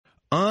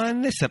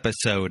On this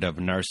episode of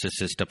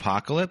Narcissist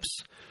Apocalypse,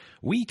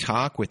 we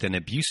talk with an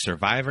abuse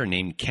survivor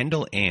named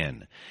Kendall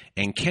Ann.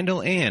 And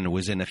Kendall Ann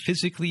was in a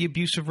physically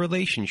abusive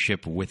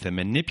relationship with a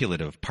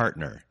manipulative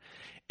partner.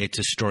 It's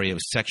a story of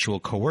sexual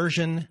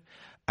coercion,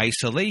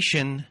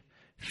 isolation,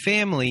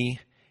 family,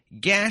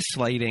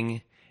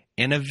 gaslighting,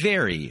 and a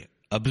very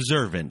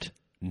observant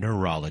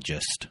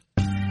neurologist.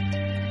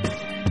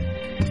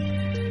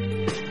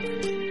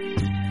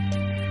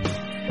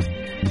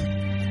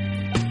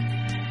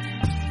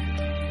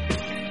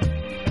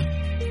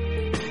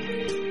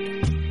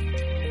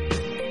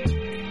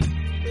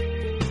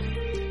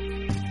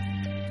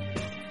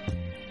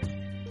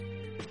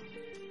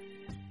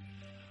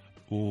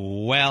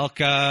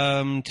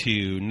 Welcome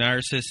to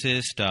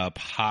Narcissist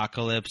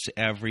Apocalypse,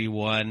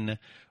 everyone.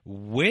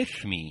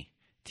 With me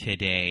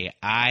today,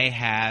 I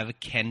have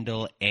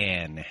Kendall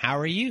Ann. How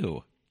are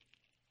you?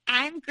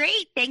 I'm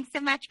great. Thanks so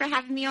much for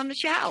having me on the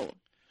show.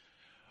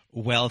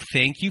 Well,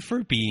 thank you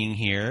for being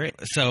here.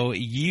 So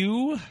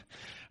you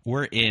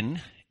were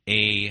in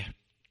a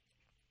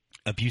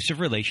abusive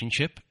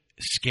relationship,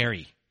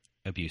 scary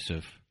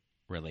abusive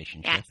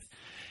relationship.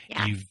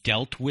 Yes. You've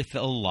dealt with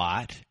a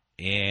lot.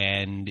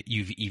 And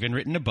you've even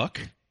written a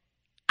book.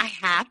 I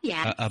have,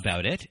 yes.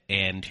 About it.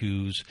 And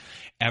who's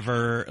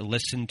ever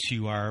listened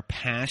to our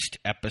past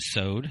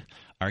episode,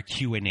 our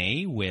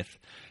Q&A with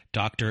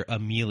Dr.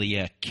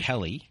 Amelia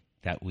Kelly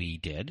that we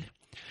did,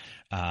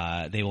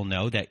 they will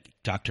know that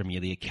Dr.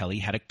 Amelia Kelly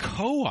had a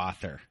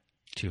co-author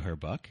to her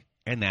book,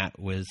 and that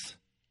was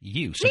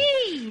you.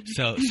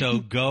 So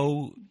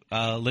go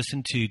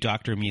listen to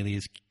Dr.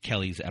 Amelia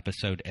Kelly's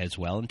episode as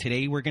well. And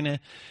today we're going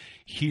to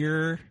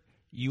hear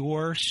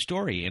your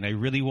story, and I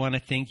really want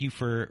to thank you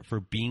for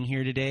being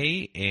here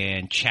today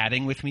and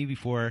chatting with me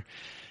before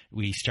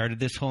we started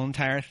this whole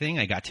entire thing.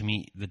 I got to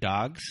meet the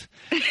dogs.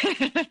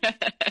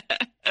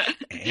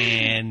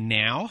 And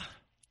now,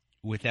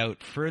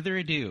 without further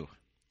ado,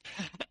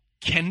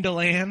 Kendall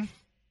Ann,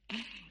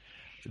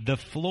 the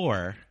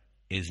floor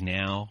is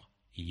now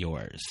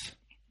yours.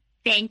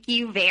 Thank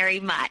you very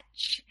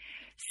much.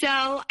 So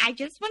I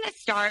just want to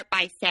start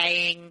by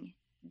saying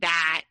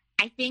that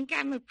I think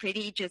I'm a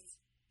pretty just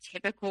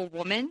typical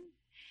woman,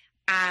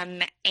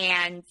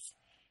 and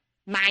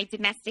my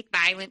domestic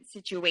violence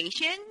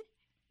situation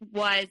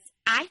was,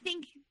 I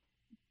think,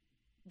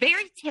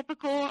 very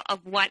typical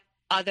of what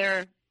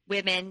other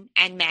women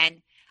and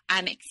men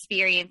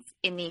experience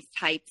in these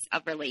types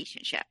of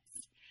relationships.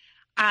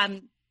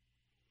 I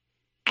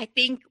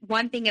think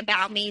one thing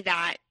about me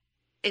that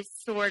is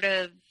sort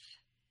of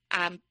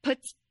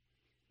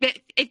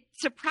it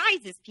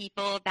surprises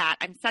people that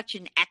I'm such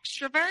an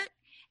extrovert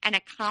and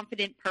a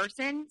confident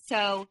person.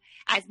 So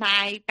as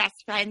my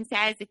best friend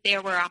says, if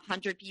there were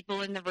 100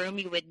 people in the room,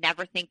 you would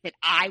never think that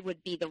I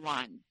would be the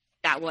one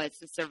that was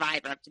the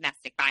survivor of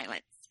domestic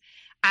violence,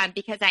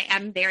 because I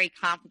am very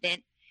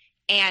confident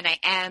and I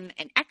am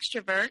an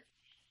extrovert.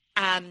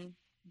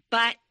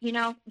 But, you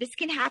know, this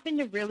can happen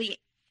to really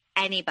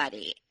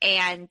anybody.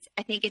 And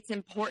I think it's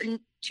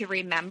important to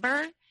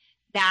remember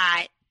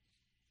that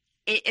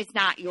it is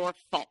not your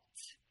fault,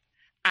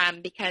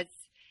 because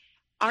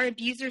our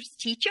abusers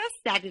teach us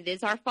that it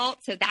is our fault,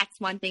 so that's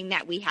one thing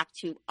that we have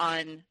to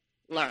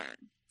unlearn.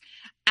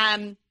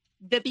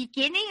 The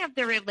beginning of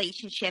the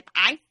relationship,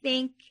 I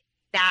think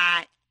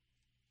that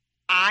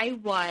I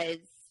was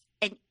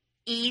an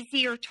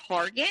easier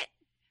target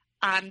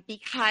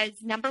because,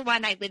 number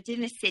one, I lived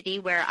in a city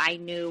where I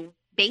knew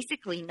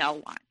basically no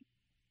one.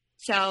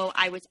 So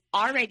I was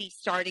already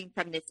starting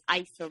from this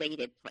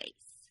isolated place.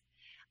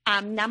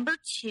 Number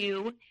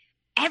two,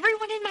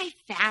 everyone in my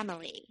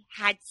family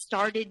had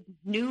started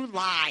new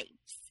lives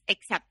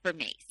except for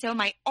me. So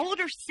my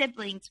older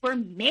siblings were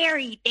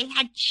married. They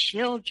had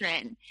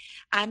children.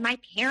 My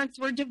parents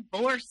were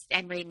divorced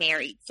and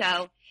remarried.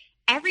 So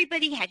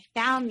everybody had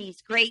found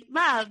these great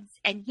loves.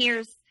 And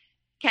here's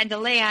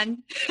Kendall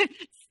Ann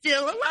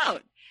still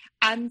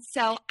alone.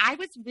 So I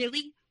was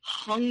really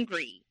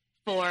hungry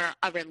for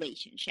a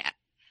relationship.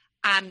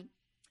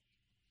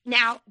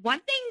 Now,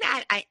 one thing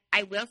that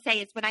I will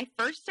say is when I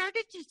first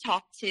started to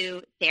talk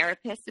to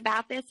therapists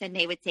about this, and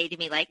they would say to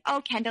me like,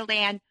 oh, Kendall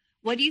Ann,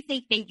 what do you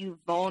think made you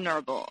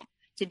vulnerable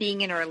to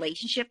being in a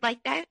relationship like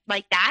that?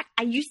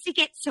 I used to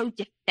get so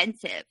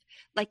defensive,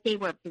 like they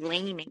were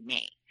blaming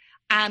me.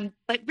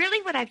 But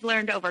really what I've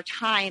learned over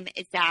time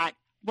is that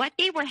what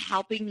they were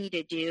helping me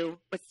to do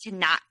was to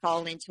not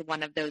fall into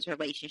one of those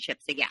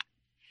relationships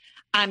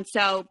again.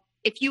 So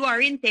if you are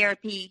in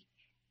therapy,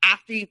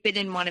 after you've been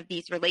in one of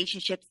these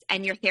relationships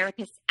and your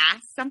therapist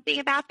asks something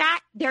about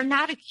that, they're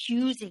not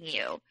accusing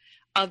you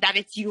of that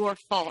it's your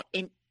fault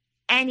in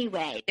any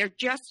way. They're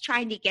just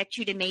trying to get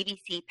you to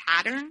maybe see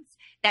patterns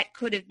that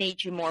could have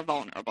made you more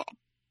vulnerable.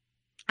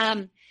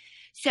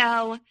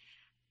 So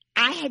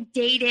I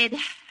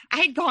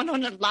had gone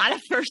on a lot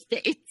of first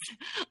dates,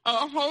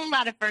 a whole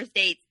lot of first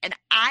dates, and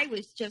I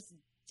was just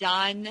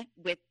done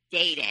with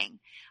dating.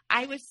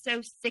 I was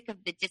so sick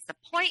of the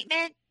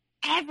disappointment,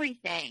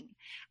 everything.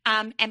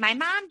 And my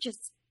mom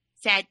just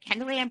said,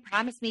 Kendall Ann,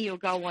 promise me you'll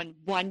go on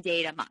one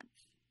date a month.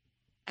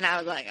 And I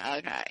was like,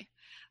 okay,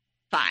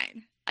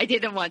 fine. I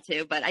didn't want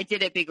to, but I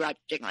did it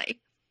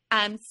begrudgingly.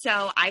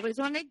 So I was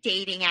on a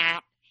dating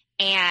app,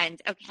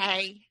 and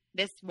okay,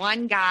 this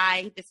one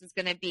guy, this was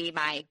going to be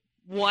my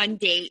one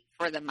date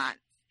for the month.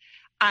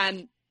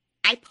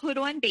 I put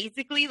on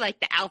basically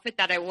like the outfit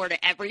that I wore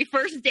to every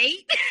first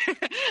date.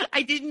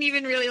 I didn't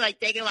even really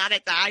like take a lot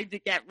of time to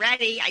get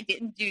ready. I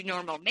didn't do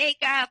normal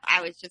makeup.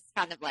 I was just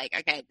kind of like,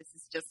 okay, this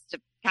is just to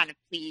kind of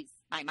please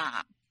my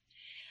mom.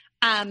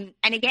 And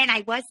again,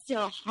 I was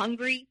still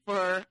hungry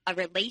for a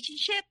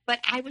relationship, but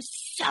I was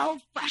so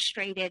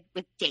frustrated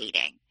with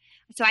dating.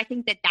 So I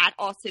think that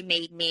also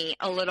made me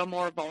a little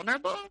more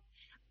vulnerable,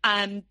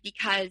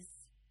 because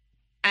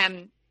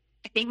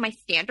I think my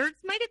standards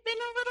might have been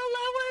a little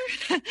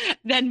lower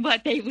than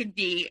what they would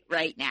be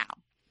right now.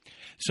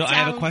 So I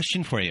have a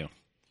question for you.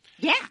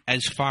 Yeah.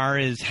 As far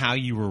as how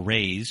you were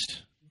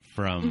raised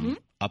from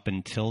up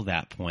until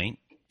that point,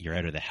 you're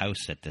out of the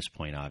house at this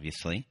point,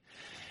 obviously.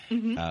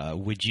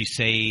 Would you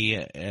say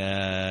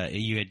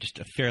you had just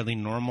a fairly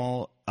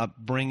normal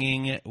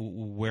upbringing?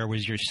 Where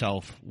was your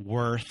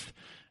self-worth,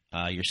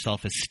 your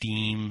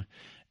self-esteem?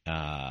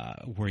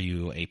 Were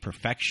you a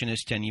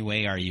perfectionist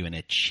anyway? Are you an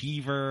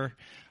achiever?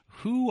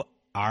 Who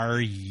are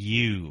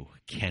you,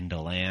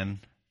 Kendall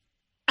Ann?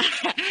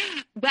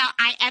 Well,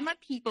 I am a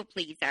people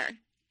pleaser.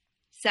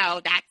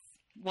 So that's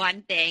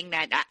one thing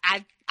that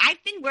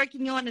I've been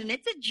working on, and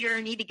it's a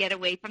journey to get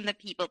away from the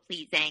people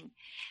pleasing.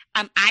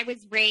 I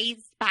was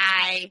raised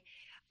by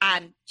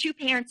two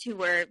parents who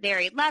were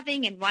very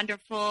loving and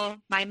wonderful.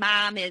 My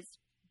mom is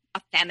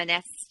a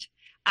feminist.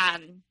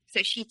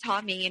 So she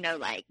taught me,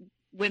 like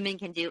women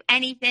can do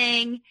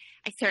anything.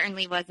 I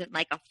certainly wasn't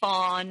like a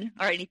fawn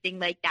or anything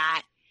like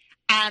that.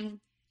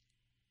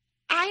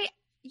 I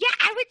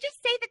would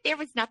just say that there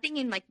was nothing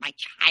in like my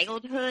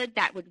childhood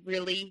that would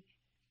really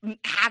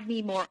have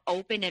me more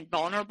open and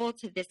vulnerable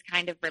to this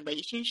kind of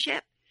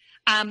relationship.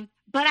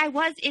 But I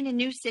was in a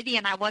new city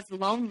and I was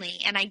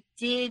lonely, and I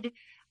did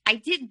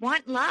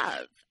want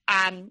love.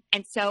 And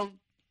so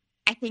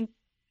I think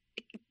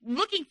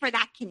looking for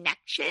that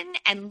connection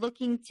and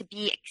looking to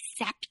be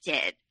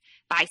accepted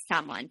by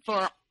someone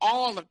for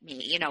all of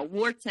me,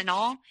 warts and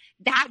all,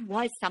 that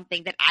was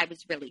something that I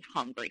was really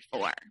hungry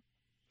for.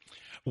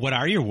 What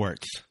are your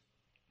warts?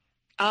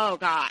 Oh,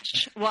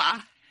 gosh.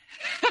 Well,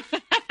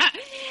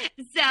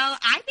 so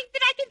I think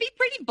that I can be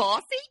pretty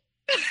bossy.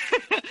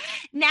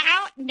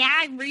 Now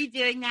I'm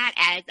redoing that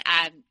as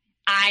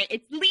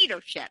it's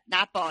leadership,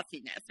 not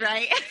bossiness,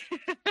 right?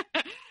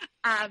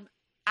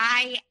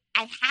 I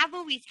have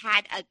always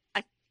had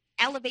a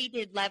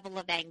elevated level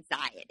of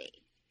anxiety.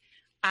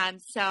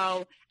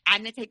 So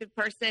I'm the type of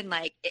person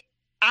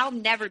I'll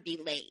never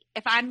be late.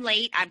 If I'm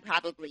late, I'm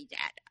probably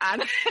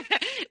dead.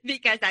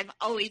 Because I'm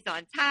always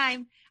on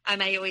time.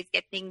 I always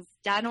get things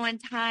done on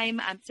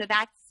time. So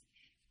that's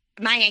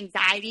my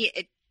anxiety.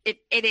 It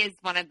is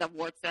one of the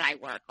warts that I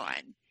work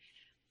on.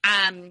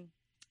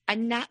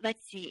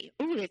 Let's see.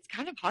 Ooh, it's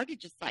kind of hard to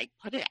just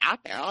put it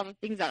out there. All the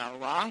things that are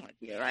wrong with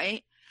you,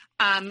 right?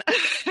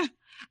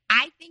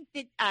 I think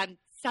that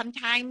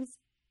sometimes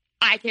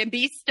I can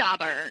be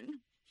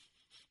stubborn.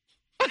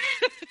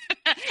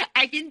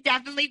 I can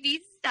definitely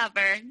be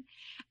stubborn.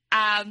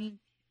 And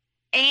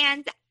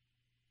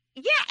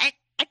yeah, I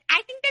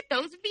think that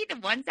those would be the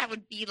ones that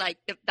would be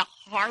the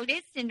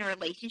hardest in a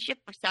relationship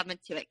for someone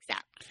to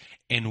accept.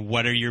 And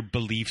what are your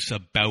beliefs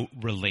about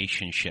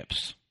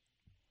relationships?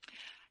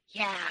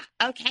 Yeah.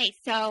 Okay.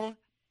 So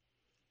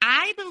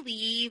I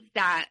believe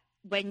that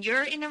when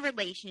you're in a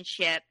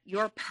relationship,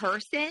 your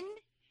person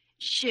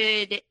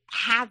should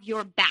have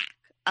your back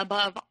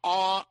above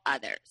all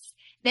others.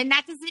 Then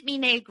that doesn't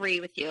mean they agree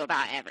with you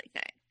about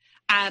everything,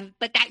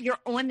 but that you're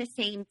on the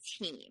same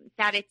team,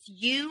 that it's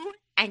you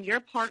and your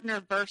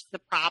partner versus the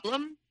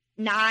problem,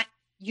 not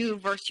you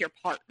versus your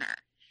partner.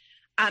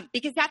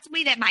 Because that's the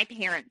way that my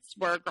parents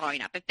were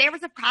growing up. If there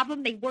was a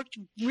problem, they worked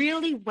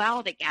really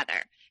well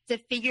together to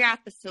figure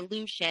out the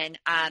solution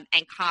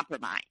and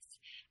compromise.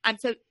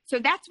 So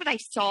that's what I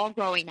saw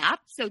growing up.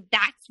 So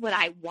that's what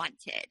I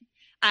wanted.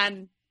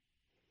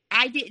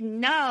 I didn't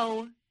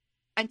know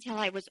until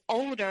I was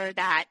older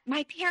that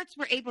my parents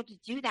were able to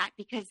do that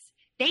because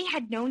they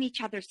had known each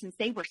other since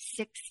they were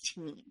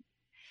 16.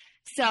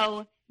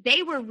 So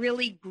they were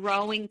really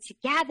growing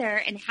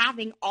together and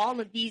having all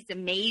of these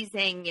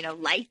amazing,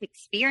 life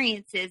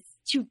experiences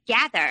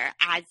together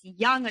as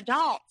young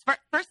adults,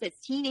 first as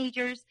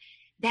teenagers,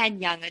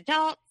 then young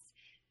adults,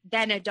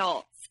 then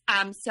adults.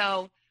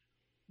 So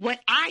what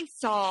I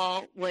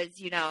saw was,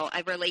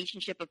 a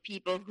relationship of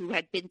people who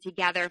had been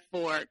together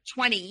for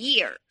 20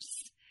 years.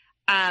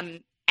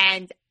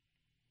 And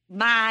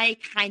my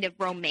kind of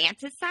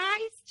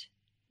romanticized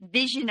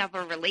vision of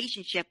a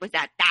relationship was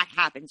that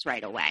happens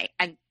right away.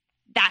 And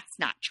that's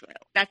not true.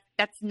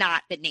 That's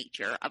not the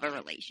nature of a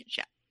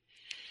relationship.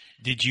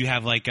 Did you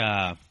have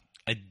a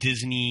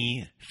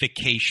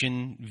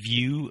Disney-fication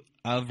view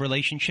of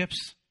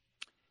relationships?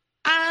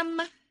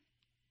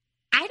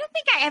 I don't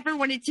think I ever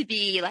wanted to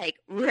be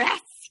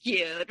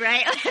rescued,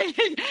 right?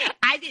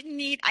 I didn't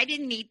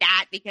need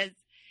that because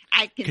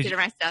I consider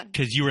myself.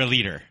 Because you were a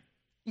leader.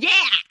 Yeah,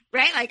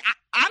 right? Like,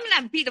 I'm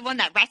going to be the one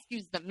that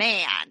rescues the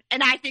man.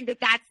 And I think that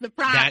that's the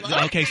problem.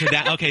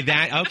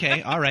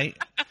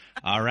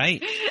 All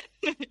right.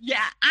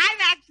 Yeah, I'm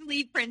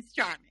actually Prince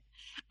Charming.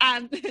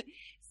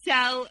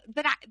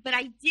 But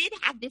I did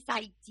have this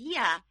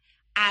idea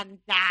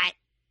that,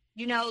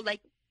 you know,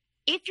 like,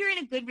 if you're in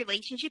a good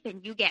relationship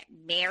and you get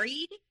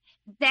married,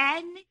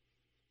 then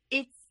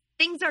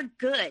things are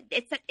good.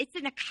 It's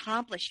an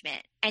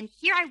accomplishment. And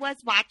here I was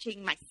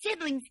watching my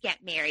siblings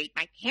get married,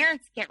 my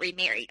parents get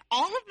remarried,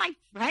 all of my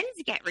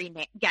friends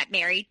get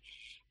married,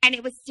 and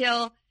it was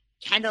still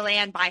Kendall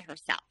Ann by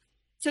herself.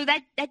 So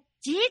that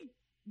did,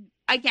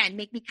 again,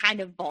 make me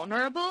kind of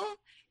vulnerable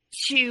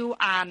to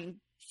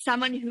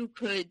someone who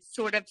could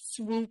sort of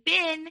swoop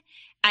in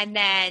and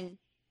then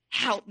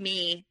help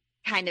me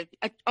kind of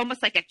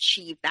almost like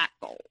achieve that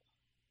goal.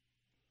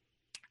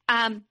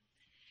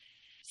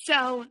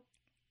 So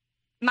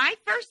my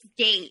first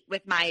date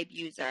with my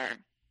abuser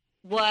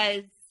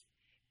was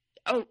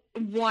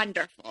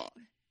wonderful.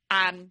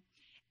 And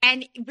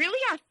really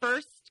our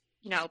first,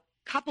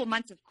 couple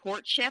months of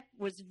courtship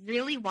was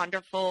really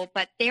wonderful,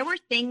 but there were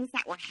things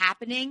that were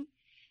happening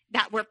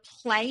that were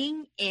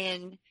playing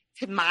in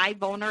to my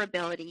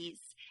vulnerabilities,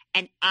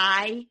 and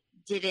I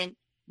didn't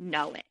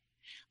know it.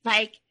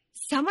 Like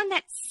someone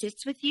that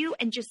sits with you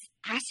and just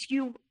asks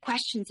you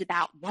questions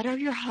about what are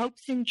your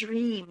hopes and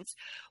dreams?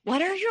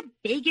 What are your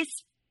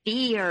biggest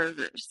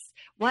fears?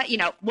 What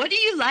do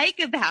you like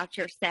about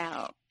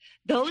yourself?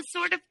 Those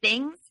sort of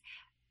things.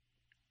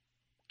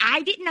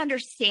 I didn't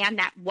understand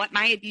that what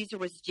my abuser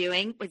was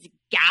doing was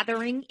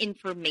gathering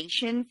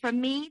information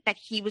from me that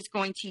he was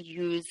going to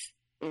use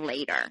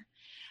later.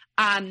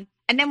 And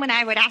then when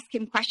I would ask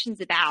him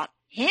questions about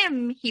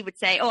him, he would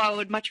say, I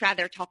would much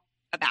rather talk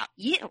about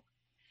you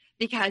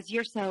because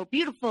you're so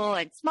beautiful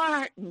and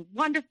smart and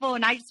wonderful.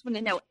 And I just want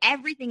to know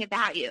everything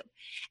about you.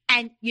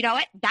 And you know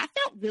what? That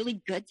felt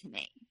really good to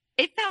me.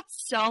 It felt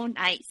so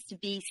nice to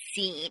be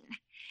seen.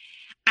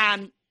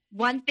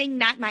 One thing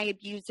that my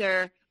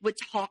abuser would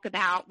talk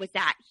about was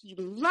that he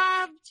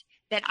loved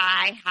that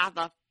I have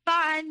a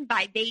fun,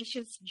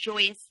 vivacious,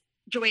 joyous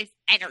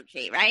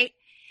energy, right?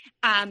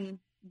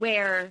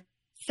 Where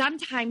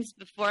sometimes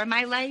before in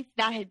my life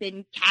that had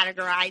been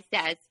categorized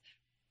as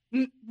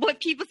what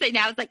people say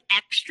now is like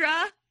extra,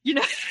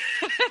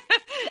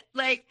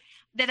 like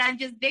that I'm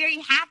just very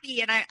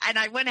happy and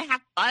I want to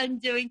have fun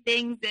doing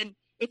things. And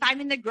if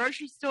I'm in the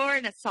grocery store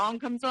and a song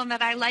comes on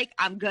that I like,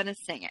 I'm going to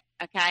sing it.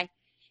 Okay.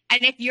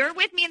 And if you're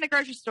with me in the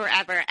grocery store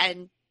ever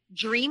and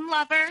Dream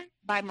Lover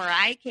by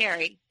Mariah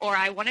Carey or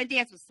I Want to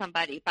Dance with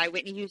Somebody by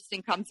Whitney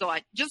Houston comes on,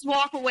 just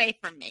walk away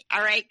from me.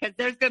 All right. Because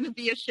there's going to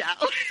be a show.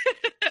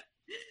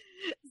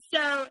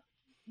 So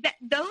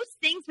those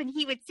things when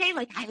he would say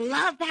like, I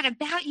love that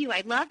about you.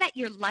 I love that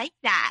you're like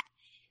that.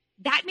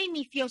 That made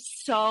me feel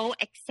so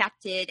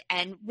accepted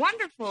and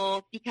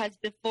wonderful because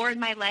before in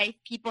my life,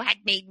 people had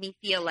made me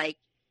feel like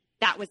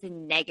that was a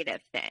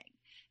negative thing.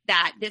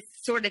 That this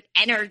sort of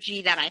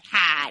energy that I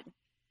had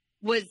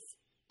was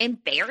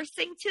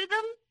embarrassing to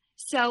them.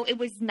 So it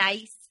was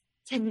nice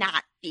to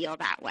not feel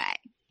that way.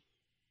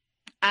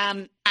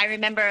 I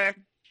remember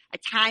a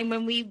time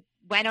when we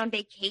went on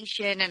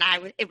vacation and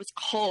it was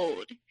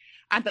cold,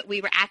 but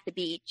we were at the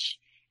beach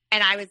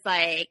and I was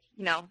like,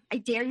 I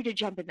dare you to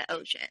jump in the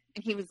ocean.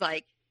 And he was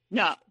like,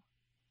 no.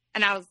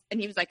 And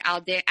he was like,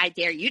 I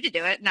dare you to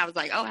do it. And I was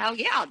like, oh, hell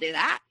yeah, I'll do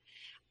that.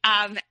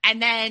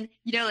 And then,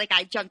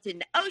 I jumped in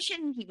the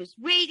ocean. He was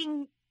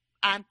waiting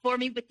for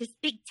me with this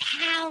big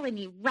towel and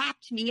he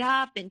wrapped me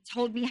up and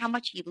told me how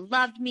much he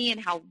loved me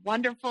and how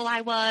wonderful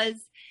I was.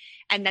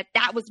 And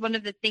that was one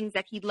of the things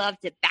that he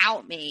loved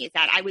about me is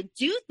that I would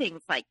do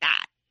things like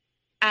that.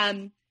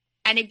 And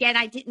again,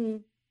 I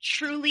didn't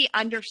truly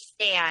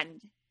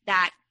understand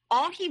that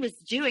all he was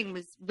doing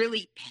was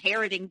really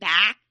parroting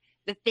back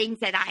the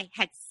things that I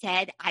had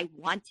said I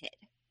wanted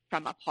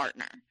from a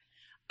partner.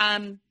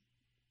 And,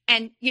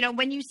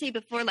 when you say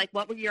before, like,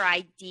 what were your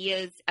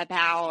ideas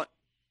about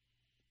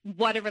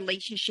what a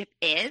relationship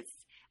is?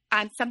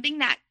 Something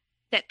that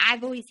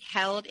I've always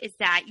held is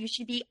that you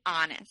should be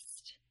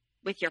honest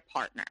with your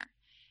partner.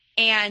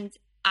 And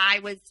I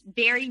was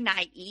very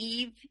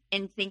naive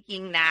in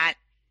thinking that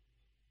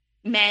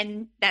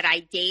men that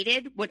I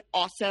dated would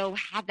also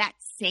have that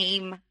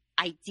same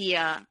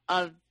idea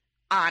of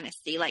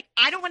honesty. Like,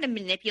 I don't want to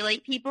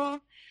manipulate people.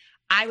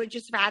 I would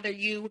just rather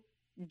you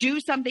do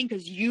something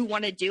because you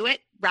want to do it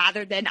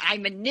rather than I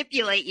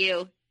manipulate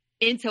you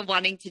into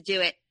wanting to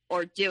do it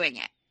or doing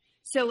it.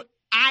 So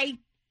I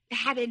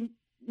had a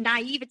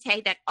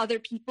naivete that other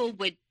people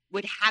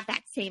would have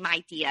that same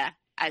idea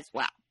as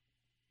well.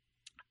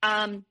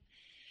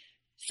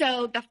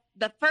 So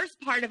the first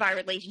part of our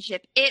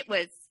relationship, it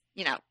was,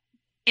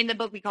 in the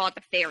book, we call it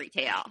the fairy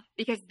tale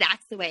because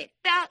that's the way it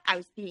felt. I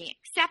was being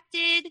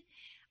accepted.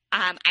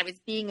 I was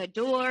being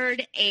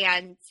adored,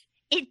 and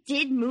it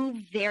did move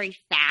very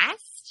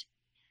fast.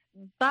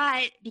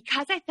 But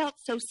because I felt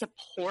so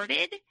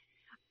supported,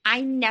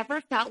 I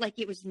never felt like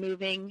it was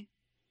moving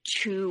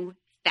too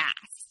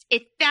fast.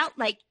 It felt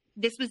like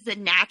this was the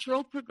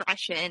natural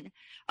progression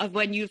of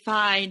when you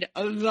find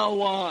the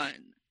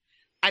one.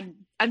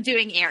 I'm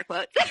doing air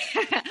quotes.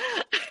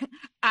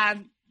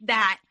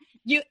 That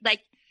you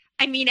like,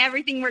 I mean,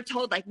 everything we're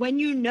told, like when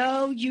you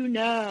know,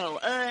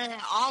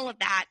 all of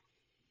that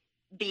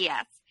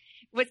BS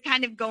was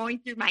kind of going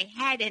through my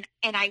head.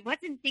 And I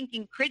wasn't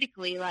thinking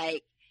critically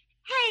like,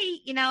 hey,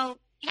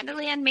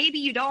 Kendall, maybe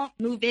you don't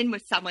move in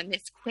with someone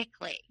this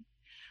quickly.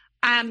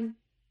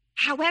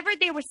 However,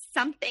 there was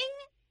something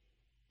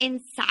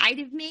inside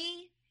of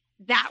me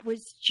that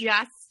was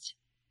just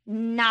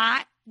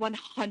not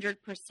 100%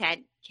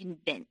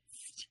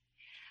 convinced.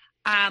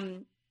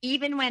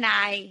 Even when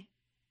I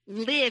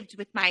lived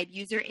with my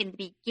abuser in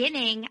the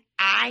beginning,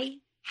 I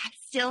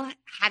still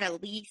had a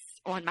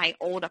lease on my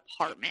old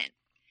apartment.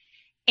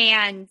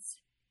 And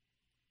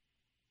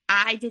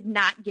I did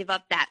not give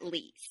up that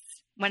lease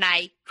when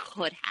I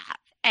could have.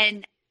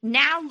 And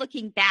now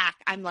looking back,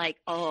 I'm like,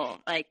 oh,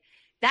 like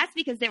that's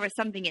because there was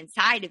something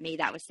inside of me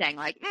that was saying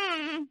like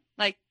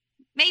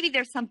maybe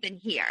there's something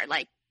here.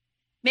 Like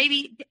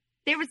maybe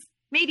there was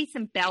maybe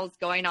some bells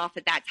going off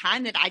at that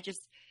time that I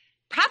just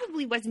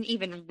probably wasn't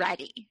even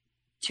ready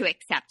to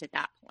accept at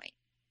that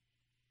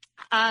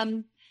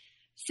point.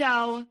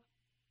 So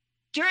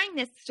during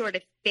this sort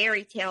of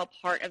fairy tale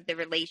part of the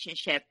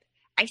relationship,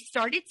 I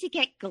started to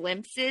get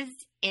glimpses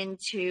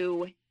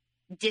into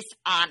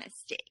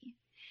dishonesty.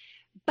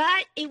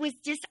 But it was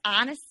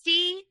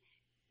dishonesty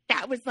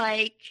that was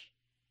like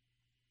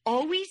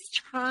always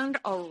turned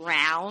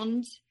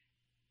around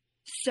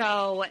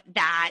so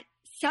that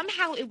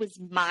somehow it was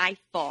my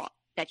fault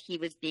that he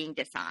was being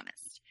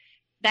dishonest,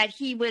 that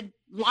he would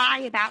lie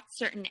about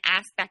certain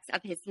aspects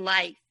of his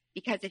life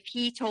because if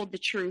he told the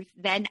truth,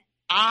 then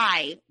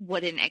I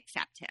wouldn't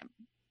accept him.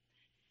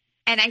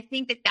 And I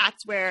think that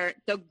that's where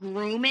the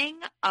grooming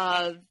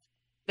of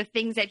the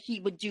things that he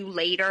would do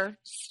later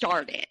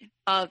started,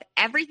 of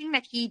everything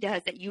that he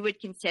does that you would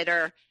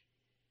consider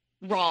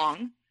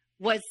wrong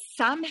was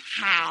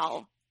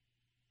somehow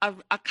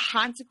a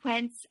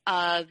consequence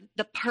of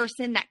the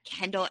person that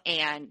Kendall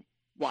Ann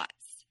was.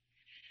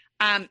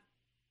 And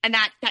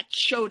that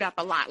showed up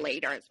a lot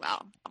later as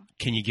well.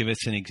 Can you give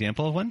us an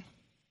example of one?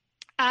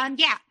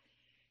 Yeah.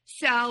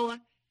 So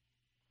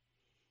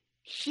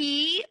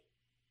he,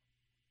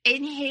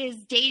 in his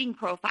dating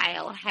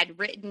profile, had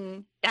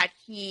written that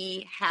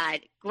he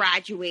had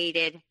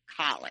graduated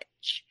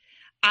college.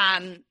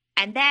 And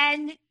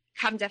then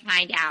come to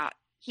find out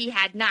he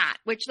had not,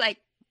 which like,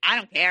 I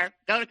don't care.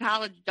 Go to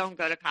college, don't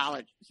go to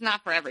college. It's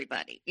not for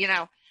everybody,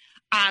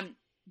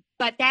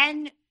 But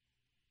then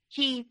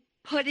he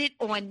put it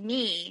on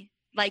me,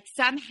 like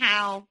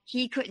somehow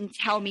he couldn't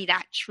tell me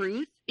that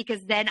truth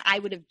because then I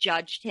would have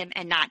judged him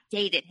and not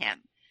dated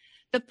him.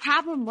 The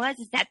problem was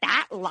is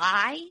that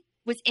lie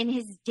was in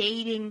his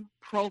dating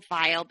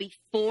profile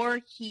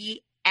before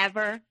he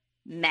ever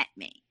met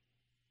me.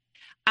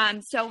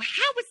 So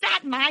how was that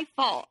my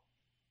fault?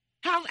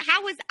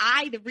 How was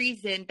I the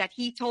reason that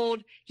he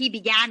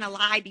began a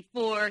lie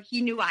before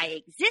he knew I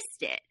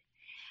existed?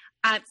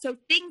 So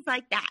things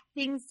like that,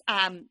 things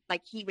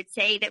like he would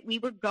say that we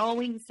were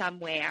going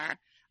somewhere,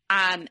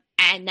 and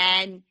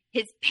then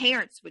his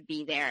parents would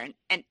be there,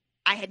 and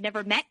I had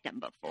never met them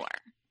before.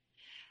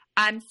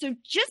 So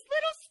just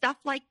little stuff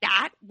like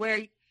that where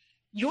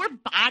your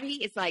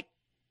body is like,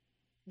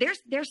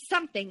 there's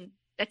something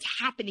that's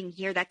happening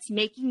here that's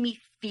making me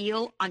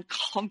feel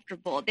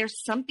uncomfortable.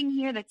 There's something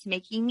here that's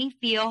making me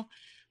feel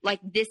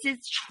like this is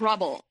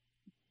trouble.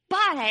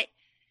 But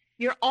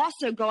you're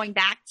also going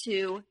back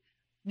to,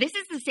 this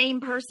is the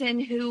same person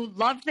who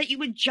loved that you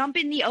would jump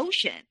in the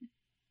ocean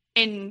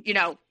in,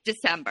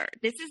 December.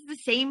 This is the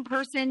same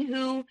person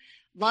who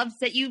loves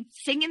that you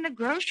sing in the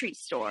grocery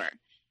store.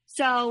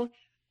 So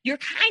you're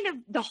kind of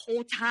the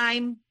whole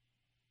time,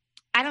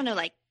 I don't know,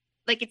 like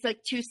it's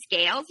like two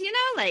scales,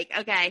 like,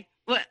 okay,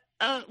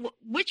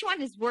 which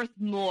one is worth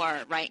more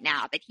right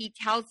now, that he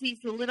tells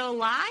these little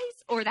lies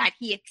or that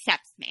he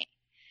accepts me?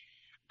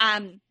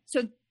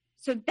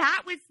 So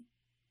that was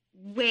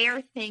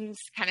where things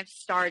kind of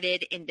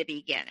started in the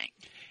beginning.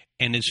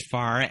 And as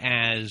far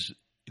as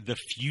the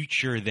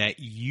future that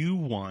you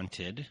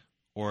wanted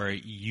or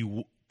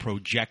you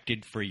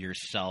projected for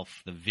yourself,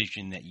 the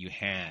vision that you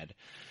had,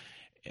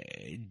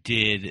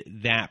 did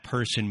that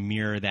person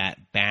mirror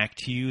that back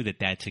to you, that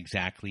that's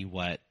exactly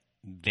what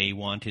they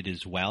wanted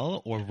as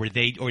well? Or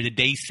did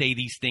they say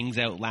these things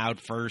out loud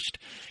first,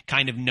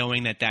 kind of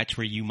knowing that that's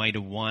where you might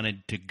have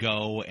wanted to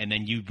go, and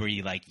then you'd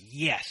be like,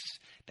 yes,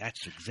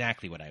 that's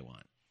exactly what I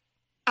want?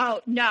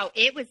 Oh, no,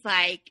 it was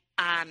like,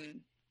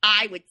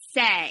 I would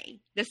say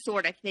the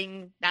sort of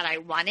thing that I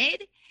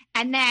wanted.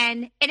 And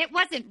it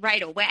wasn't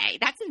right away.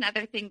 That's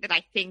another thing that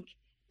I think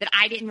that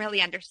I didn't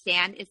really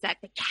understand, is that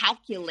the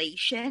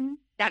calculation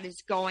that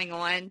is going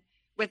on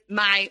with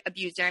my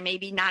abuser,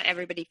 maybe not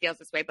everybody feels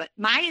this way, but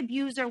my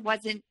abuser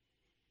wasn't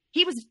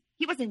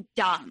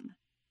dumb,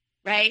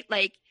 right?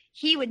 Like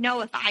he would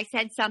know if I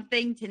said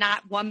something to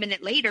not 1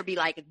 minute later be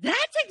like,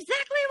 that's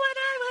exactly what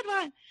I would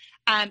want.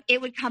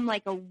 It would come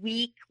like a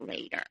week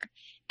later,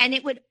 and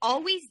it would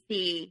always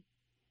be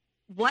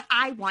what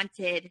I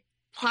wanted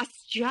plus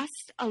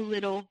just a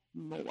little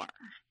more,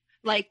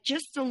 like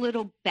just a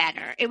little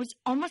better. It was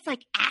almost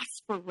like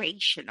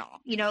aspirational,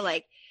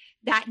 like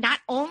that not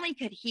only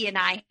could he and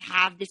I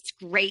have this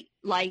great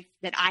life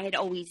that I had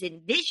always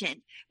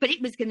envisioned, but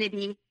it was going to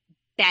be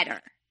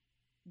better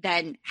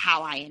than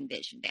how I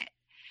envisioned it.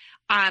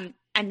 And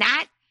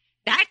that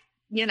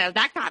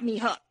got me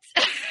hooked.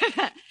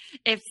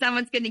 If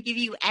someone's going to give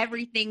you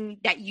everything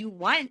that you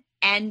want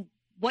and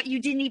what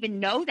you didn't even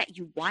know that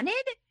you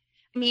wanted,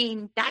 I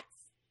mean,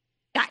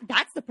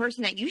 that's the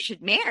person that you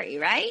should marry,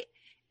 right?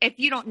 If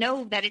you don't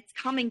know that it's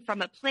coming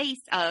from a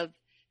place of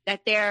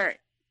that they're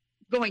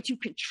going to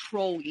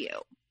control you.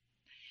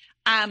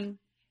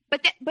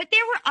 But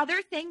there were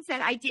other things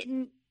that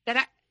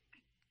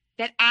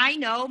that I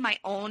know my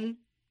own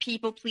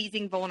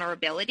people-pleasing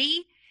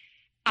vulnerability.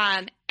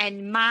 And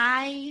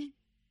I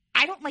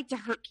don't like to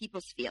hurt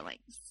people's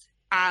feelings.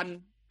 I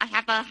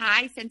have a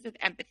high sense of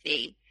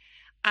empathy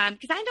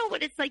because I know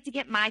what it's like to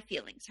get my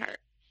feelings hurt.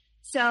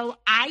 So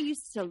I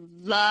used to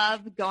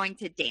love going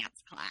to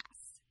dance class.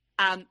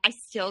 I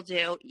still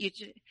do.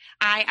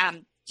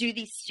 I do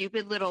these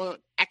stupid little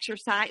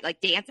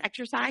dance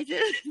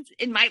exercises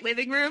in my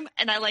living room,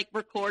 and I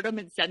record them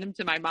and send them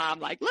to my mom.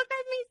 Like, look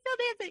at me still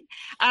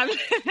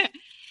dancing.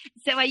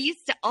 So I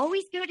used to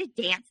always go to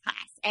dance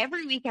class.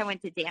 Every week I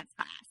went to dance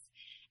class,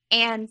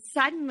 and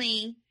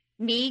suddenly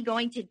me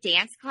going to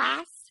dance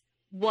class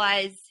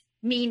was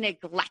me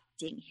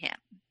neglecting him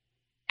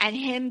and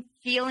him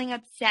feeling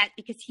upset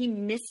because he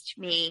missed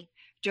me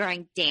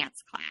during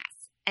dance class.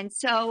 And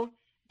so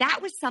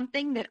that was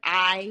something that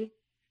I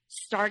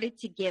started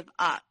to give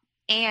up.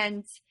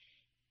 And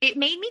it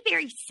made me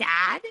very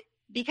sad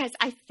because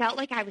I felt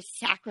like I was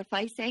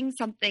sacrificing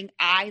something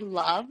I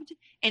loved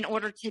in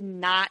order to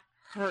not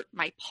hurt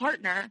my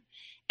partner.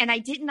 And I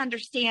didn't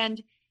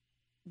understand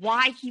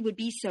why he would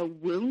be so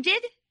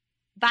wounded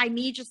by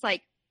me just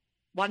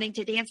wanting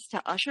to dance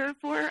to Usher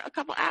for a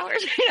couple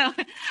hours,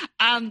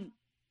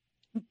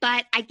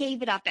 but I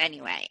gave it up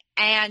anyway.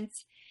 And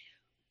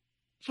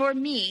for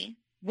me,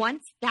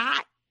 once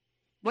that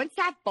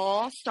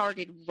ball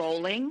started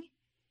rolling,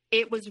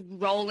 it was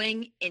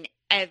rolling in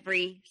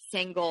every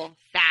single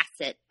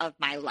facet of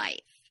my life.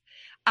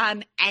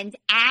 And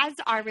as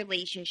our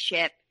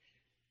relationship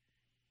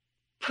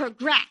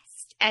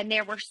progressed and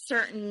there were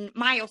certain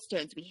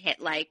milestones we hit,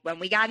 like when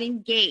we got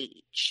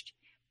engaged,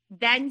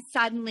 then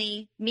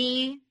suddenly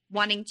me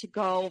wanting to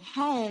go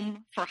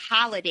home for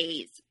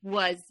holidays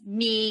was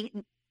me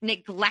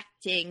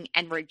neglecting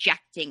and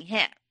rejecting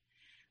him.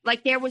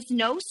 Like there was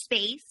no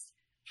space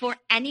for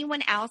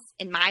anyone else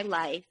in my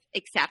life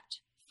except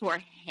for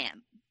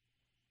him.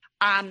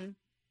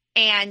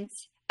 And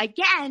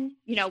again,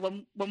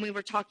 when we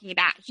were talking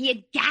about, he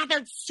had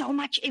gathered so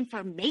much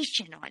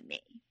information on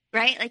me,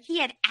 right? Like he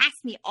had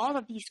asked me all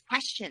of these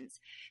questions.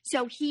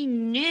 So he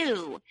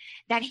knew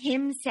that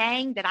him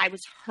saying that I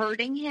was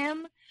hurting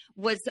him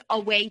was a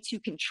way to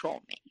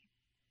control me.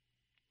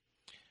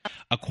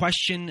 A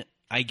question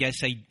I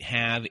guess I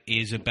have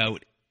is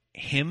about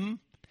him,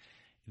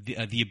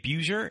 the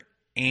abuser,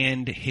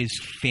 and his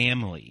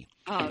family.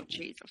 Oh,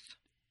 Jesus.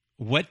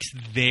 What's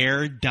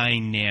their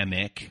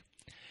dynamic?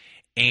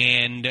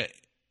 And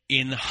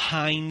in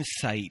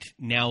hindsight,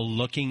 now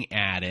looking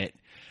at it,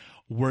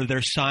 were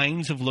there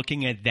signs of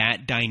looking at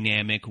that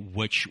dynamic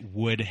which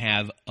would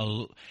have,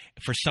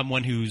 for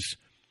someone who's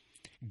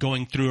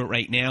going through it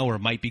right now or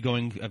might be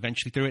going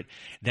eventually through it,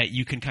 that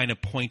you can kind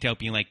of point out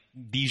being like,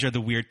 these are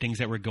the weird things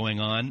that were going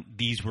on.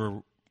 These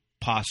were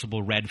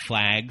possible red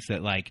flags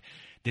that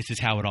this is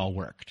how it all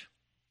worked.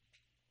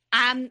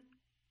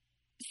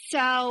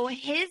 So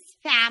his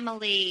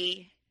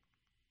family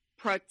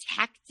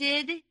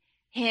protected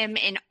him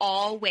in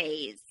all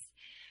ways,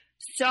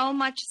 so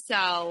much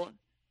so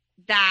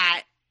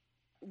that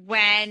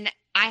when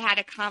I had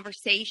a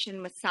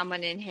conversation with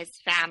someone in his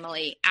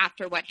family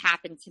after what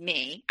happened to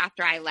me,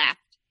 after I left,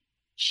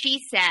 she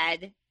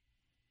said,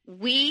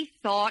 "We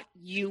thought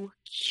you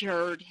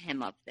cured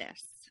him of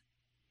this."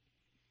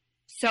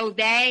 So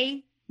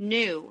they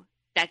knew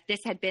that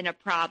this had been a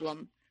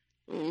problem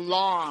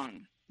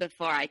long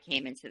before I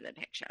came into the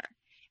picture.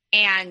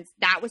 And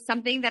that was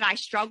something that I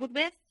struggled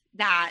with,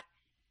 that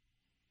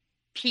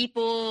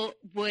people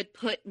would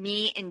put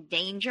me in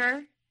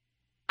danger.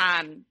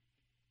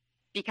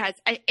 Because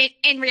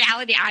in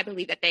reality, I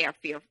believe that they are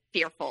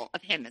fearful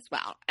of him as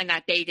well, and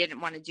that they didn't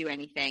want to do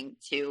anything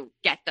to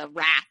get the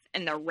wrath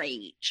and the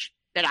rage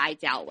that I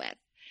dealt with.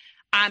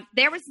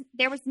 There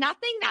was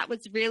nothing that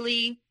was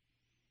really,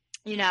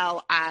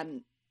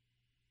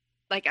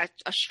 like a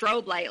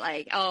strobe light,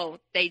 like, oh,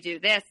 they do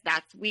this,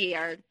 that's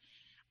weird.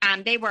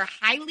 They were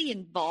highly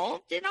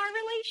involved in our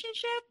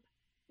relationship,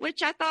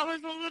 which I thought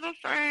was a little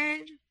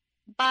strange,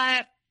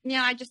 but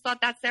I just thought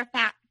that's their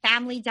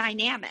family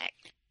dynamic.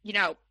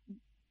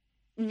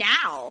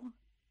 Now,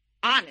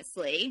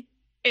 honestly,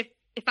 if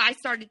I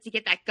started to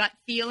get that gut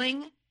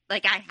feeling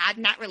like I had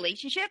in that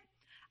relationship,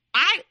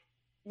 I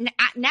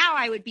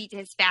would be to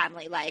his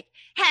family like,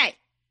 hey,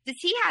 does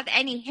he have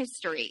any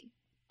history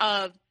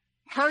of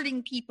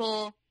hurting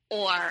people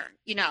or,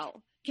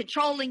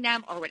 controlling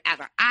them or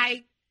whatever.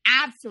 I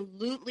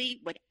absolutely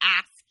would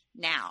ask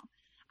now.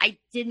 I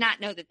did not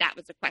know that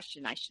was a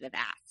question I should have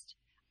asked.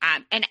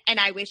 And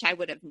I wish I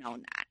would have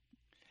known that.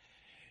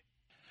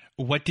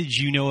 What did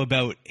you know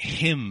about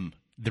him,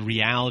 the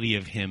reality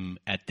of him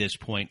at this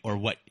point, or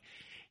what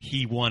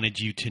he wanted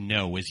you to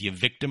know? Was he a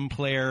victim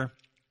player,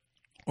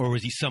 or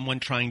was he someone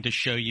trying to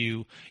show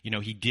you,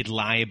 he did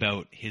lie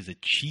about his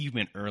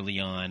achievement early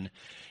on?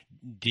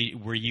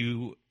 Were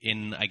you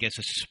in, I guess,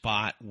 a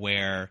spot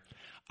where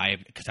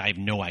because I have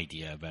no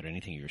idea about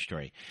anything of your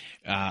story.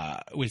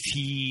 Was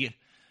he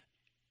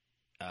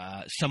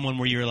someone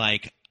where you're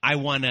like,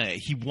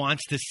 he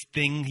wants this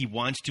thing he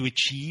wants to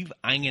achieve.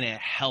 I'm going to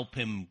help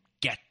him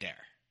get there.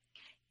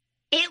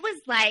 It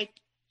was like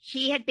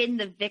he had been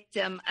the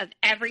victim of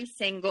every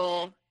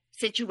single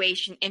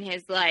situation in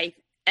his life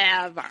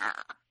ever.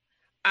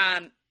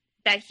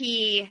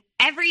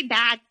 Every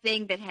bad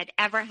thing that had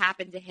ever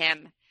happened to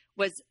him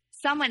was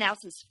someone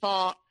else's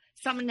fault,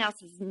 someone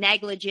else's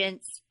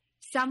negligence,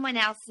 someone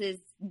else's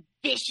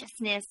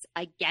viciousness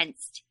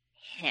against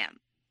him.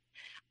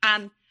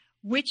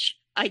 Which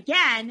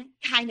again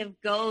kind of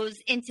goes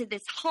into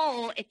this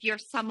whole, if you're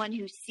someone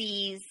who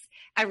sees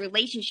a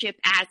relationship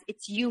as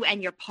it's you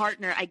and your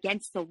partner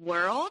against the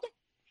world,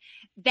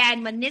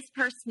 then when this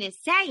person is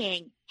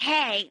saying,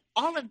 hey,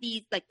 all of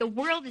these, like the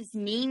world is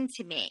mean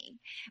to me,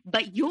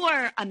 but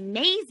you're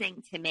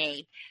amazing to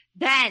me,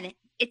 then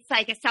it's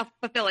like a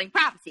self-fulfilling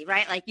prophecy,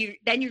 right? Like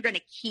then you're going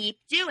to keep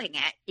doing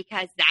it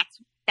because that's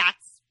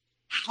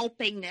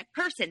helping that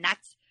person.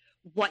 That's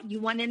what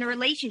you want in a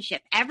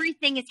relationship.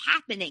 Everything is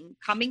happening,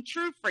 coming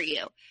true for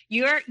you.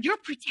 You're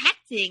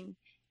protecting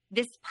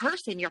this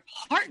person, your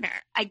partner,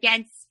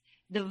 against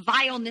the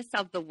vileness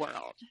of the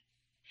world.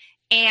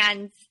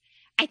 And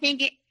I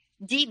think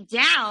deep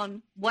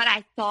down, what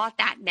I thought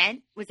that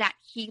meant was that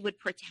he would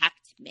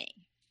protect me.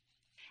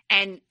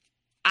 And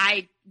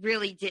I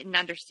really didn't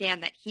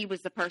understand that he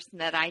was the person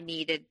that I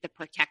needed the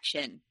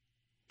protection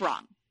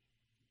from.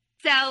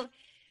 So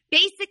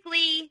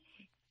basically,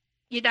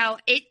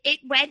 it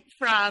went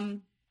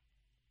from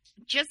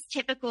just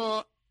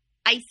typical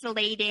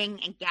isolating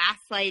and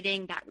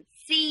gaslighting that we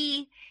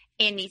see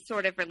in these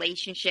sort of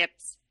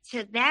relationships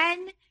to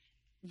then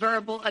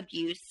verbal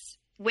abuse,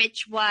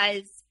 which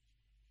was,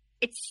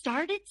 it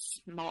started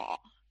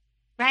small,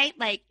 right?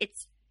 Like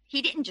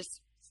he didn't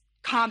just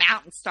come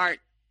out and start,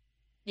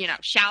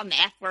 shouting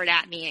the F word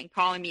at me and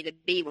calling me the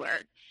B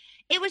word.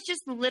 It was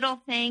just little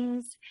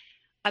things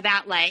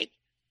about like,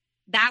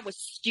 that was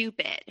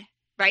stupid,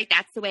 right?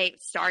 That's the way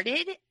it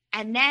started.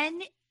 And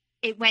then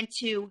it went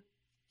to,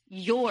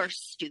 you're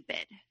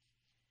stupid.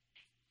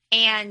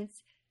 And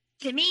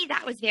to me,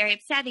 that was very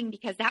upsetting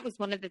because that was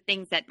one of the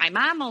things that my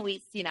mom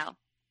always,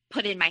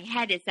 put in my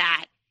head is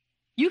that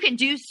you can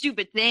do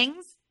stupid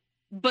things,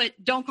 but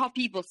don't call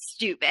people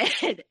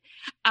stupid.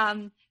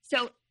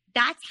 So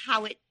that's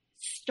how it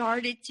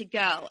started to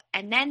go.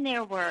 And then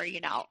there were,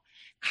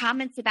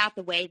 comments about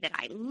the way that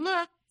I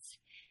looked.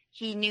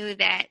 He knew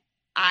that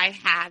I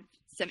had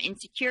some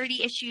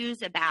insecurity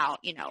issues about,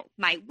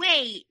 my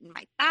weight and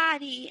my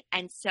body.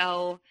 And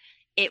so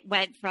it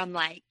went from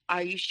like,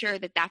 are you sure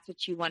that that's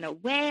what you want to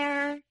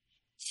wear,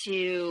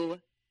 to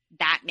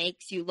that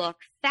makes you look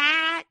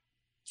fat,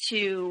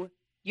 to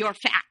you're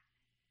fat.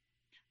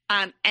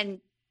 And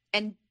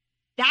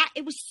that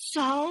it was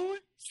so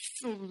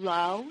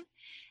slow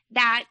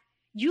that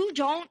you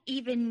don't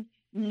even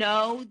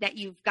know that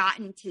you've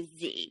gotten to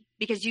Z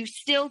because you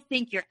still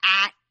think you're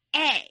at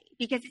A,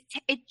 because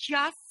it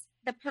just,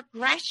 the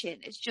progression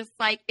is just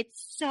like,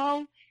 it's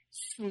so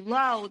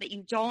slow that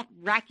you don't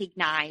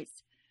recognize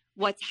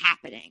what's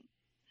happening.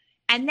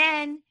 And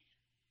then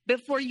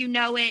before you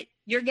know it,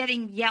 you're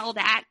getting yelled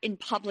at in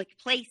public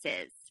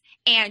places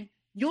and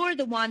you're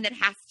the one that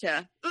has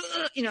to,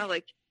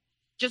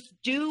 just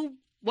do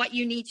what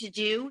you need to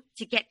do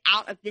to get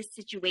out of this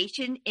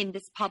situation in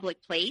this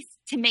public place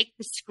to make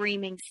the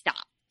screaming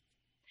stop.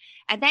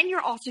 And then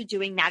you're also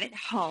doing that at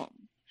home.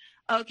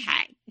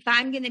 Okay, if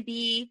I'm going to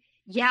be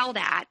yelled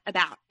at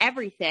about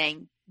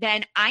everything,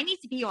 then I need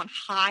to be on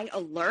high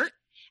alert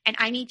and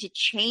I need to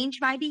change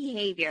my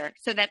behavior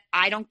so that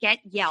I don't get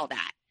yelled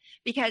at,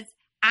 because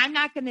I'm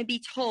not going to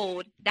be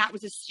told that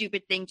was a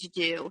stupid thing to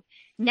do.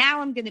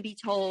 Now I'm going to be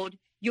told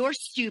you're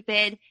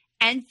stupid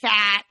and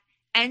fat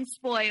and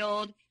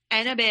spoiled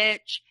and a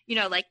bitch.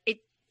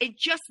 It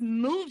just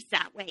moves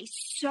that way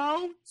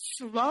so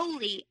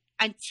slowly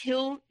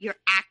until you're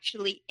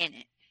actually in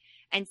it.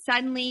 And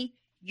suddenly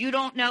you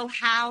don't know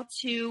how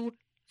to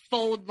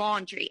fold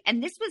laundry.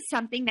 And this was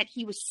something that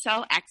he was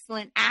so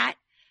excellent at,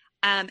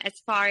 as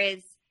far as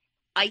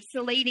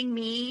isolating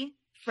me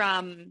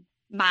from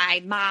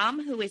my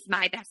mom, who is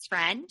my best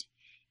friend,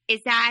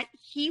 is that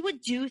he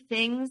would do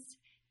things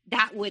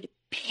that would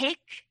pick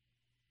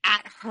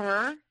at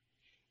her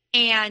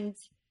and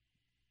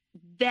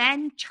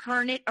then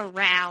turn it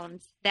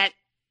around that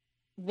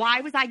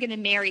why was I going to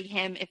marry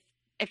him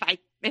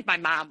if my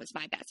mom was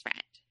my best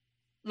friend?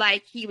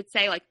 Like he would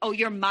say like, oh,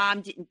 your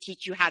mom didn't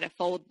teach you how to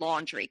fold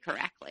laundry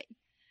correctly.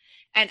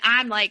 And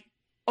I'm like,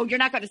 oh, you're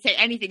not going to say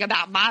anything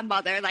about my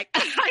mother. Like,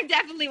 I'm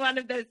definitely one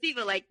of those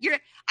people. Like, I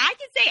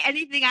can say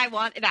anything I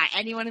want about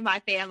anyone in my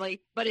family,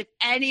 but if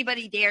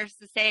anybody dares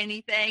to say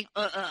anything,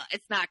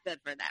 it's not good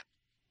for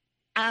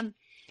them.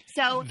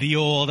 So the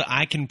old,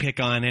 I can pick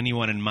on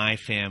anyone in my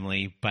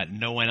family, but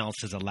no one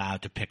else is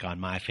allowed to pick on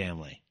my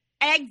family.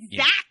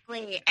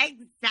 Exactly. Yeah.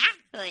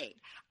 Exactly.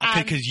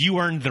 Okay, because you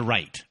earned the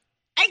right.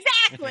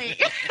 Exactly.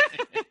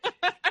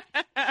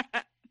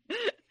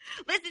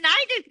 Listen,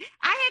 I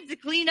had to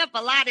clean up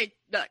a lot of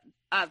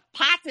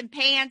pots and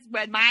pans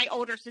when my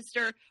older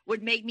sister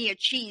would make me a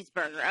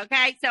cheeseburger.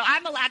 Okay, so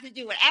I'm allowed to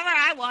do whatever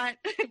I want,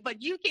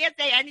 but you can't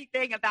say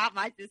anything about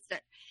my sister.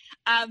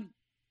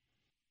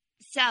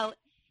 So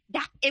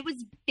that it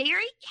was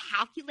very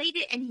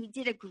calculated, and he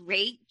did a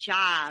great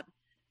job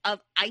of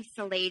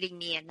isolating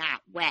me in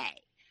that way.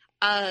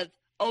 Of,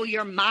 oh,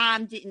 your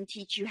mom didn't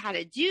teach you how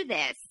to do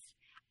this.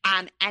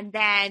 And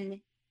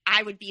then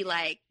I would be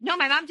like, no,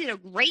 my mom did a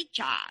great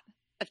job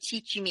of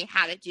teaching me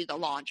how to do the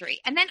laundry.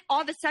 And then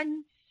all of a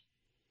sudden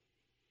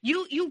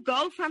you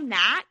go from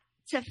that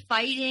to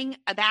fighting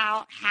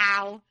about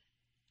how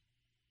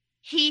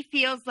he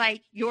feels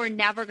like you're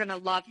never going to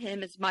love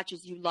him as much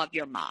as you love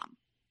your mom.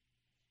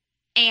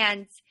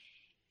 And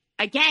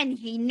again,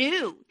 he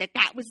knew that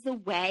that was the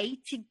way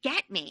to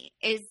get me,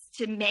 is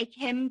to make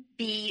him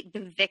be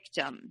the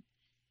victim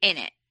in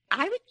it.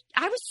 I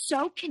was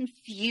so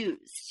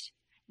confused.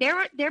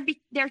 There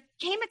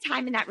came a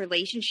time in that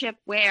relationship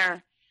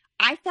where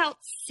I felt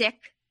sick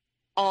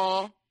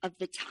all of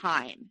the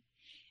time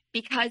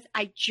because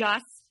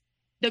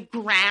the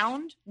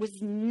ground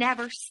was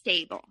never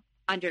stable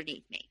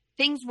underneath me.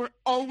 Things were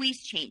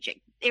always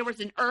changing. There was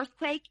an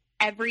earthquake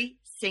every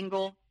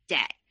single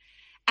day.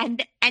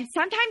 And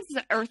sometimes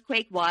the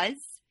earthquake was,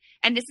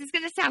 and this is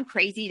going to sound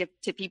crazy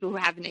to people who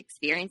haven't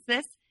experienced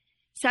this,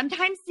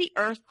 sometimes the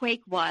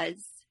earthquake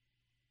was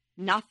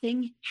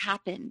nothing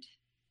happened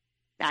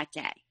that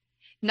day.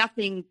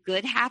 Nothing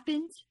good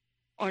happened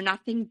or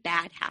nothing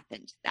bad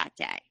happened that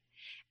day.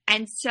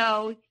 And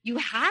so you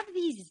have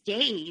these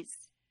days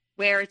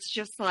where it's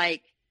just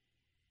like,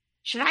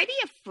 should I be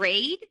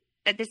afraid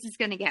that this is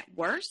going to get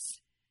worse?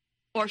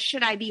 Or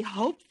should I be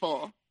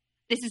hopeful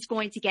this is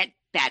going to get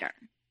better?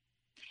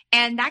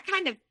 And that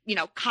kind of,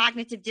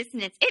 cognitive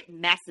dissonance, it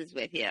messes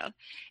with you.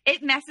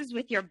 It messes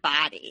with your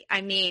body.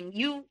 I mean,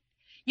 you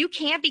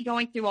can't be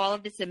going through all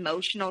of this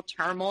emotional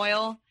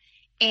turmoil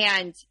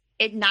and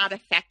it not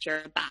affect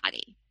your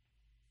body.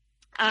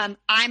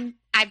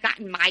 I've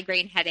gotten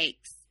migraine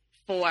headaches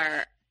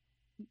since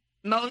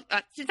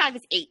I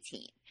was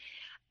 18.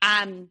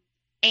 And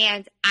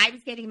I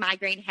was getting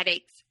migraine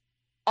headaches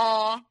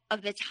all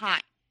of the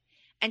time.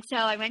 And so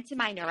I went to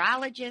my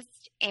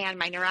neurologist, and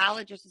my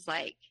neurologist was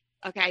like,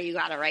 okay, you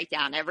got to write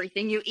down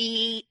everything you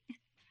eat,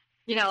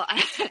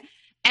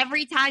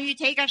 every time you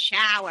take a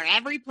shower,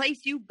 every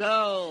place you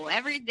go,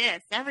 every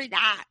this, every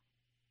that.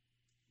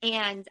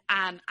 And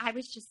I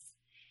was just,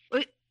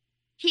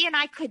 he and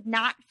I could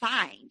not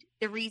find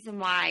the reason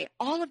why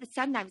all of a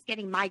sudden I was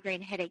getting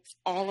migraine headaches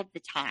all of the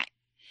time.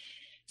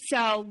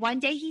 So one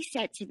day he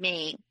said to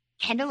me,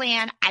 Kendall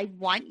Ann, I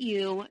want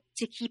you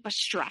to keep a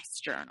stress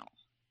journal.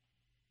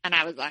 And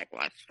I was like,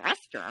 well, a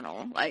stress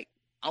journal? Like,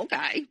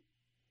 okay.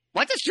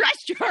 What's a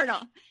stress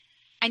journal?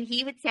 And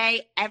he would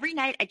say, every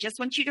night, I just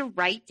want you to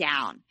write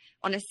down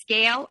on a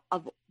scale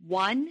of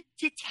 1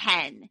 to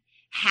 10,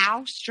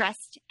 how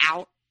stressed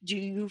out do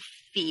you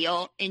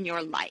feel in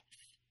your life?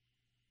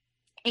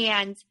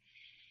 And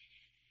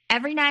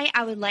every night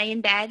I would lay in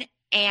bed,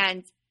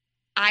 and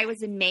I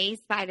was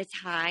amazed by the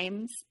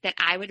times that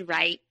I would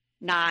write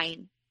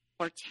 9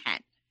 or 10.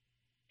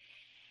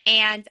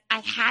 And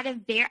I had a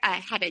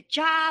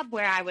job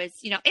where I was,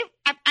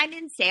 I'm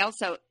in sales,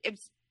 so it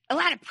was a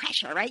lot of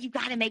pressure, right? You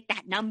got to make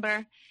that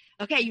number.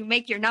 Okay, you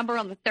make your number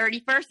on the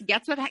 31st.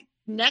 Guess what?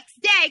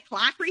 Next day,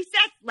 clock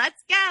resets.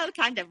 Let's go.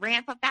 Time to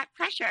ramp up that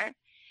pressure.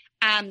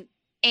 And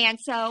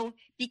so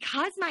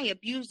because my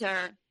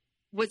abuser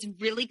was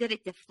really good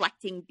at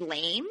deflecting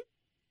blame,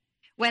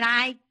 when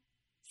I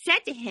said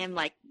to him,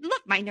 like,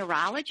 look, my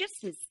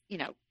neurologist is,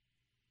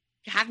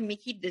 having me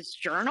keep this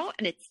journal,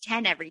 and it's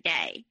 10 every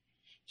day.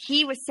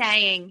 He was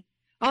saying,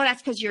 oh,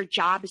 that's because your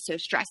job is so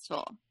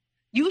stressful.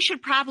 You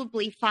should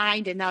probably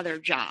find another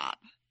job.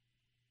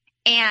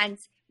 And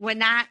when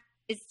that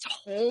is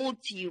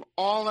told to you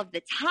all of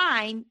the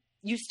time,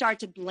 you start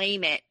to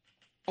blame it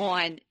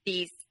on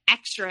these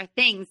extra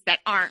things that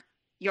aren't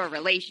your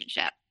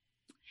relationship.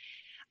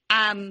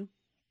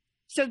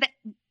 So that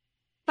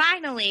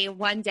finally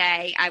one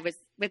day I was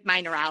with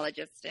my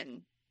neurologist,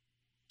 and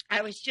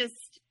I was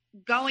just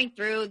going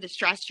through the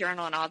stress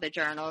journal and all the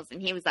journals.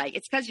 And he was like,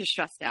 it's because you're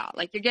stressed out.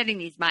 Like, you're getting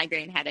these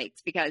migraine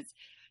headaches because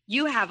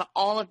you have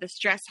all of the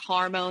stress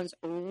hormones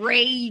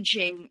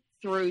raging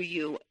through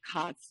you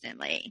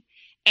constantly.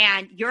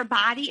 And your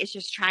body is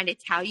just trying to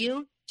tell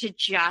you to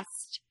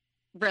just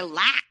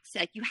relax.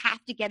 Like, you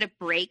have to get a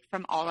break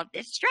from all of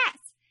this stress.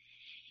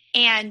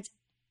 And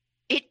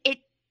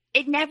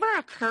it never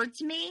occurred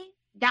to me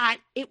that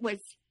it was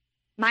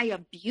my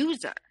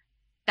abuser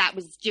that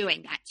was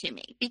doing that to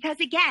me. Because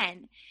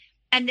again,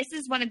 and this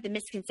is one of the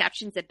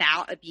misconceptions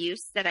about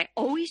abuse that I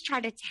always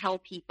try to tell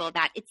people,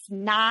 that it's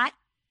not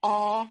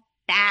all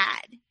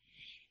bad.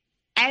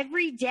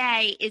 Every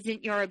day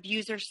isn't your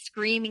abuser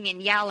screaming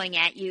and yelling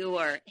at you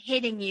or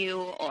hitting you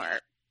or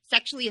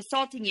sexually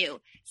assaulting you.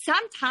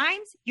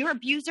 Sometimes your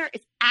abuser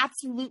is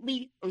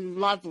absolutely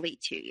lovely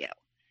to you.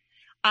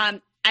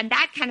 And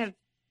that kind of,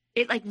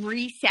 it like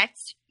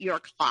resets your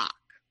clock.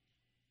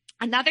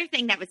 Another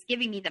thing that was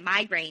giving me the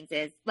migraines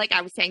is, like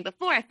I was saying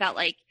before, I felt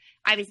like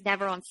I was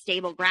never on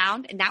stable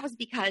ground. And that was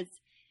because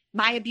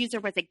my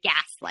abuser was a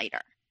gaslighter.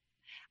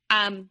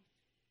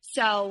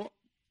 So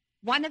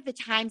one of the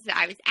times that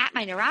I was at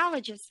my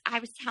neurologist, I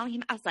was telling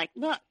him, I was like,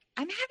 look,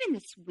 I'm having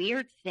this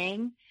weird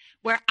thing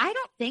where I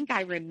don't think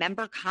I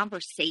remember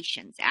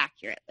conversations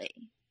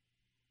accurately.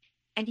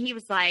 And he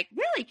was like,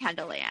 really,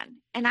 Kendall Ann?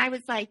 And I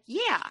was like,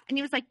 yeah. And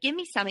he was like, give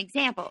me some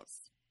examples.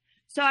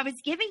 So I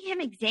was giving him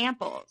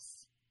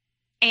examples.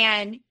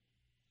 And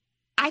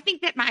I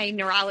think that my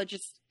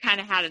neurologist kind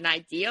of had an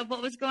idea of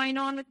what was going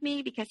on with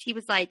me, because he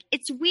was like,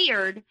 it's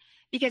weird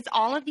because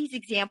all of these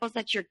examples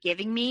that you're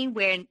giving me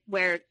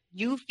where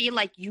you feel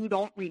like you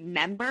don't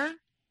remember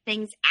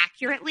things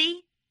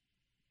accurately,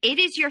 it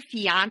is your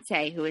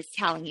fiance who is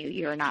telling you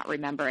you're not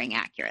remembering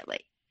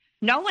accurately.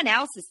 No one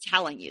else is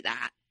telling you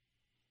that.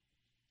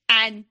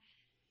 And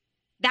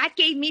that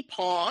gave me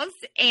pause.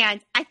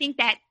 And I think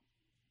that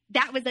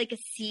was like a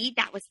seed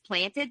that was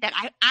planted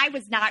that I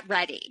was not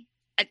ready.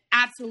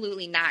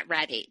 Absolutely not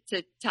ready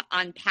to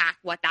unpack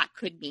what that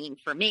could mean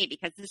for me,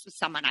 because this was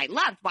someone I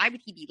loved. Why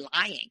would he be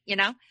lying, you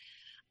know?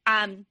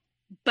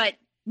 But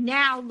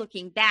now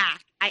looking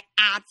back, I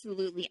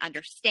absolutely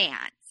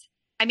understand.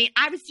 I mean,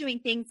 I was doing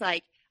things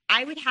like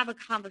I would have a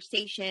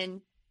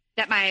conversation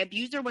that my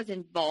abuser was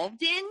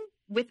involved in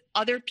with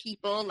other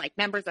people, like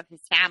members of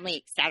his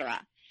family, etc.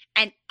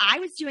 And I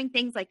was doing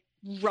things like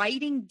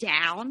writing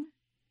down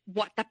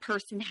what the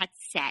person had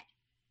said,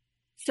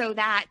 so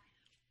that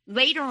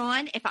later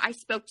on, if I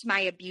spoke to my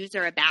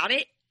abuser about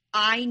it,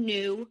 I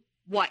knew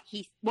what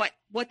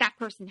that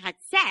person had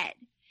said,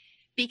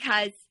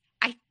 because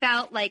I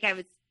felt like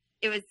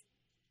it was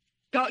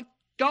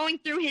going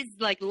through his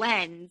like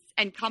lens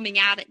and coming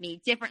out at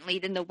me differently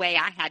than the way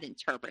I had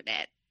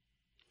interpreted.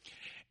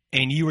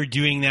 And you were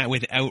doing that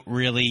without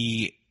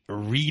really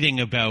reading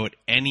about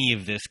any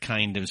of this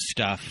kind of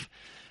stuff.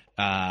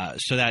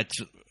 So that's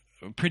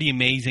pretty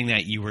amazing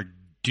that you were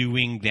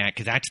doing that,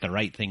 because that's the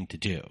right thing to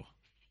do.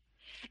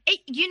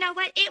 You know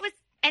what? It was,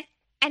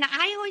 and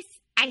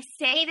I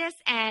say this,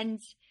 and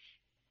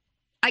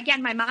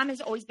again, my mom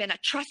has always been a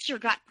trust your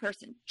gut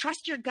person.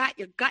 Trust your gut.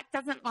 Your gut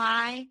doesn't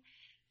lie.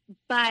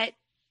 But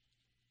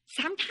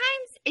sometimes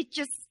it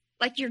just,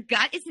 like, your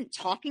gut isn't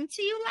talking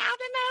to you loud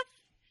enough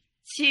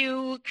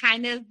to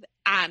kind of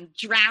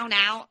drown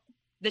out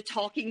the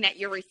talking that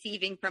you're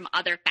receiving from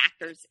other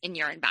factors in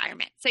your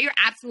environment. So you're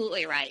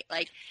absolutely right.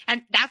 Like,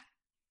 and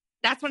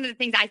that's one of the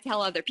things I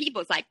tell other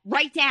people is like,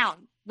 write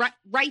down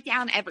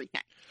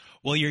everything.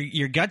 Well,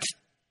 your gut's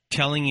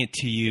telling it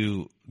to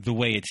you the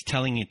way it's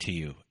telling it to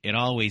you. It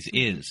always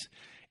is.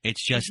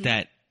 It's just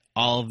that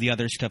all of the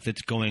other stuff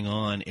that's going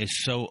on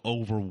is so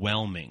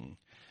overwhelming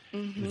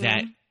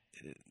that,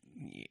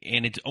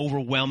 and it's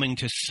overwhelming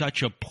to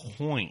such a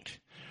point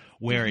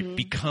where it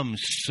becomes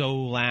so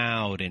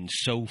loud and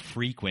so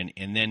frequent.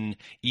 And then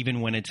even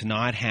when it's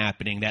not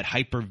happening, that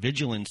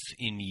hypervigilance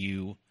in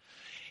you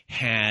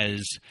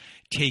has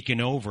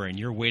taken over, and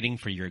you're waiting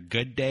for your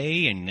good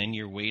day, and then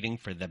you're waiting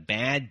for the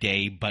bad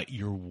day, but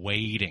you're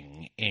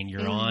waiting and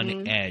you're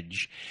on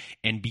edge.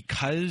 And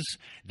because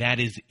that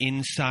is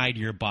inside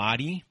your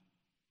body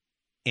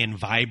and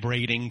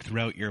vibrating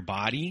throughout your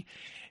body,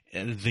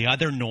 the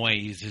other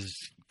noise is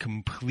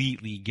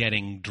completely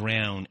getting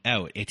drowned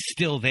out. It's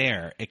still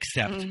there,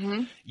 except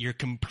you're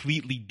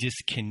completely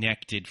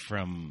disconnected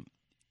from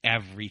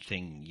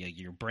everything.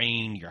 Your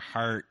brain, your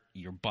heart,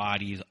 your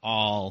body is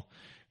all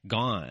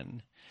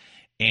gone.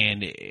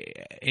 And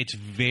it's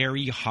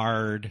very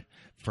hard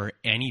for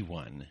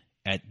anyone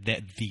at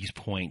these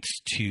points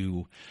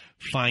to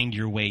find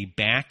your way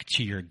back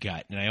to your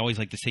gut. And I always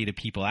like to say to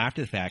people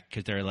after the fact,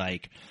 because they're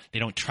like, they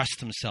don't trust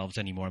themselves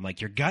anymore. I'm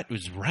like, your gut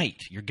was right.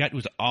 Your gut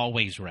was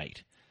always right.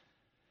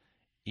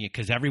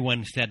 Because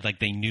everyone said like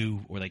they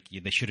knew, or like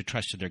they should have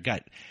trusted their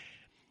gut.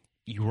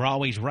 You were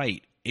always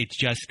right. It's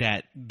just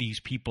that these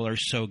people are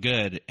so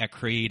good at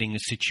creating a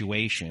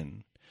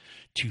situation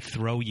to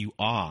throw you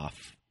off,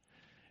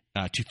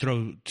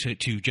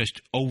 to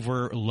just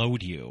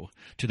overload you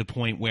to the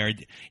point where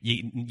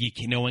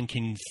no one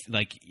can,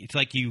 like, it's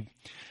like you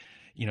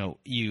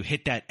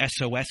hit that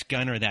SOS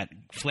gun or that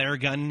flare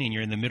gun and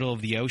you're in the middle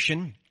of the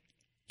ocean,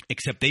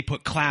 except they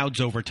put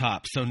clouds over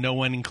top so no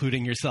one,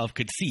 including yourself,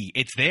 could see.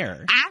 It's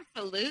there.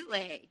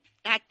 Absolutely.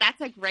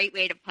 That's a great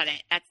way to put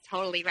it. That's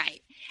totally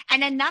right.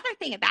 And another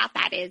thing about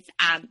that is,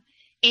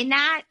 in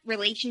that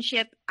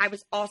relationship, I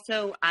was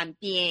also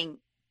being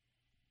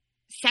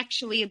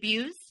sexually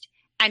abused.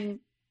 And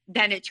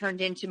then it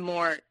turned into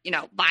more,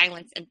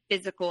 violence and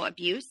physical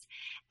abuse.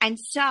 And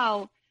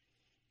so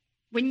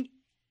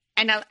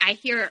I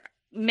hear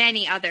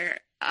many other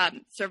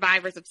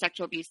survivors of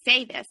sexual abuse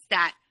say this,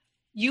 that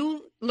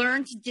you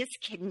learn to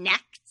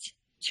disconnect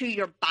to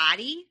your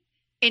body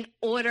in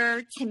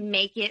order to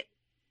make it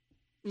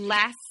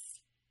less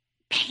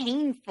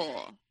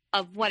painful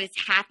of what is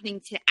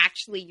happening to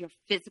actually your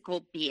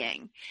physical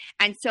being.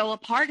 And so a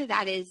part of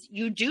that is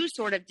you do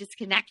sort of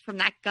disconnect from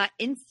that gut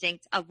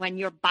instinct of when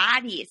your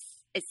body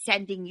is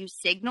sending you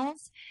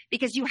signals,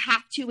 because you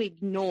have to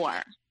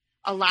ignore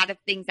a lot of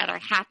things that are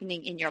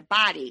happening in your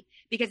body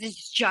because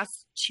it's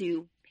just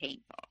too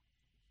painful.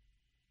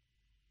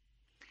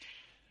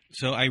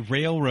 So I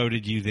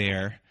railroaded you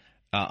there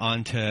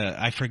onto,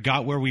 I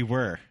forgot where we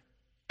were.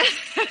 That's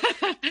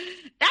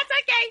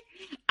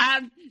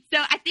okay. So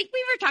I think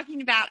we were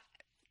talking about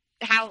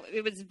how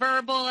it was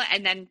verbal,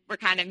 and then we're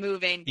kind of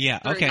moving. Yeah.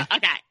 Okay.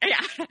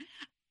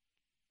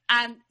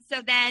 Yeah.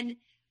 So then,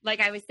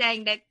 like I was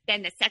saying, that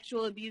then the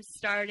sexual abuse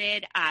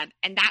started,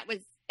 and that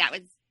was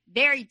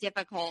very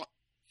difficult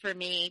for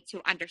me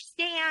to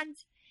understand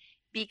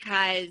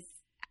because,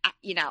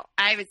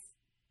 I was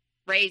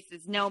raised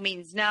as no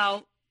means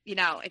no.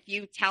 If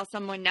you tell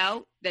someone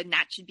no, then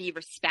that should be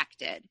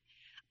respected.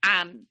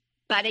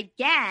 But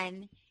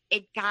again,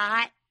 it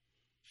got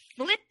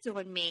flipped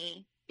on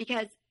me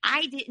because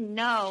I didn't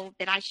know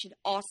that I should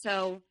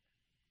also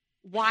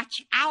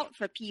watch out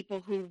for people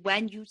who,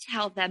 when you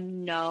tell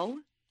them no,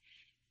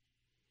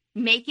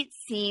 make it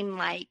seem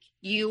like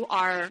you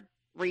are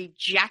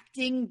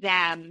rejecting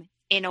them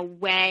in a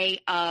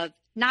way of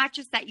not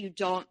just that you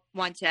don't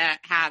want to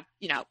have,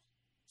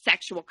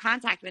 sexual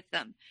contact with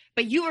them,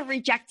 but you are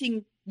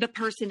rejecting the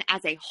person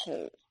as a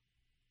whole.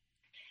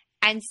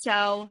 And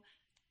so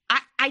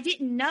I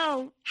didn't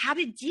know how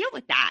to deal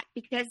with that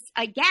because,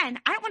 again,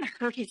 I don't want to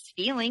hurt his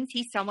feelings.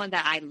 He's someone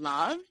that I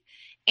love.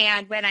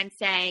 And when I'm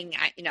saying,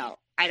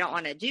 I don't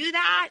want to do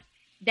that,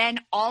 then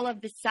all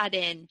of a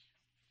sudden,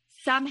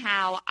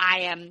 somehow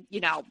I am,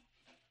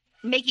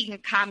 making a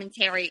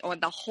commentary on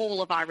the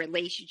whole of our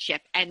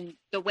relationship and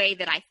the way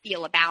that I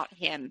feel about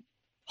him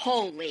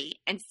wholly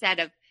instead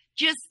of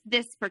just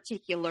this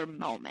particular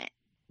moment.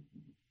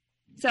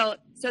 So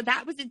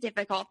that was a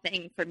difficult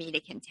thing for me to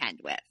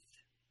contend with.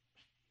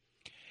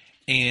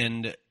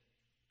 And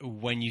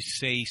when you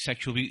say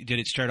sexual abuse, did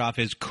it start off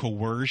as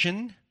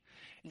coercion?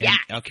 Yeah.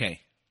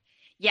 Okay.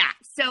 Yeah.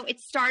 So it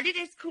started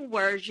as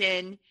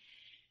coercion.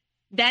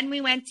 Then we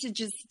went to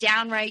just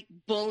downright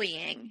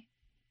bullying.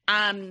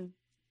 And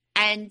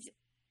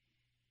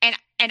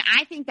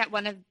I think that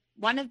one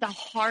of the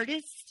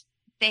hardest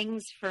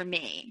things for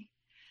me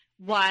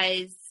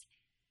was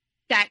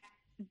that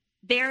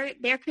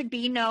there could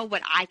be no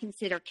what I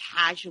consider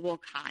casual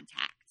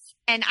contact.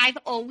 And I've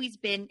always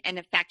been an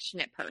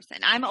affectionate person.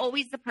 I'm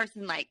always the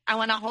person like, I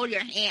want to hold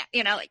your hand,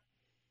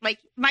 like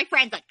my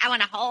friends, like, I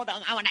want to hold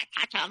them. I want to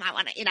touch them. I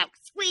want to,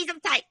 squeeze them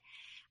tight.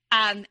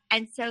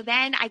 And so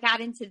then I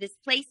got into this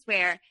place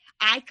where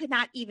I could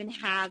not even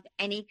have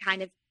any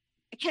kind of,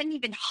 I couldn't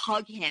even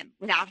hug him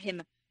without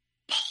him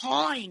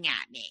pawing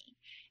at me.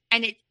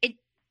 And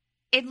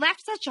it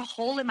left such a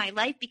hole in my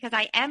life because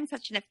I am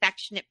such an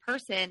affectionate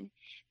person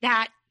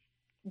that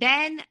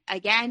then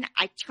again,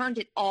 I turned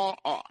it all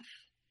off.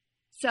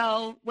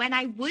 So when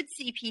I would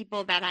see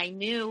people that I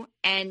knew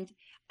and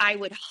I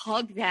would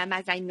hug them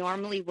as I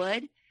normally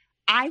would,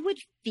 I would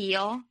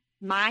feel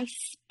my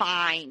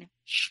spine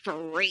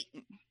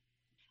straighten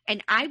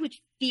and I would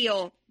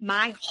feel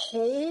my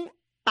whole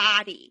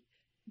body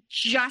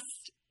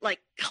just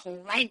like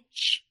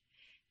clench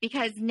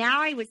because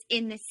now I was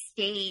in this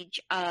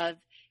stage of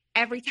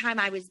every time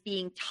I was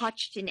being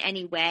touched in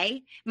any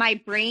way,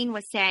 my brain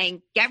was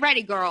saying, get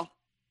ready, girl.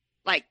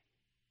 Like,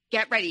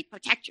 get ready,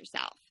 protect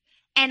yourself.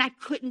 And I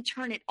couldn't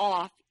turn it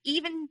off,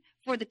 even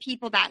for the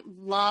people that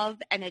love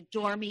and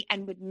adore me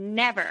and would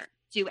never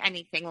do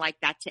anything like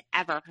that to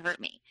ever hurt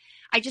me.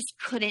 I just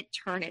couldn't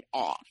turn it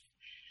off.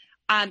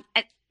 And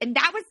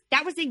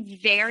that was a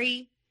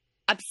very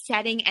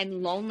upsetting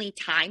and lonely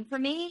time for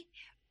me.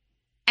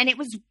 And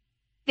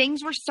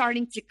things were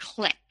starting to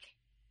click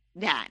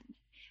then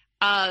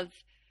of,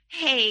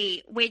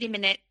 hey, wait a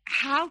minute,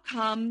 how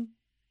come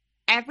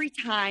every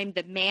time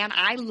the man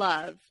I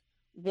love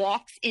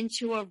walks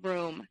into a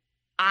room,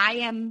 I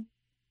am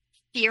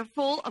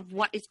fearful of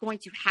what is going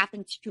to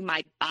happen to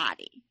my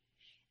body?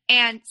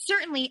 And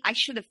certainly I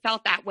should have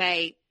felt that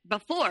way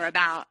before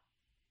about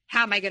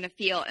how am I going to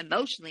feel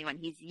emotionally when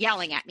he's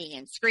yelling at me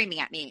and screaming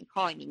at me and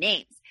calling me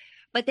names.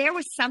 But there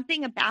was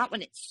something about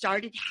when it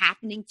started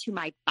happening to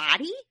my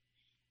body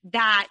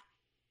that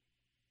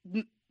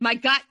my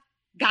gut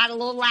got a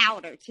little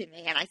louder to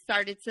me and I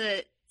started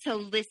to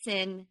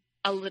listen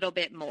a little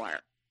bit more.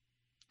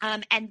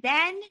 And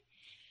then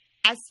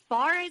as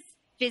far as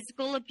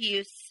physical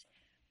abuse,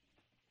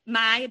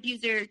 my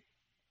abuser,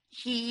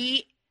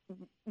 he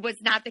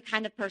was not the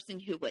kind of person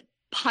who would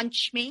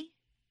punch me.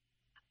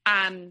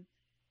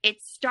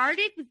 It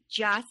started with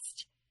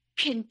just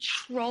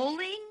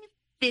controlling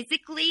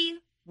physically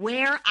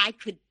where I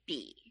could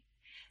be.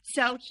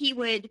 So he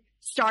would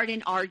start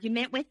an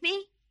argument with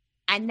me.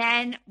 And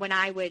then when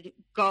I would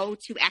go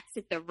to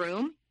exit the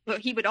room,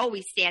 he would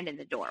always stand in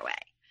the doorway.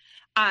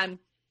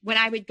 When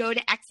I would go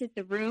to exit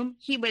the room,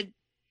 he would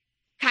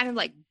kind of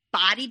like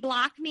body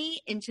block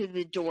me into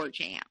the door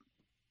jamb.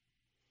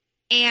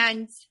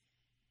 And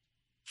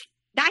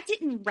that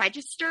didn't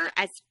register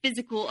as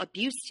physical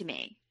abuse to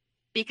me,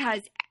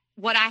 because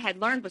what I had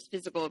learned was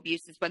physical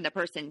abuse is when the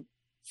person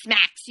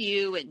smacks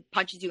you and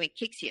punches you and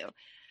kicks you.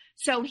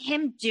 So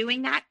him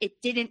doing that,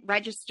 it didn't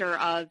register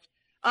of,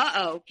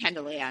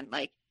 Kendall Ann,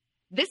 like,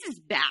 this is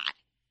bad.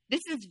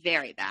 This is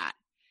very bad.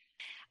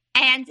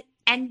 And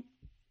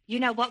you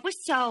know, what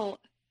was so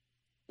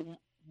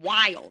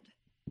wild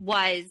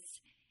was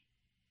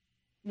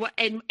what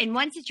in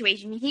one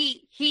situation,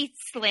 he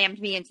slammed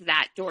me into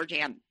that door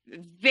jamb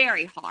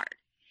very hard.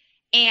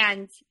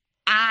 And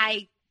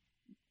I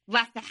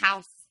left the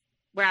house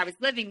where I was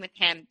living with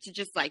him to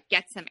just like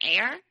get some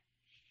air.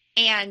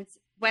 And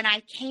when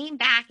I came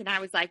back and I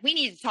was like, we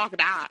need to talk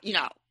about, you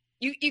know,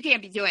 you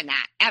can't be doing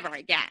that ever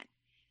again.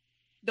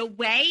 The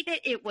way that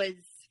it was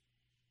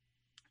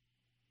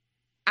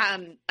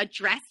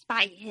addressed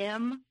by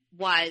him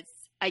was,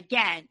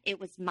 again, it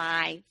was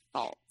my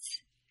fault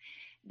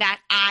that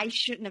I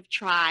shouldn't have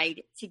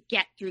tried to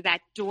get through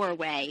that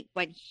doorway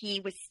when he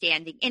was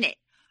standing in it,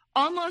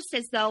 almost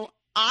as though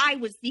I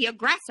was the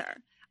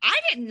aggressor. I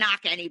didn't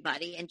knock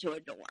anybody into a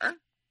door,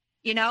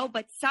 you know,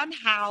 but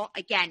somehow,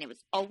 again, it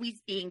was always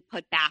being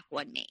put back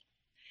on me.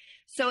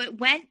 So it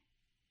went,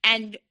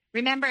 and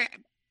remember,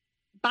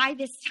 by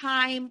this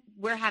time,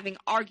 we're having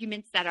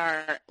arguments that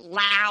are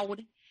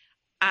loud,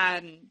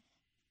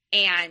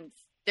 and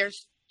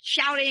there's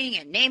shouting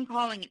and name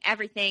calling and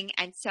everything.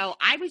 And so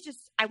I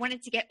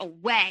wanted to get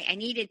away. I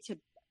needed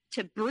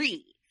to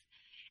breathe.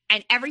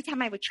 And every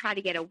time I would try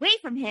to get away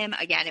from him,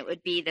 again, it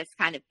would be this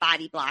kind of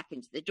body block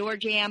into the door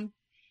jamb.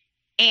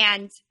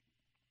 And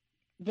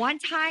one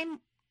time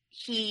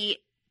he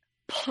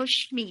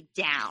pushed me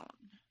down,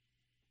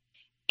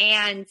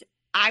 and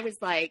I was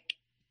like,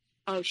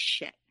 oh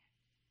shit.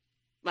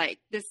 Like,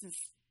 this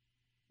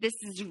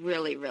is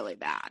really, really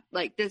bad.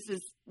 Like, this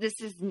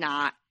is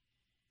not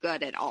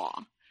good at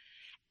all.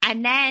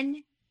 And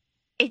then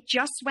it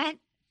just went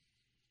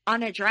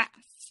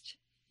unaddressed,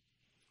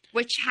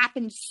 which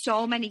happened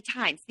so many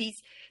times.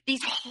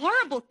 These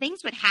horrible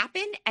things would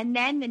happen, and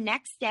then the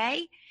next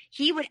day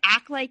he would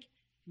act like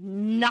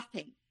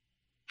nothing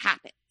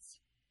happens.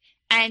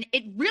 And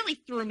it really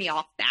threw me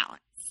off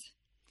balance.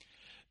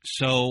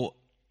 So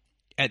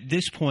at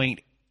this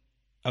point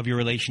of your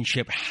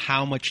relationship,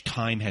 how much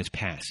time has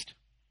passed?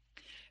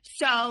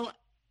 So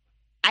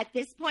at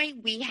this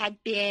point, we had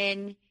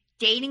been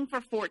dating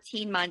for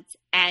 14 months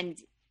and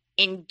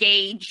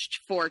engaged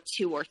for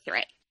 2 or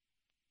 3.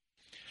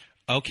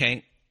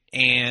 Okay.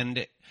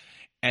 And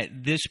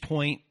at this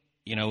point,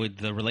 you know,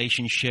 the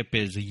relationship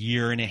is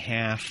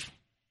 1.5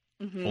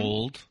 years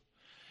old.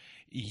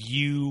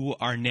 You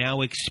are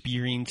now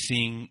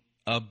experiencing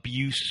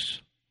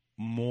abuse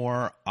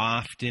more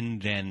often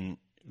than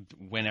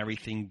when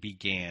everything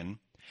began.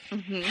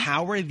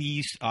 How are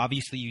these,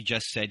 obviously you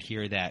just said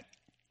here that,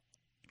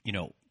 you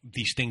know,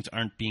 these things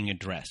aren't being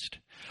addressed.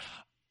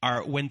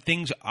 When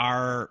things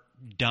are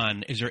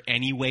done, is there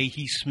any way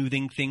he's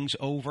smoothing things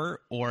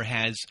over, or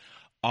has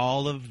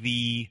all of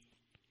the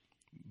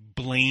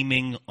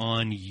blaming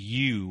on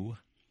you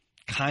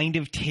kind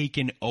of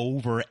taken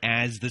over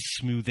as the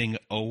smoothing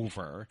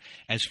over,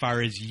 as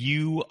far as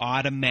you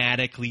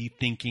automatically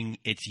thinking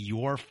it's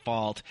your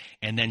fault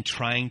and then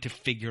trying to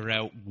figure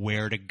out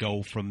where to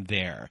go from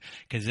there?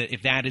 Because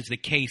if that is the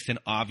case, then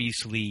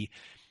obviously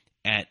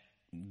at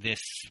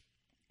this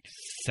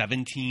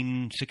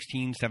 16,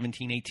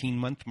 17, 18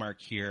 month mark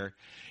here,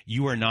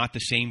 you are not the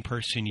same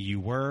person you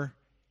were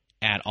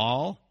at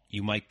all.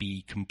 You might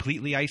be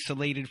completely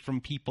isolated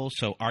from people.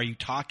 So are you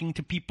talking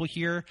to people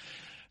here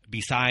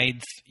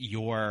besides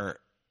your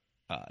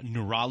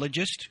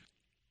neurologist?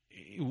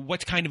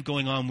 What's kind of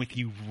going on with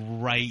you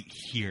right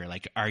here?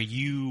 Like, are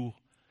you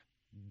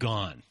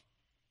gone?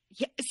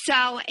 Yeah,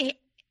 so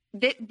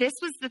this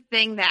was the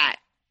thing that,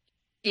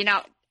 you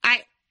know,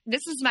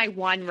 this was my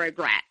one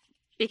regret,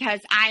 because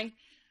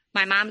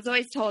my mom's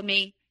always told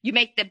me, you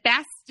make the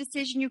best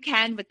decision you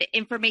can with the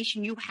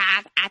information you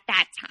have at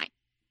that time,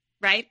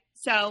 right?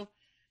 So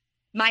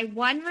my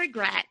one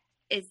regret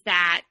is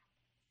that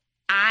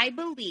I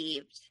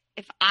believed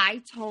if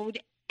I told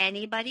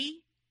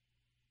anybody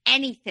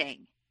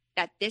anything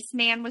that this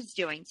man was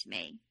doing to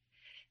me,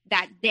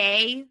 that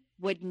they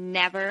would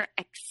never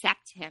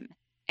accept him,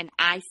 and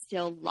I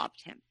still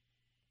loved him.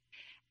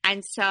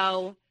 And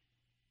so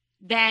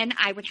then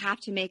I would have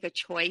to make a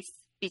choice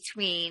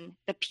between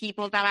the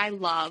people that I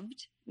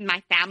loved,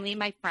 my family and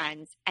my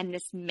friends, and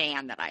this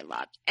man that I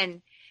loved.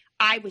 And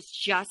I was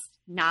just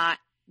not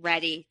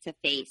ready to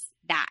face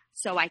that.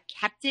 So I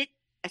kept it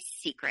a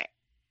secret.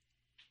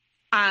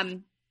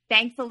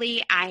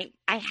 Thankfully, I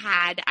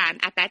had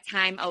at that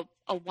time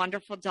a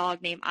wonderful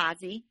dog named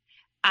Ozzy.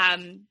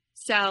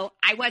 So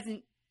I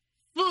wasn't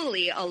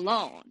fully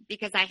alone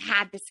because I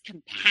had this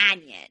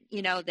companion,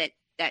 you know, that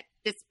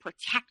this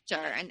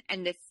protector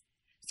and this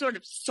sort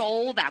of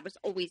soul that was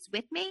always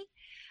with me.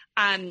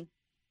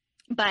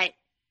 But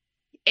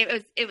it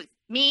was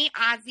me,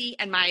 Ozzy,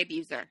 and my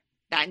abuser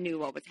that knew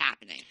what was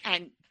happening.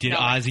 And did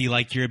Ozzy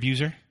like your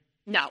abuser?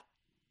 No,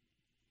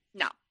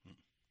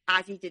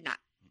 Ozzy did not.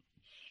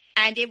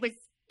 And it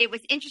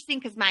was interesting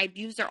because my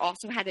abuser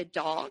also had a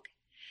dog.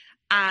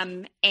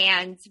 And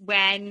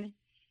when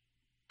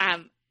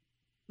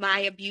my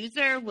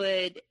abuser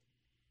would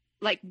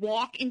like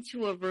walk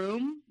into a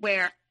room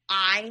where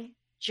I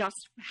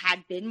just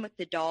had been with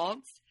the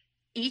dogs,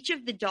 each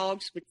of the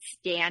dogs would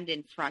stand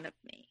in front of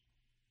me.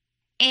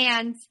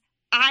 And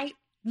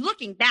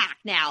looking back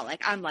now,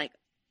 like, I'm like,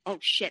 oh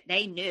shit,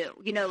 they knew,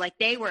 you know, like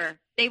they were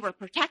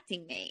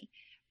protecting me,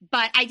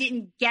 but I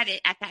didn't get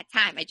it at that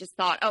time. I just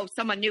thought, oh,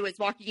 someone new is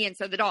walking in,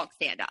 so the dogs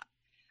stand up.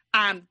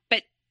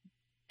 But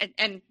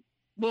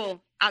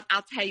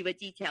I'll tell you a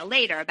detail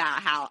later about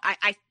how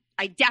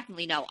I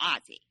definitely know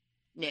Ozzy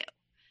knew.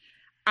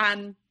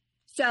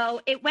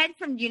 So it went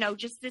from, you know,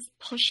 just this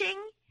pushing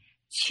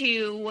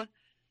to,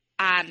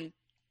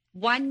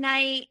 one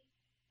night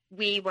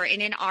we were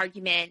in an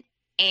argument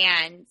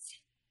and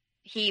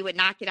he would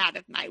not get out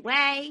of my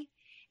way.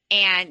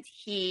 And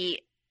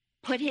he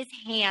put his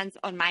hands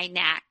on my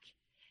neck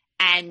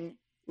and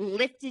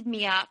lifted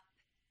me up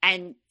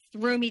and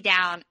threw me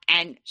down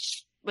and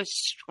was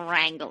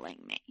strangling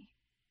me.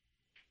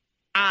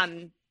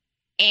 And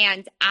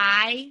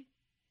I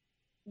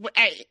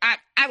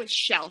was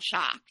shell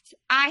shocked.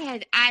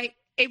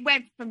 It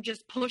went from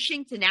just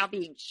pushing to now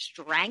being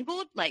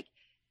strangled. Like,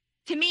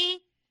 to me,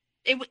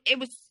 it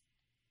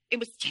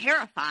was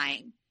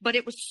terrifying, but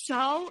it was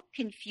so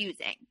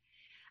confusing.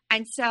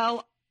 And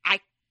so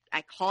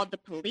I called the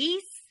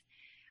police.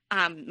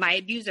 My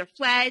abuser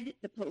fled.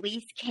 The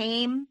police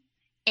came,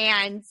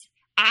 and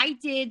I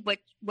did what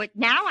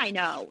now I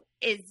know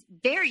is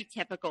very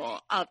typical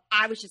of,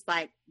 I was just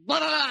like, blah,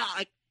 blah, blah,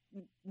 like,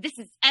 this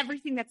is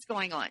everything that's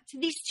going on, to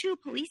these two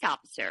police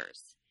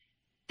officers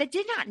that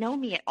did not know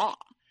me at all.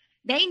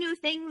 They knew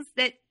things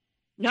that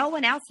no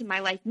one else in my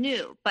life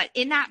knew. But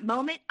in that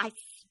moment, I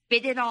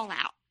spit it all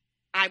out.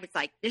 I was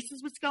like, this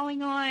is what's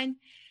going on.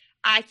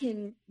 I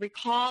can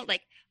recall,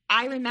 like,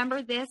 I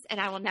remember this and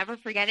I will never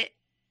forget it.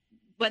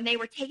 When they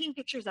were taking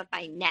pictures of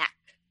my neck,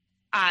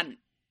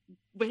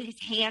 with his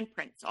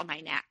handprints on my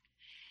neck,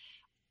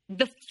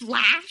 the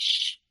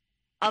flash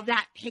of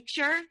that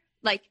picture,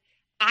 like,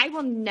 I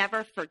will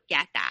never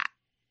forget that.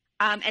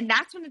 And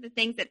that's one of the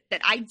things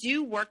that I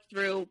do work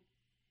through,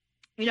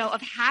 you know,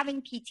 of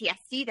having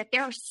PTSD, that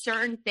there are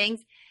certain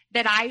things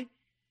that I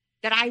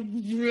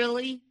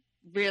really,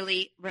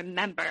 really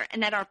remember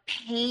and that are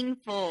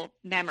painful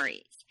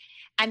memories,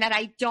 and that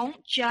I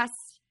don't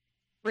just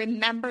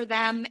remember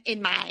them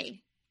in my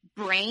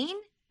brain,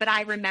 but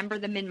I remember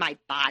them in my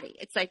body.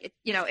 It's like,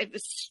 you know, it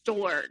was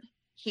stored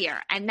here.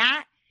 And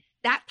that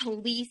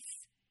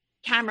police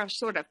camera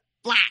sort of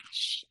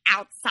flash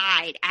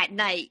outside at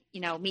night, you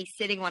know, me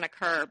sitting on a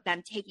curb,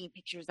 them taking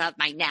pictures of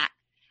my neck.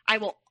 I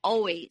will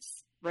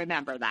always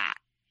remember that.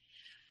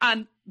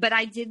 But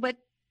I did what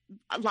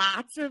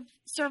lots of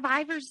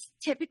survivors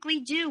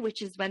typically do,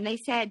 which is when they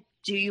said,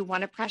 do you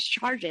want to press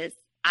charges?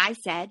 I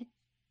said,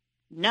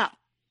 no.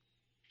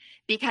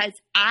 Because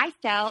I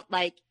felt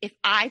like if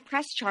I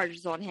pressed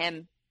charges on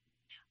him,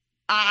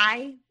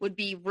 I would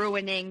be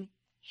ruining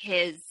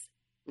his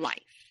life.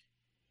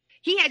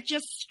 He had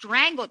just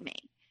strangled me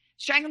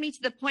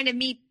to the point of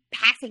me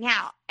passing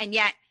out. And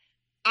yet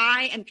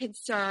I am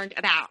concerned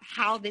about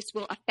how this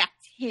will affect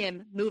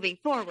him moving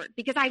forward,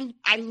 because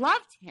I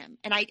loved him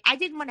and I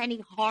didn't want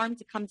any harm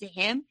to come to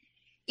him,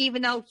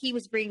 even though he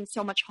was bringing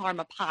so much harm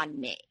upon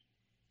me.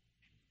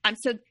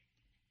 So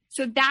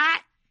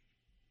that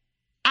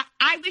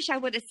I wish I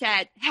would have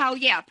said, hell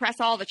yeah, press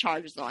all the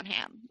charges on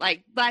him.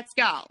 Like, let's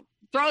go,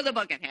 throw the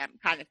book at him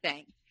kind of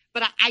thing.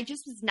 But I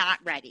just was not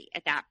ready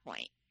at that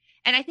point.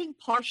 And I think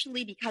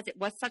partially because it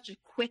was such a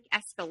quick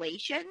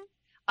escalation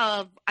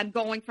of I'm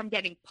going from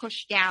getting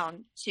pushed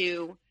down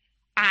to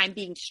I'm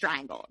being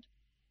strangled.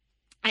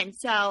 And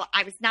so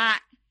I was not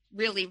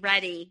really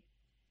ready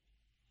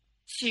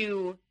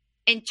to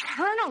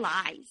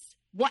internalize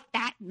what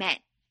that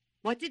meant.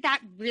 What did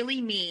that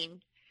really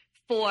mean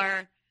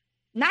for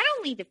not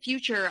only the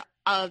future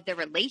of the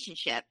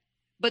relationship,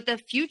 but the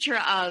future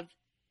of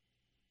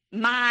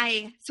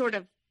my sort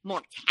of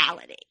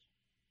mortality?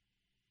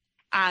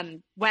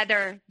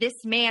 Whether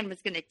this man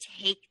was going to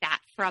take that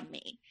from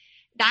me.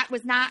 That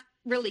was not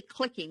really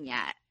clicking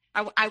yet.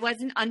 I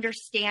wasn't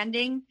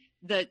understanding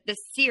the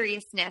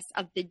seriousness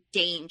of the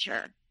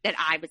danger that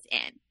I was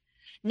in.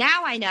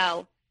 Now I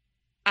know,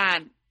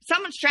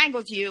 someone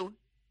strangles you,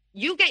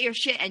 you get your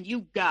shit and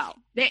you go.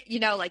 You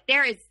know, like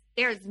there is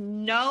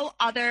no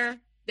other,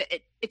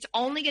 it's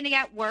only going to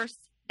get worse.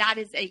 That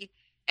is an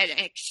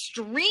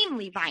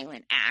extremely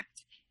violent act.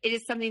 It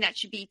is something that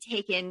should be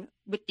taken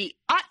with the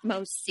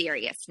utmost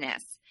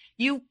seriousness.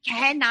 You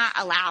cannot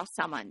allow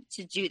someone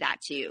to do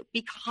that to you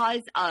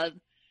because of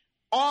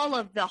all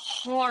of the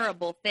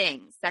horrible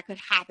things that could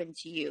happen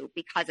to you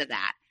because of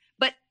that.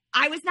 But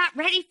I was not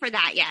ready for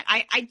that yet.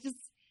 I just,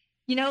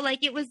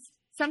 like it was,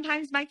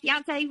 sometimes my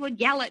fiance would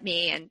yell at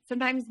me, and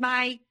sometimes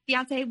my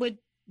fiance would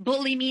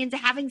bully me into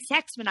having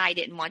sex when I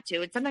didn't want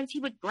to. And sometimes he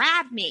would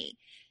grab me.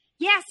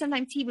 Yeah,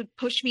 sometimes he would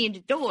push me into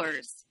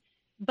doors.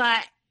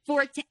 But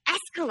for it to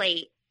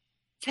escalate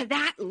to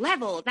that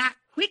level that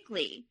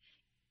quickly,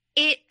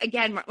 it,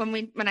 again,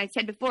 when I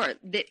said before,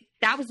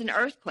 that was an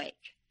earthquake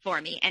for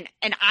me.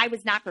 And I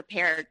was not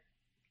prepared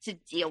to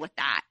deal with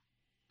that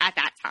at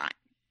that time.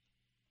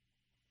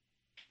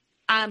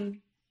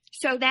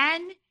 So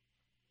then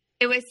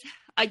it was,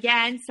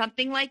 again,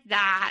 something like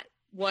that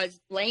was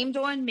blamed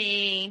on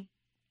me.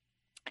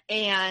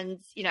 And,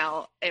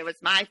 it was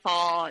my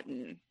fault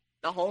and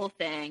the whole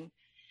thing.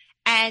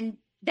 And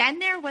then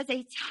there was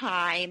a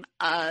time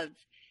of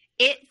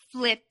it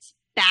flipped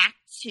back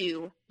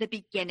to the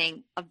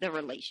beginning of the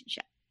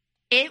relationship.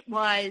 It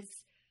was,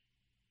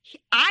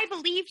 I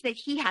believed that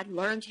he had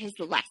learned his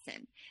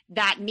lesson,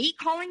 that me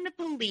calling the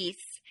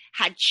police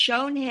had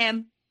shown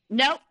him,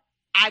 nope,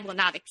 I will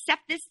not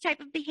accept this type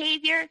of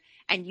behavior,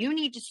 and you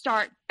need to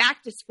start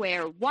back to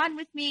square one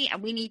with me,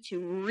 and we need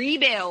to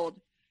rebuild,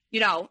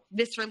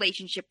 this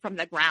relationship from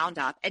the ground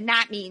up. And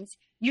that means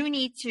you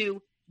need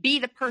to be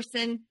the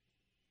person,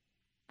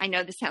 I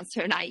know this sounds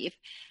so naive,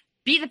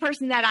 be the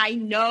person that I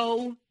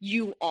know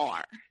you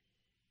are,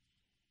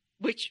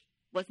 which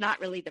was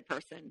not really the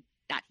person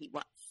that he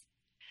was.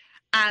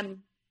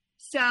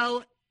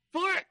 So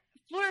for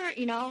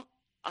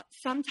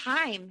some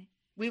time,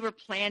 we were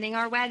planning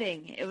our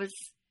wedding.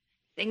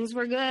 Things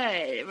were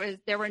good.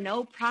 There were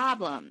no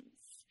problems.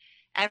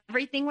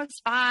 Everything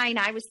was fine.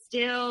 I was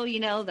still,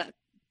 the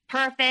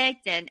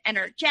perfect and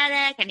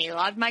energetic, and he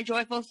loved my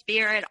joyful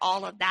spirit,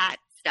 all of that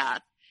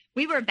stuff.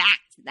 We were back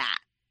to that.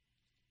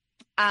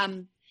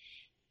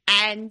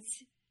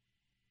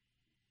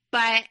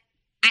 But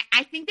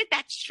I think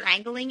that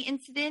strangling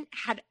incident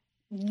had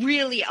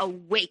really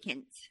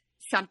awakened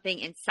something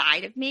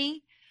inside of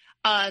me.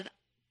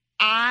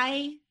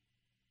 I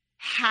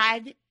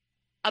had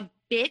a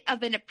bit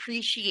of an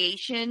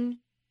appreciation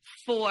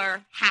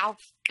for how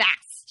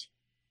fast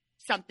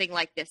something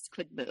like this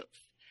could move.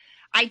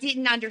 I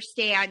didn't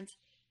understand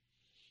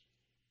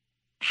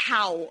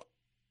how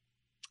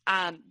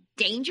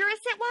dangerous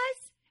it was,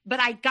 but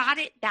I got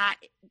it that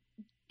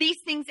these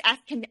things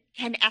can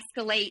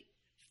escalate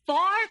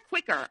far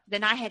quicker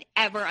than I had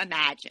ever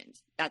imagined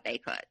that they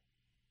could.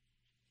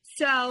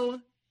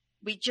 So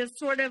we just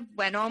sort of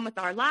went on with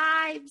our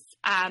lives.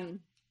 And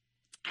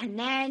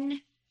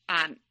then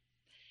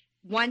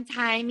one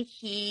time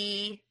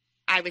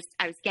I was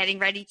getting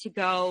ready to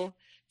go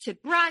to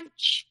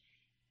brunch,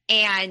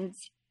 and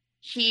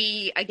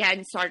he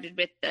again started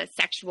with the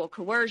sexual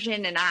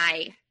coercion, and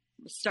I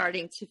was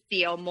starting to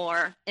feel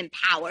more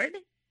empowered.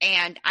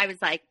 And I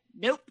was like,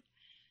 nope,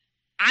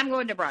 I'm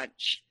going to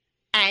brunch.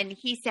 And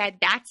he said,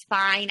 that's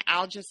fine.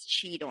 I'll just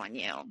cheat on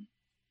you.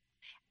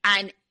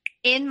 And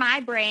in my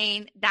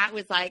brain, that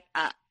was like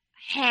a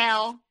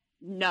hell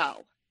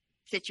no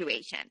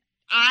situation.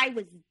 I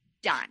was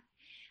done.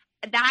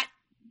 That,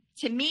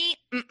 to me,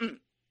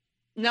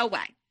 no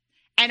way.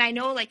 And I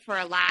know, like, for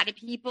a lot of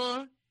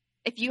people,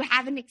 if you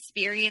haven't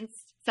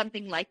experienced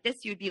something like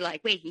this, you'd be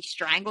like, wait, he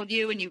strangled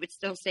you and you would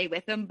still stay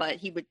with him, but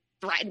he would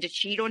threaten to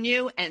cheat on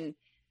you. And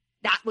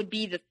that would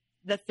be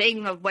the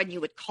thing of when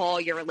you would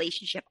call your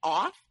relationship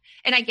off.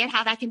 And I get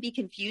how that can be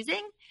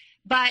confusing,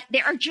 but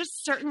there are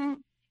just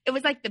certain, it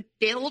was like the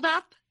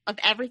buildup of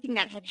everything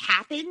that had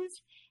happened.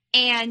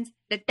 And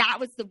that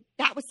was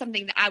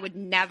something that I would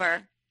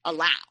never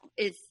allow,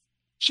 is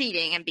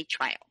cheating and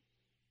betrayal.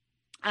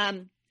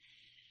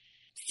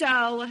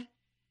 So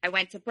I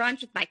went to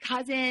brunch with my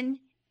cousin,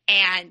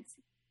 and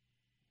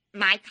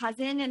my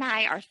cousin and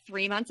I are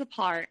 3 months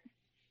apart.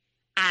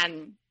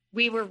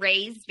 We were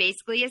raised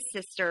basically as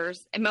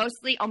sisters, and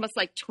mostly almost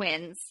like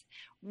twins.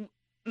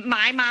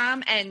 My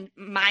mom and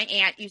my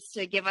aunt used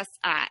to give us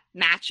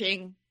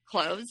matching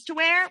clothes to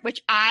wear,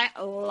 which I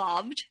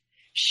loved.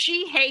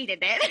 She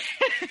hated it,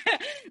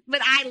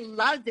 but I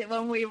loved it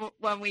when we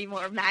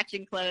wore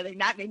matching clothing.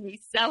 That made me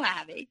so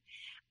happy.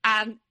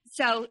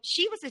 So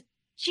she was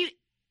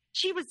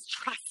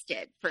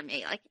trusted for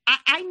me. Like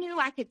I knew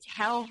I could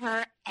tell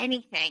her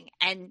anything,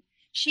 and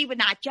she would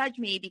not judge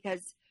me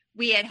because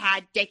we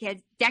had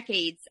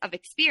decades of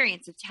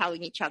experience of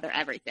telling each other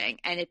everything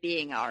and it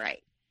being all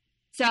right.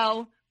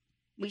 So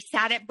we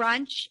sat at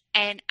brunch,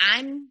 and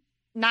I'm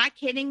not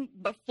kidding.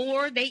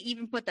 Before they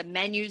even put the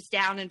menus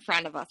down in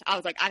front of us, I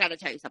was like, I got to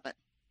tell you something.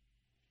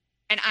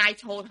 And I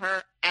told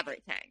her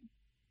everything.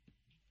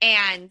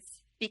 And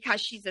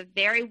because she's a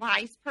very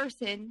wise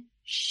person,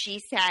 she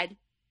said,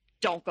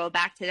 don't go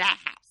back to that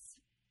house.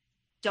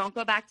 Don't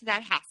go back to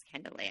that house,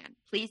 Kendall Ann.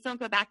 Please don't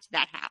go back to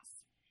that house.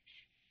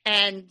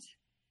 And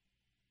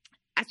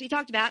as we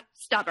talked about,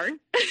 stubborn.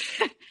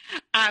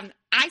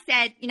 I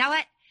said, you know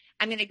what?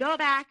 I'm going to go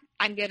back.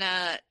 I'm going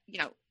to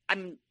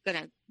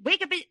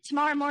wake up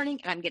tomorrow morning,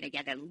 and I'm going to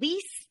get a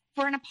lease,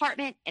 for an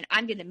apartment and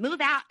I'm going to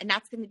move out and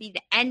that's going to be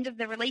the end of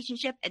the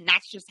relationship and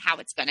that's just how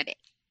it's going to be.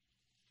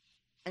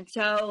 And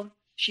so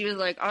she was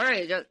like, all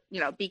right, just,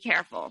 be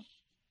careful.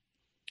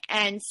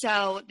 And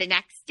so the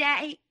next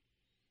day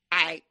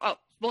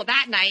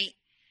that night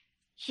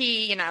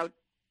he,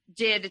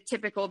 did a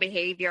typical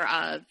behavior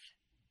of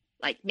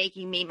like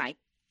making me my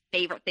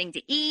favorite thing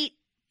to eat,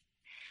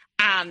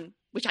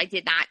 which I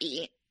did not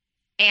eat.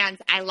 And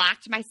I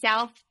locked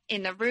myself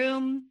in the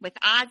room with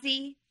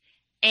Ozzy.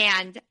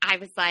 And I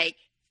was like,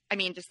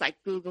 just like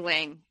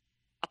Googling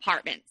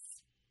apartments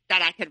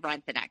that I could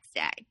rent the next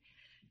day.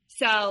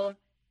 So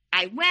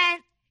I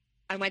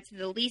went to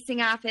the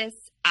leasing office.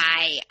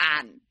 I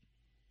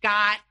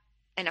got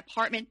an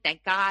apartment.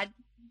 Thank God.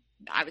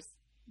 I was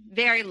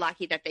very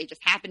lucky that they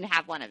just happened to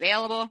have one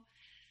available.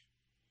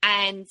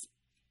 And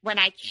when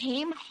I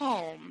came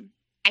home,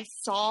 I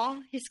saw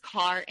his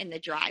car in the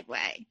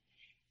driveway.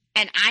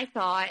 And I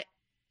thought,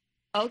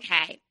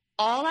 okay,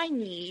 all I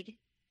need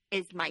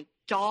is my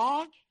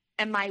dog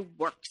and my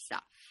work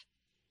stuff.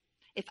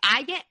 If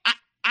I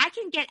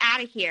can get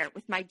out of here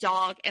with my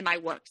dog and my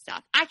work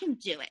stuff. I can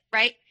do it,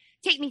 right?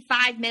 Take me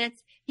 5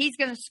 minutes. He's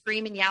going to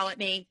scream and yell at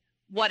me,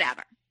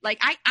 whatever.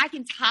 Like I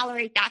can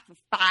tolerate that for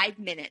 5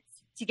 minutes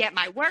to get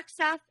my work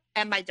stuff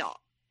and my dog.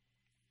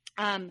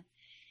 And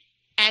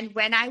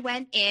when I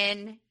went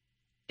in,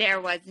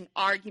 there was an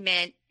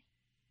argument,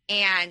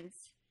 and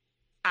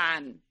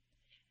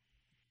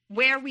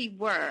where we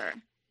were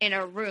in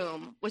a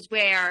room was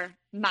where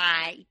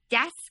my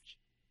desk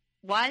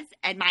was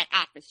and my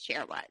office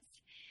chair was.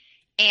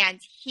 And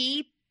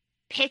he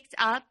picked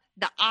up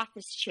the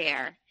office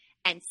chair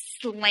and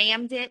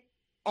slammed it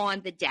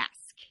on the desk.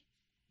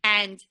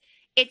 And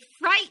it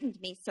frightened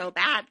me so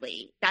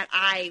badly that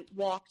I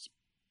walked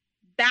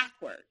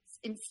backwards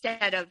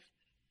instead of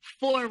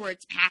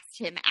forwards past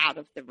him out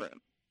of the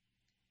room.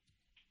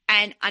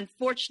 And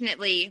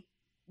unfortunately,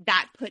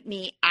 that put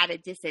me at a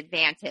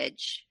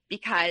disadvantage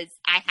because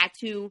I had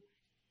to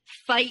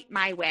fight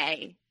my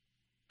way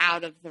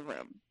out of the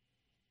room.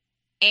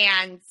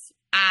 And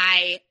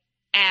I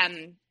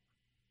am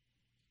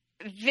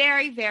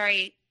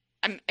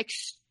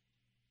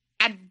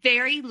I'm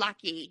very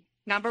lucky,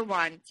 number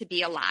one, to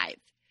be alive.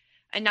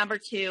 And number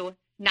two,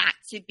 not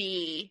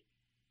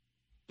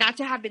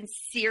to have been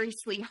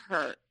seriously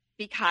hurt,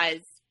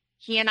 because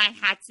he and I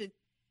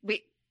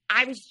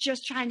I was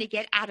just trying to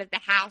get out of the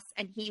house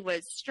and he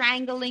was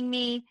strangling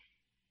me,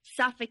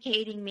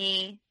 suffocating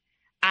me.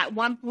 At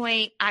one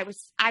point, I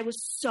was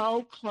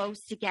so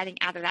close to getting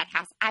out of that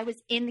house. I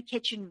was in the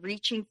kitchen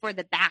reaching for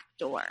the back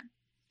door,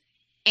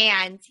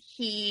 and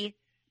he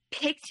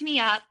picked me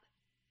up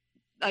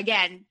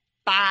again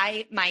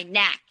by my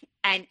neck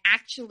and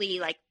actually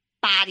like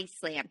body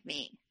slammed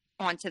me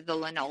onto the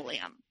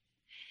linoleum.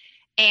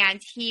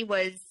 And he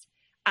was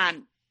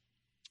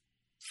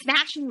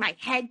smashing my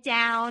head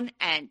down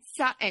and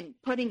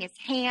putting his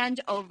hand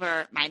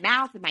over my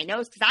mouth and my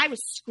nose because I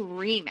was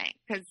screaming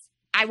because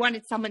I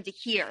wanted someone to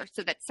hear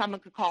so that someone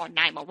could call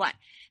 911.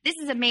 This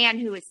is a man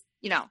who is,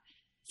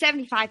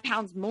 75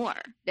 pounds more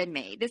than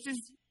me. This is,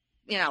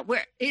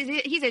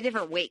 he's a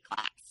different weight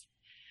class.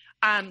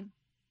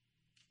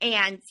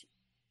 And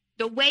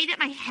the way that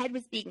my head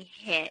was being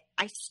hit,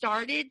 I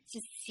started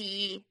to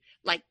see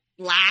like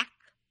black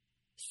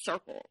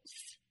circles,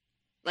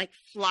 like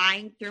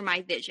flying through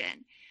my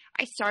vision.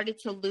 I started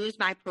to lose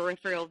my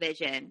peripheral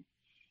vision,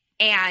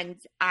 and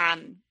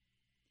I'm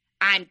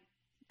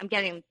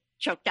getting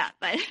choked up,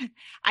 but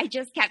I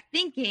just kept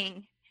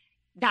thinking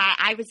that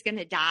I was going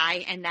to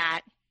die and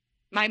that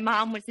my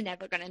mom was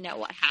never going to know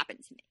what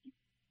happened to me.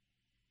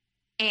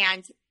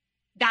 And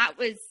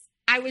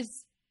I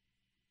was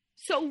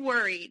so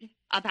worried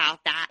about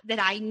that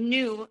I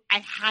knew I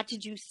had to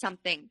do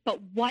something, but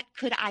what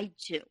could I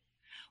do?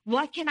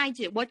 What can I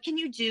do? What can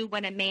you do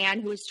when a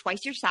man who is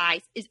twice your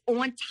size is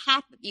on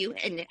top of you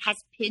and it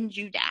has pinned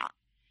you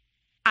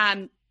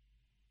down?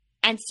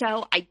 And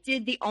so I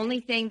did the only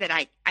thing that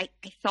I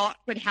thought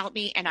would help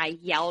me, and I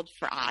yelled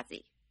for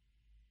Ozzy.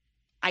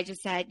 I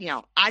just said,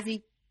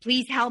 Ozzy,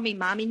 please help me.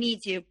 Mommy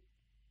needs you.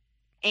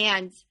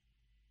 And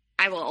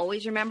I will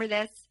always remember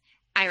this.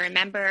 I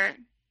remember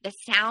the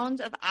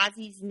sound of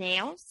Ozzy's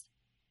nails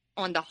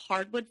on the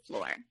hardwood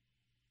floor.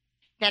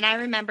 Then I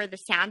remember the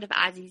sound of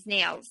Ozzy's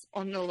nails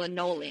on the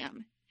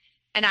linoleum.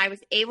 And I was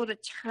able to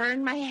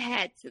turn my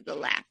head to the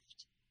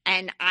left,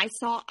 and I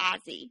saw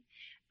Ozzy.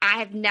 I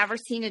have never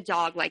seen a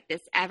dog like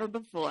this ever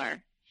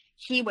before.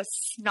 He was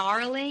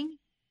snarling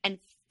and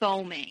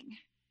foaming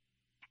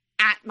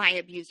at my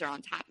abuser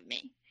on top of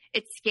me.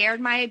 It scared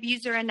my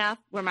abuser enough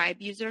where my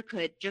abuser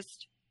could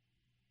just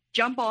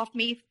jump off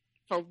me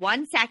for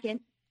 1 second.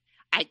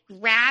 I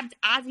grabbed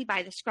Ozzy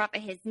by the scruff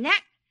of his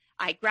neck.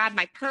 I grabbed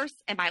my purse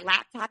and my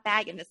laptop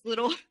bag and this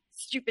little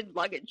stupid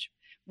luggage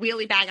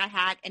wheelie bag I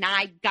had, and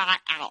I got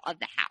out of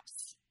the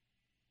house.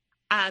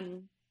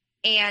 And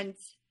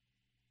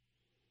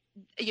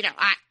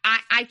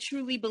I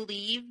truly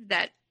believe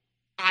that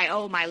I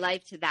owe my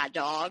life to that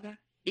dog,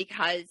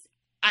 because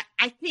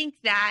I think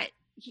that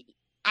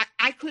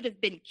I could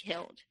have been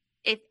killed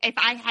if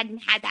I hadn't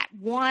had that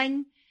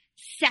 1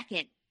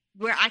 second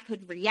where I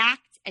could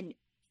react and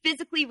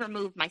physically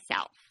remove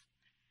myself.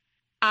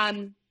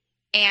 And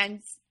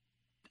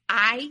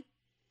I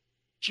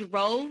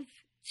drove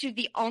to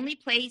the only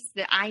place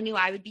that I knew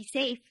I would be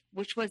safe,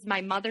 which was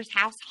my mother's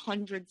house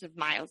hundreds of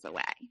miles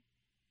away.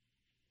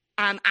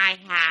 I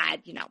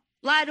had,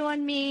 blood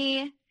on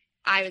me.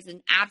 I was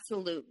an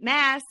absolute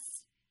mess.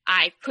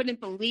 I couldn't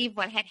believe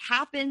what had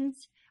happened.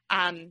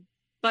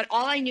 But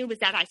all I knew was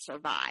that I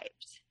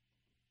survived.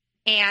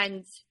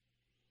 And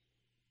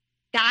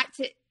that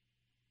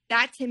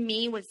to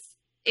me was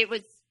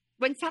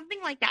when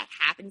something like that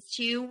happens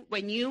to you,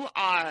 when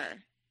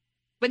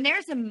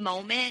there's a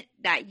moment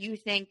that you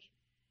think,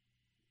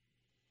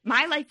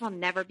 my life will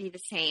never be the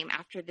same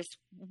after this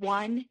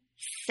 1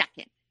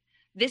 second,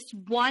 this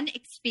one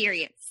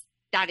experience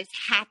that is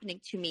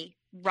happening to me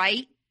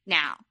right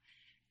now.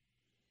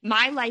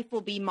 My life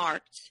will be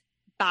marked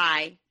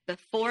by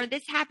before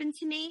this happened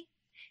to me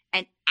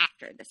and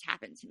after this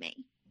happened to me.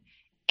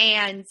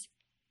 And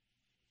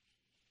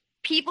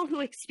people who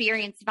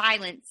experience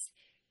violence,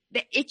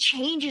 it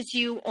changes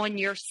you in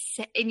your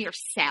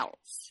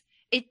cells.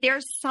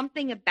 There's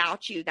something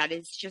about you that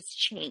is just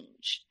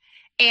changed.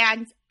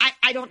 And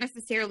I don't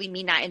necessarily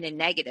mean that in a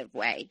negative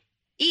way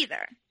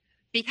either,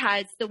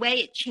 because the way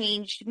it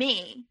changed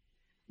me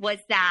was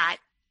that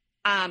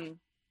I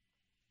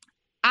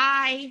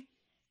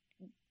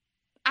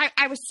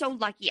was so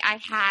lucky. I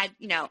had,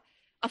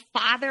 a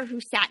father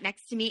who sat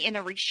next to me in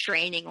a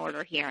restraining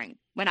order hearing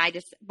when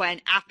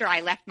after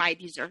I left, my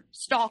abuser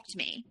stalked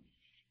me.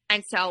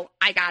 And so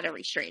I got a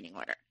restraining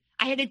order.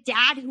 I had a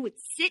dad who would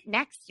sit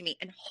next to me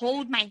and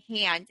hold my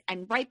hand.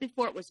 And right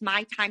before it was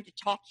my time to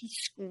talk, he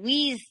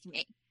squeezed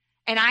me.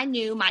 And I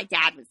knew my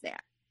dad was there.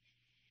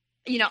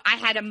 I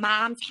had a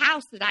mom's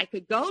house that I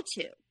could go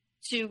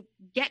to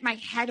get my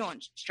head on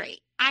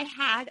straight. I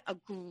had a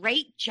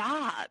great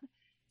job.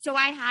 So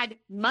I had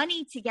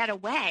money to get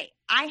away.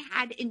 I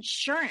had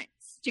insurance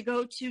to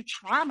go to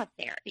trauma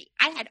therapy.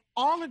 I had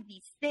all of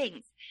these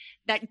things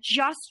that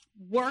just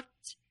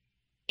worked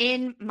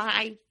in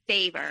my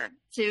favor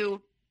to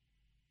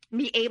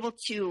be able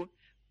to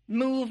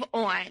move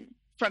on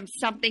from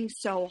something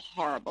so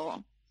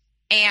horrible.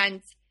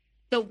 And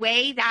the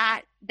way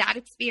that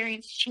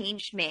experience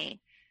changed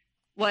me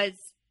was,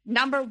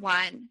 number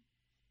one,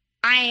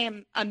 I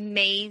am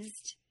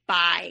amazed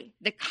by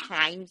the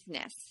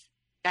kindness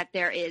that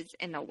there is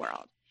in the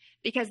world,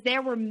 because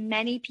there were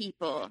many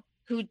people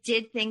who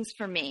did things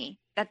for me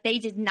that they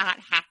did not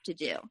have to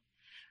do.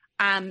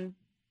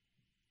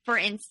 For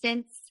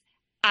instance,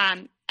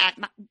 at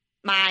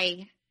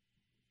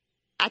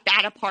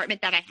that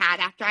apartment that I had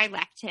after I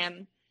left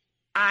him,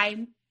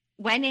 I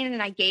went in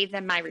and I gave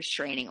them my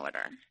restraining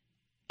order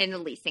in the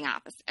leasing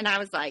office. And I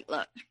was like,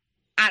 look,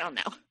 I don't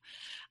know.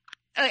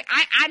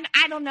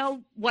 I don't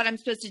know what I'm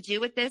supposed to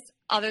do with this,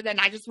 other than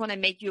I just want to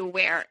make you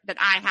aware that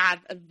I have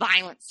a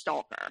violent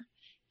stalker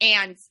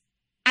and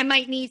I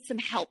might need some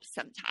help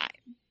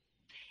sometime.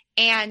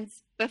 And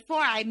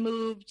before I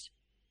moved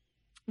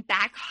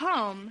back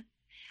home,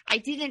 I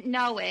didn't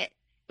know it,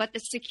 but the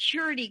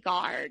security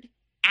guard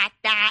at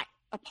that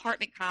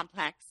apartment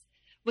complex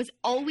was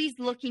always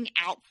looking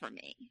out for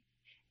me.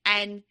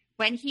 And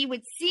when he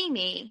would see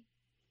me,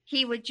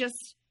 he would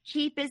just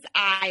keep his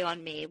eye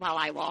on me while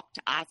I walked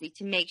to Ozzy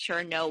to make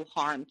sure no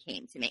harm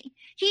came to me.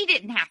 He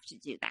didn't have to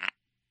do that.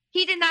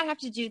 He did not have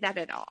to do that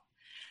at all.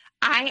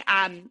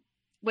 I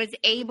was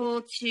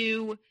able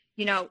to,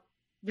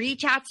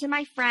 reach out to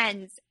my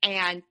friends,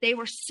 and they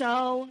were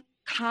so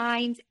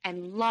kind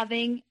and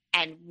loving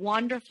and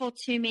wonderful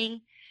to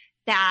me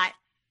that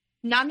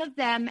none of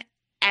them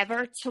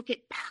ever took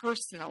it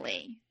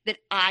personally that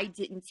I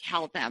didn't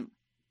tell them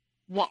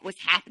what was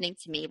happening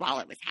to me while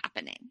it was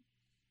happening.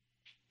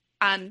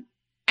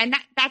 And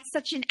that's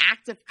such an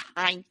act of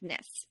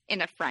kindness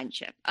in a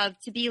friendship, of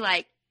to be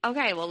like,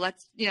 okay, well,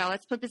 let's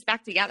put this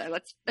back together.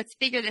 Let's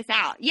figure this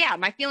out. Yeah,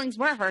 my feelings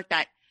were hurt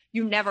that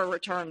you never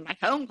returned my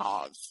phone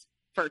calls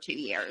for 2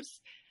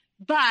 years,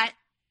 but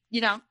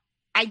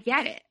I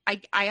get it.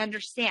 I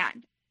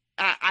understand.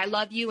 I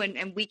love you,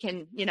 and we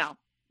can,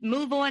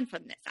 move on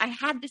from this. I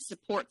had this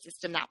support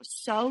system that was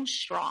so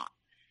strong,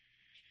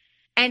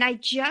 and I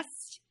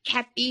just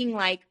kept being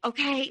like,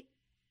 okay,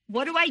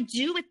 what do I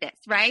do with this?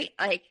 Right?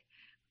 Like,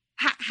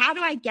 how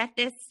do I get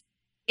this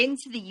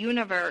into the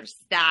universe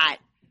that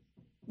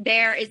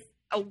there is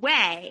a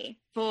way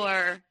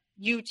for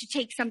you to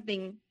take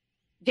something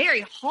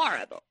very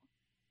horrible,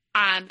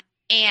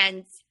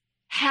 and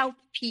help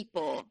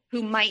people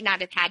who might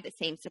not have had the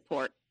same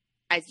support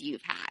as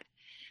you've had.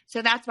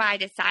 So that's why I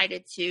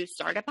decided to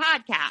start a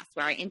podcast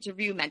where I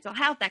interview mental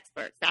health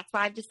experts. That's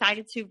why I've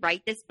decided to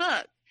write this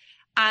book,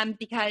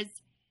 because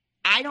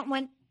I don't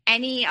want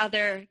any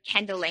other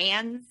Kendall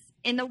Ann's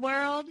in the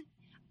world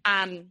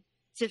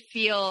to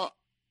feel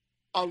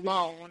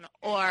alone,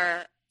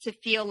 or to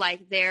feel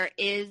like there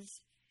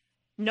is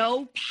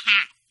no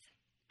path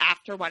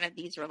after one of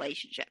these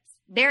relationships.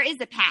 There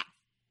is a path.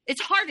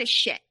 It's hard as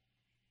shit,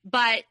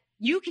 but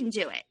you can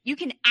do it. You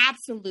can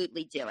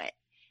absolutely do it.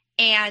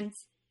 And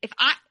if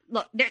I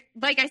look,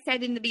 like I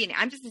said in the beginning,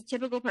 I'm just a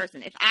typical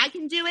person. If I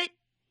can do it,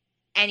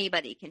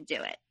 anybody can do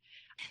it.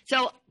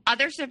 So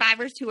other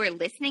survivors who are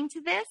listening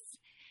to this,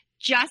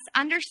 just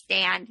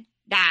understand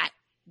that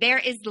there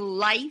is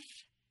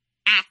life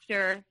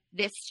after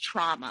this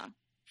trauma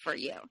for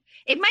you.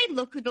 It might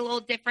look a little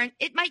different.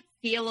 It might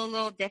feel a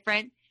little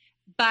different.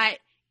 But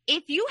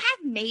if you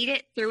have made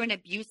it through an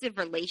abusive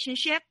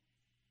relationship,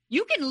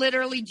 you can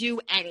literally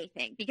do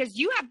anything because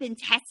you have been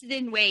tested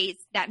in ways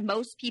that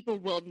most people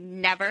will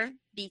never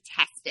be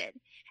tested.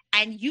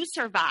 And you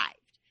survived.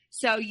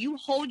 So you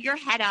hold your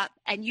head up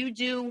and you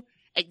do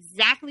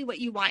exactly what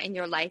you want in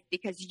your life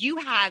because you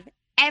have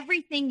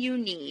everything you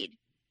need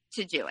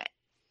to do it.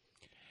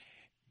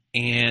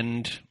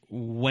 And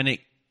when it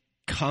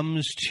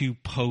comes to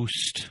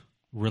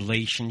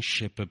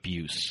post-relationship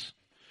abuse,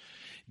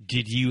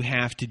 did you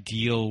have to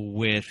deal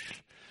with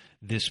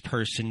this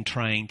person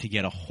trying to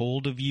get a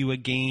hold of you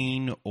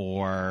again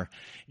or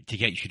to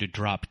get you to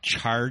drop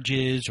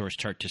charges or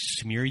start to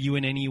smear you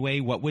in any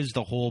way? What was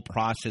the whole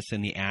process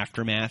and the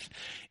aftermath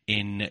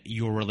in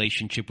your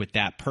relationship with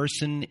that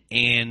person?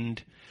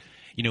 And,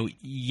 you know,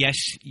 yes,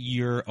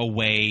 you're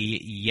away.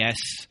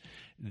 Yes,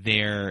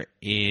 there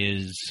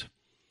is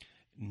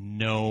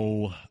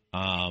no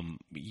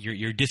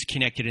you're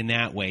disconnected in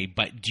that way,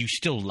 but do you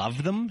still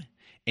love them?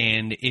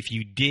 And if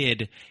you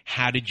did,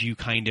 how did you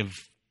kind of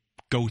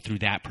go through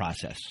that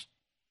process?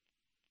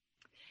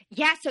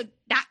 Yeah, so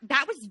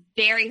that was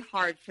very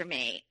hard for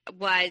me,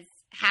 was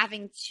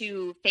having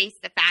to face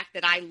the fact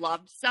that I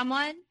loved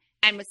someone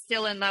and was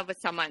still in love with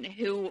someone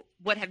who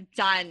would have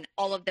done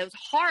all of those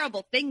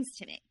horrible things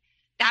to me.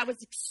 That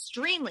was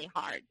extremely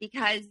hard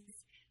because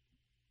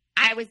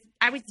I was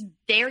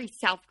very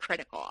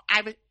self-critical.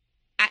 I was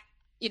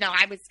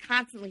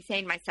constantly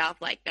saying to myself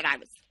like that I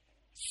was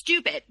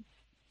stupid,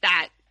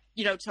 that,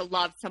 you know, to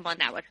love someone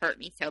that would hurt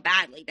me so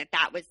badly,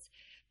 that was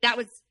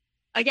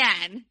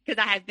again,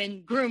 because I had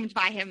been groomed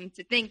by him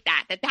to think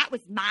that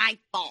was my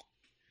fault.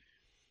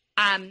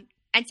 And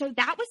so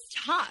that was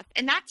tough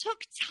and that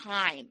took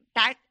time.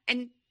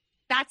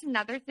 That's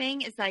another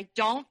thing is like,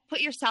 don't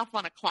put yourself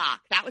on a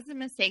clock. That was a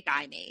mistake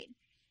I made.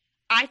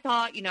 I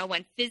thought, you know,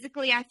 when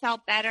physically I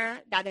felt better,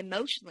 that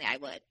emotionally I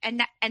would.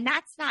 And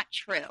that's not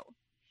true.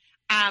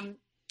 And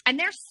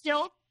there's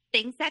still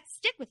things that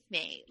stick with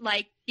me,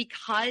 like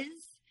because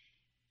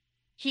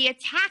he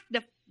attacked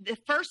the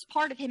first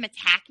part of him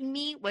attacking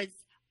me was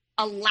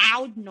a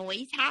loud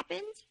noise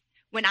happened.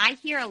 When I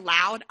hear a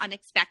loud,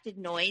 unexpected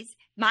noise,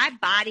 my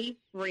body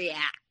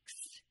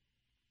reacts.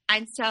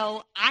 And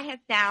so I have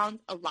found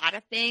a lot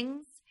of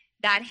things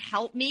that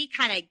help me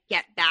kind of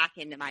get back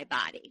into my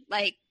body,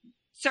 like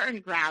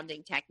certain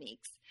grounding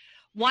techniques.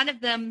 One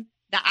of them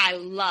that I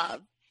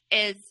love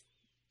is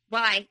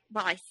while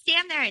I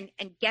stand there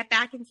and get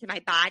back into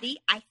my body,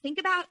 I think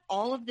about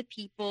all of the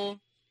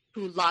people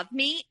who love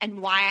me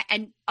and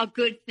a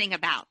good thing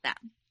about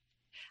them.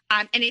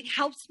 And it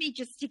helps me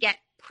just to get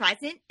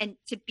present and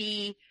to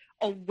be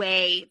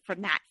away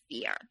from that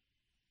fear.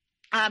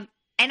 And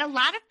a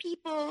lot of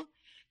people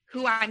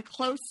who I'm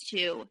close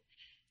to,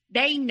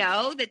 they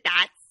know that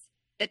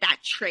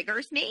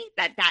triggers me,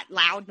 that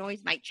loud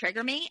noise might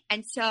trigger me.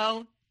 And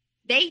so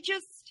they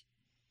just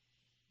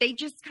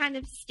kind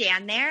of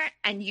stand there.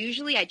 And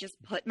usually I just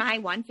put my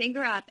one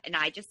finger up and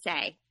I just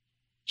say,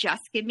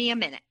 just give me a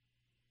minute.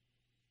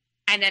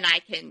 And then I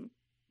can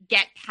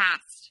get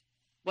past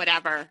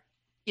whatever,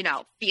 you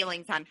know,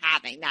 feelings I'm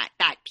having, that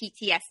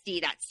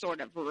PTSD that's sort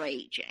of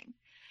raging.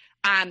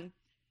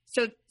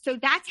 So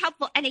that's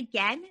helpful. And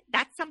again,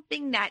 that's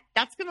something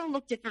that's going to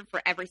look different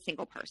for every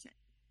single person.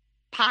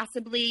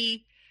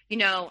 Possibly, you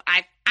know,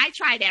 I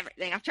tried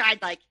everything. I've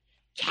tried like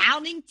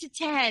counting to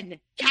 10,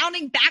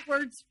 counting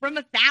backwards from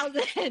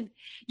 1,000,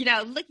 you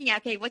know, looking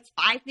at, okay, what's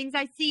 5 things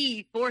I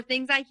see, 4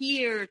 things I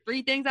hear,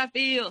 3 things I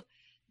feel.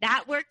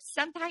 That works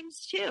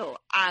sometimes too.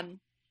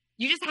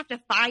 You just have to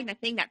find the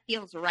thing that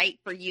feels right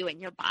for you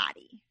and your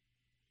body.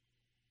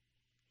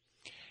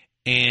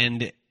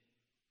 And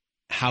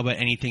how about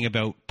anything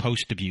about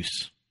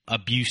post-abuse?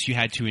 Abuse you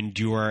had to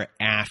endure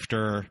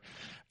after,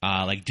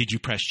 like did you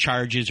press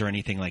charges or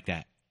anything like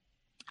that?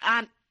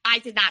 I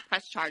did not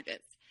press charges.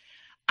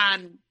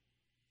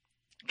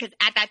 Because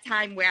at that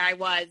time where I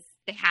was,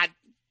 they had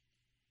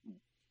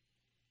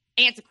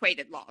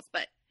antiquated laws.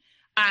 But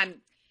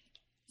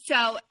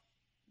so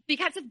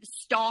because of the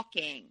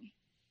stalking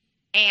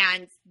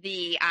and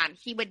the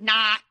he would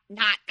not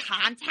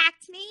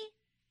contact me,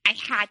 I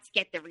had to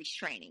get the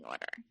restraining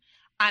order.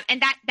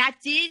 And that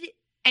did,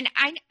 and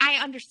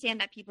I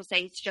understand that people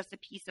say it's just a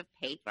piece of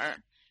paper,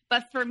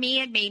 but for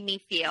me, it made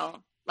me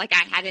feel like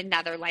I had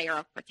another layer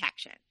of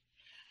protection.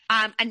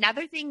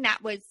 Another thing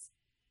that was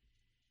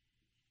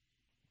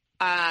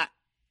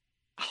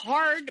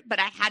hard, but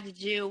I had to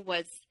do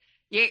was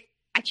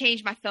I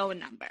changed my phone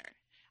number.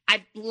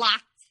 I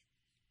blocked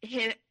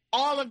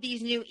all of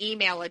these new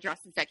email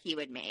addresses that he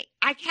would make.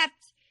 I kept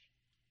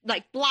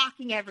like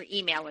blocking every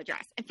email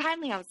address. And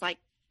finally I was like,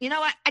 you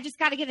know what? I just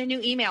got to get a new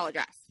email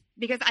address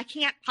because I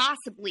can't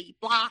possibly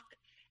block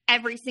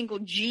every single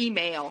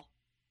Gmail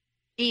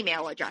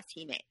email address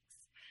he makes.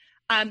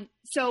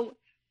 So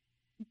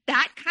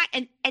that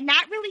and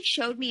that really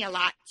showed me a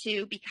lot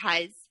too,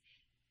 because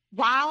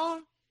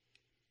while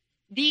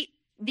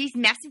these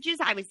messages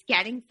I was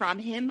getting from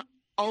him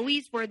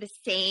always were the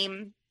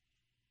same,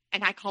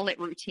 and I call it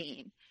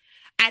routine.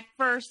 At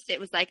first, it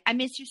was like, I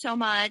miss you so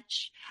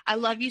much. I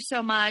love you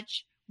so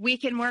much. We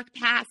can work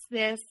past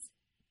this,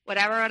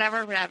 whatever.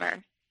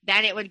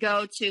 Then it would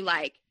go to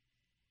like,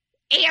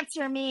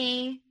 answer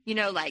me,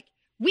 like,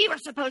 we were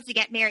supposed to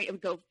get married. It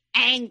would go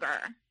anger.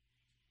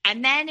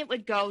 And then it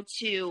would go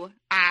to,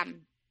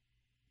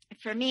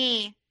 for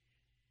me,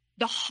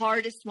 the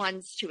hardest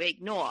ones to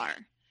ignore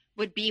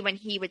would be when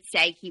he would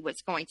say he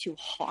was going to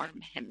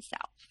harm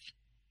himself.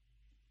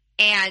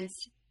 And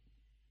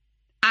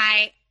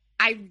I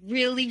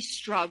really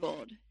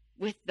struggled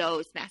with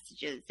those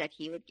messages that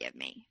he would give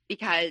me,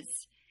 because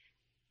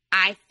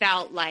I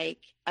felt like,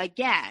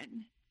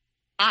 again,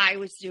 I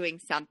was doing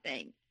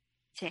something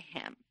to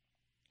him.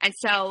 And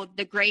so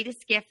the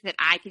greatest gift that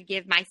I could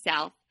give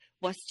myself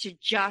was to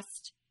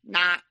just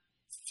not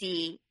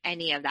see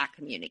any of that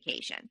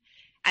communication.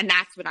 And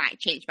that's when I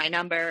changed my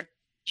number,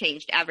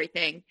 changed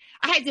everything.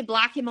 I had to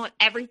block him on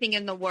everything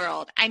in the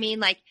world. I mean,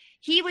 like,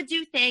 he would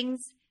do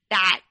things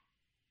that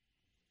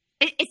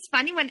it's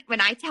funny when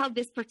I tell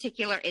this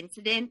particular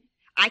incident,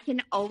 I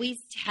can always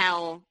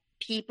tell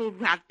people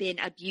who have been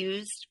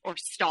abused or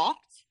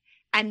stalked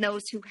and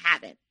those who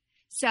haven't.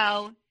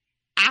 So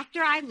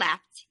after I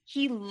left,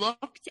 he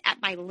looked at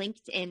my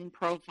LinkedIn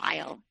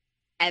profile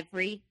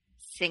every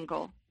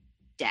single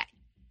day.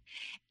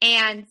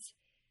 And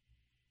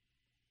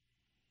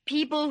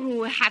people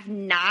who have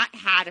not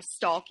had a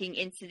stalking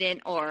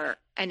incident or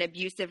an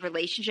abusive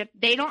relationship,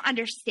 they don't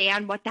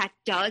understand what that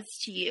does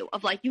to you,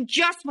 of like, you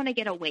just want to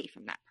get away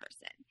from that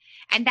person.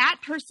 And that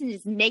person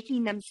is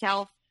making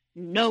themselves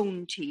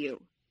known to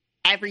you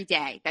every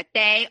day, that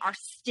they are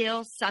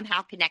still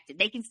somehow connected.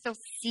 They can still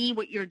see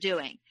what you're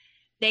doing.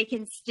 They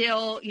can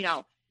still,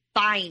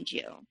 find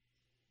you.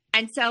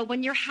 And so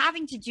when you're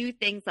having to do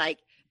things like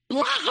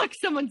block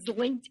someone's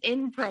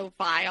LinkedIn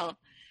profile,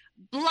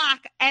 block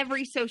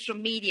every social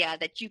media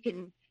that you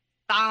can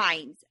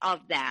find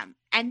of them,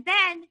 and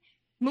then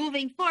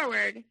moving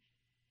forward,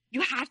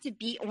 you have to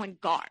be on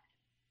guard,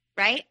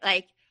 right?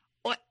 Like,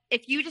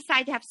 if you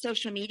decide to have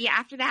social media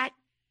after that,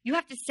 you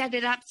have to set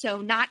it up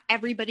so not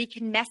everybody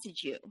can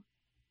message you,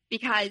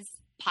 because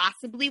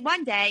possibly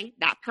one day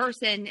that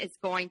person is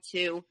going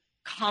to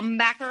come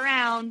back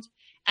around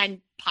and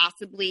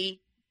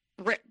possibly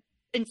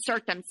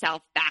insert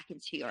themselves back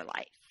into your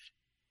life.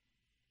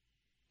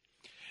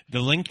 The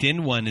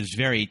LinkedIn one is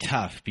very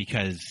tough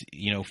because,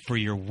 for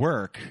your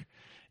work,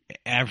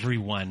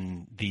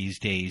 everyone these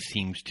days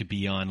seems to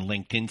be on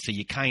LinkedIn. So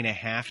you kind of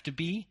have to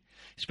be,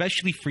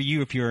 especially for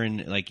you, if you're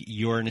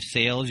in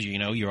sales,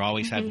 you're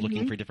always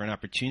looking for different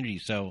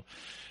opportunities. So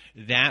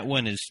that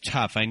one is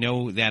tough. I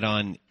know that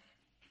on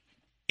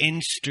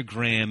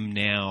Instagram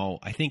now,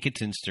 I think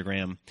it's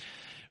Instagram,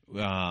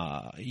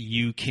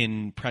 you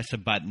can press a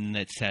button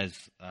that says,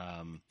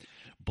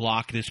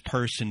 block this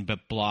person,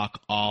 but block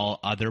all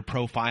other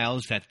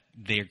profiles that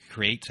they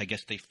create. So I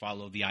guess they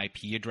follow the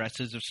IP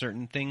addresses of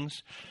certain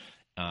things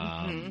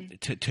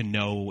to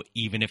know,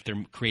 even if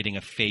they're creating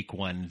a fake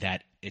one,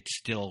 that it's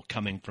still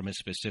coming from a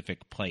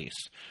specific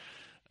place.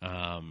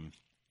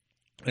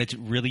 It's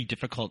really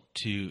difficult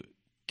to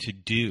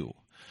do,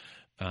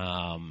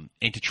 and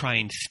to try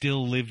and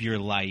still live your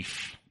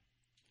life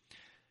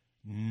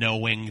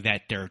knowing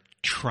that they're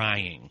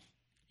trying,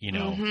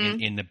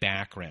 in the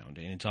background.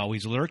 And it's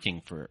always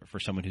lurking for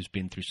someone who's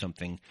been through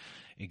something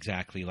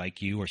exactly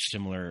like you or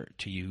similar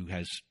to you, who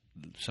has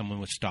someone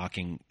with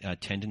stalking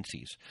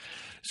tendencies.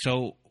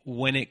 So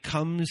when it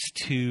comes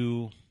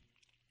to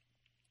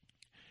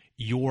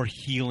your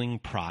healing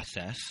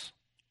process,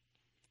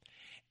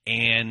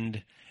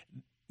 and,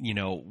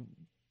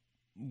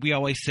 we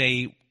always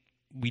say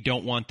we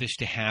don't want this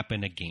to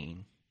happen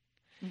again,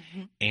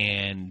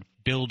 and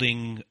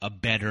building a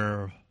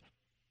better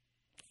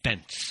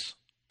fence,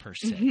 per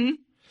se.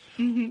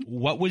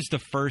 What was the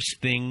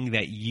first thing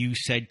that you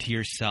said to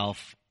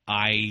yourself,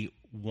 I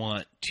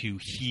want to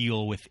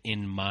heal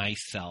within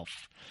myself,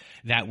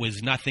 that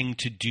was nothing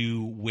to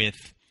do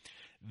with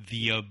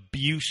the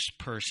abuse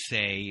per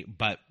se,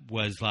 but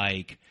was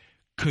like,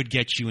 could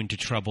get you into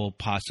trouble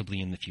possibly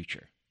in the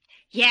future?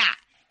 Yeah.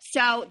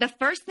 So the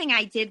first thing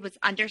I did was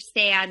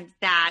understand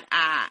that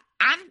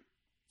I'm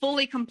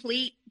fully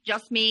complete,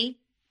 just me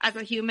as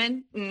a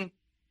human.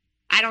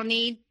 I don't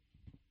need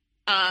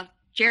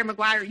Jerry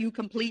Maguire, you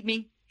complete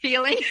me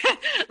feeling.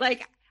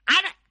 Like,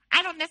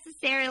 I don't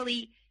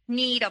necessarily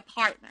need a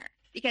partner,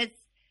 because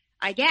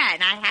again,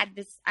 I have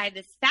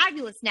this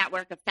fabulous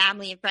network of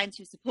family and friends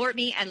who support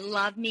me and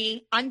love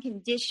me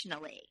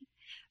unconditionally.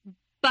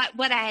 But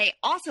what I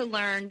also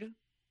learned,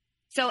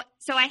 so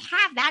I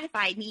have that if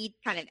I need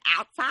kind of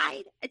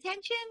outside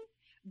attention,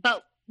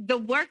 but the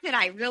work that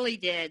I really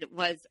did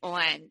was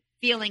on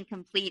feeling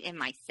complete in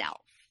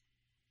myself.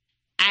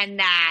 And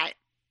that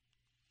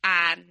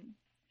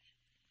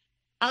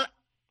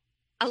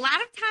a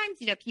lot of times,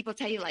 you know, people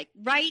tell you like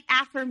write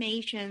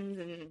affirmations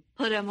and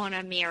put them on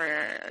a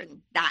mirror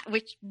and that,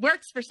 which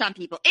works for some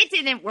people. It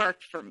didn't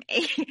work for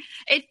me.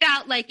 It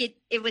felt like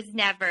it was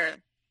never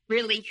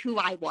really who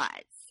I was.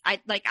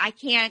 I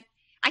can't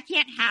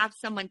have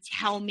someone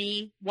tell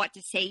me what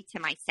to say to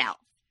myself.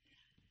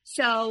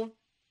 So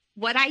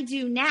what I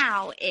do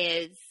now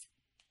is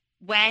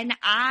when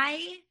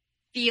I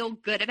feel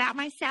good about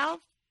myself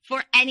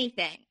for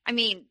anything, I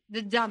mean,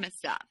 the dumbest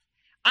stuff,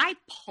 I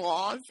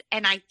pause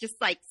and I just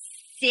like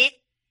sit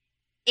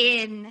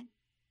in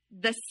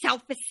the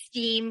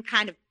self-esteem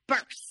kind of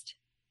burst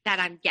that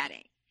I'm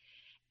getting.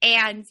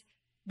 And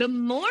the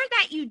more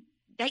that you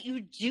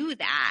do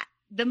that,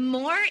 the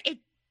more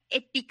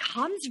it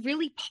becomes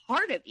really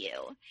part of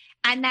you,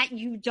 and that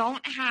you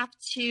don't have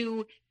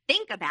to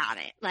think about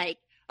it. Like,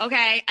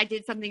 okay, I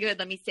did something good.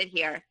 Let me sit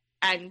here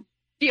and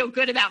feel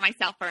good about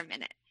myself for a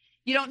minute.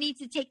 You don't need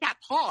to take that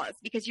pause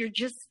because you're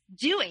just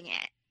doing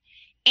it.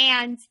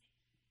 And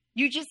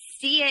you just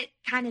see it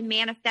kind of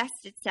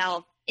manifest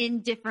itself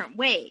in different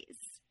ways.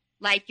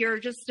 Like you're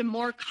just a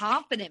more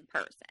confident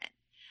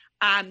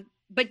person.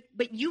 But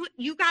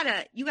you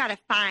gotta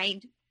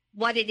find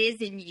what it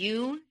is in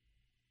you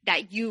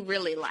that you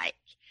really like,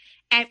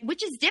 and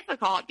which is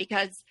difficult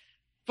because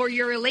for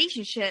your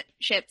relationship,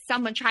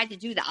 someone tried to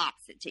do the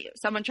opposite to you.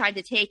 Someone tried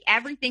to take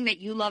everything that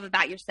you love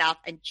about yourself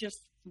and just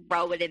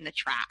throw it in the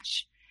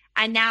trash.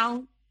 And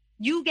now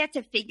you get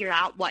to figure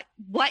out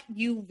what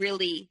you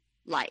really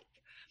like.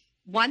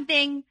 One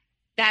thing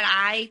that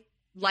I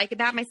like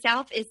about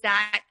myself is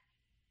that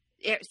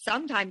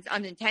sometimes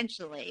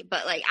unintentionally,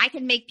 but like I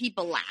can make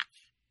people laugh.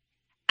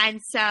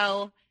 And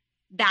so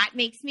that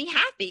makes me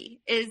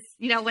happy is,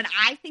 you know, when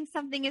I think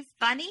something is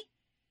funny,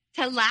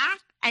 to laugh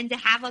and to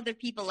have other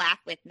people laugh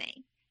with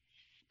me.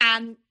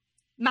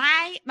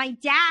 My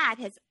dad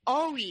has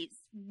always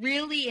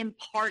really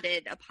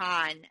imparted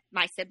upon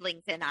my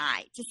siblings and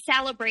I to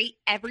celebrate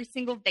every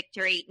single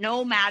victory,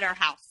 no matter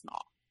how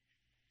small.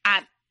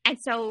 And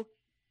so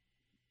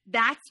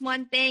that's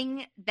one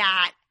thing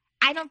that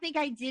I don't think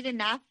I did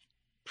enough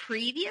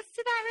previous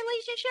to that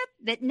relationship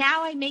that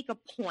now I make a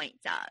point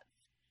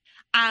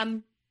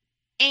of.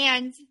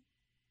 And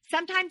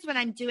sometimes when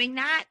I'm doing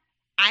that,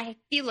 I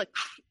feel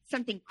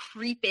something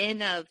creep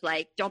in of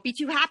like, don't be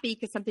too happy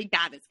because something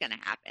bad is going to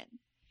happen.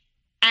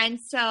 And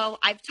so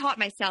I've taught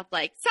myself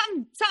like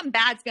something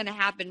bad's going to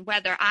happen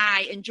whether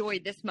I enjoy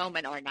this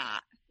moment or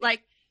not.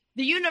 Like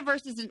the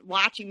universe isn't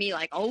watching me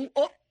like, oh,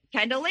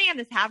 Kendall Ann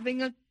is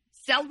having a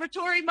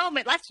celebratory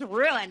moment. Let's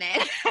ruin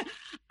it.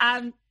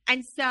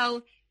 And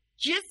so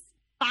just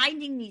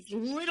finding these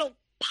little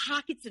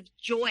pockets of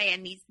joy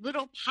and these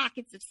little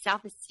pockets of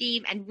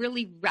self-esteem and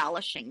really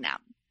relishing them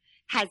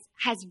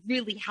has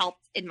really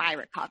helped in my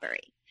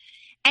recovery.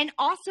 And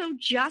also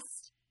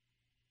just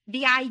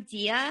the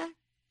idea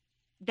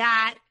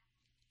that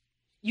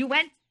you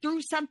went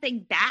through something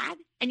bad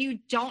and you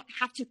don't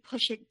have to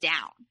push it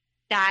down,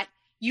 that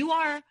you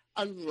are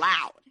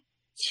allowed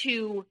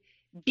to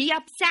be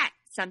upset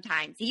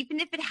sometimes, even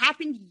if it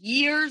happened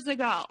years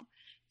ago.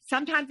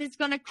 Sometimes it's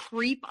going to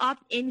creep up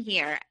in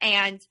here,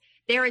 and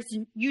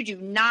you do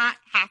not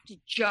have to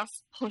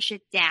just push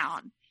it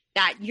down,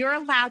 that you're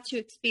allowed to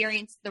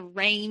experience the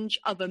range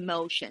of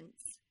emotions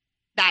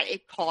that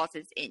it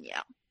causes in you.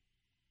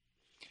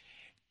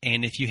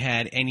 And if you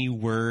had any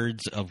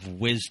words of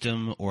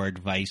wisdom or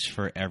advice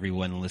for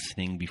everyone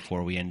listening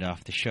before we end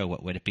off the show,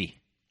 what would it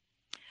be?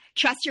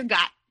 Trust your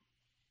gut.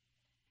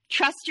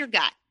 Trust your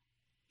gut.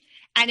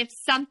 And if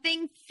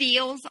something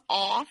feels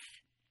off,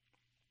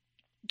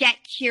 get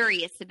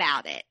curious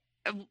about it.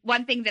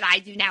 One thing that I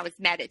do now is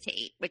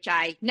meditate, which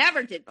I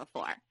never did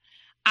before.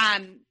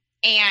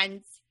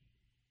 And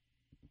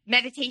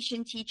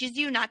meditation teaches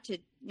you not to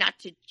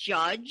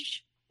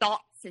judge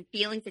thoughts and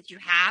feelings that you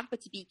have,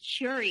 but to be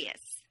curious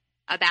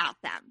about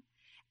them.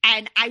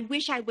 And I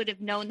wish I would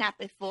have known that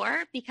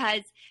before,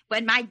 because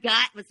when my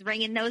gut was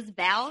ringing those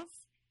bells,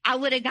 I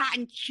would have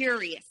gotten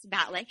curious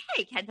about like,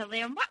 hey, Kendall, why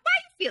do you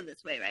feel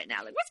this way right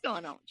now? Like, what's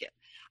going on with you?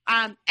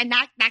 And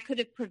that could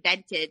have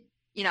prevented,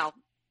 you know,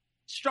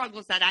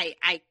 struggles that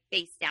I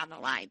face down the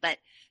line. But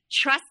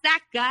trust that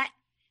gut.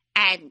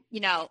 And, you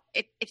know,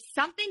 if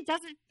something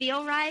doesn't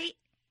feel right,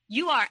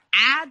 you are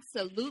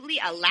absolutely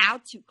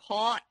allowed to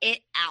call it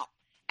out.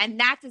 And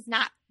that does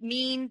not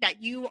mean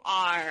that you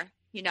are,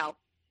 you know,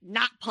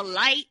 not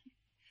polite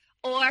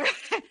or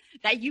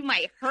that you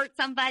might hurt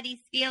somebody's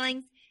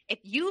feelings. If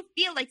you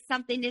feel like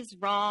something is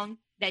wrong,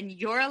 then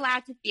you're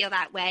allowed to feel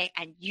that way,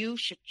 and you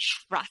should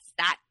trust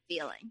that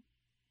feeling.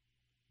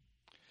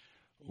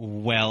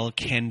 Well,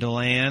 Kendall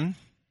Ann,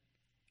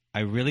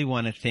 I really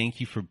want to thank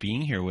you for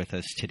being here with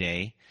us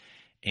today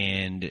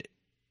and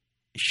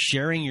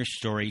sharing your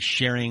story,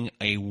 sharing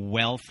a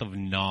wealth of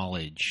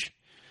knowledge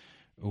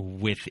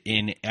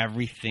within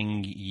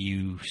everything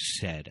you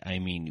said. I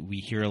mean, we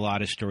hear a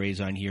lot of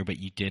stories on here, but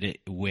you did it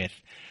with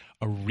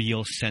a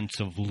real sense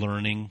of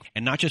learning,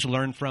 and not just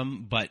learn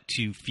from, but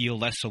to feel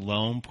less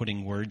alone,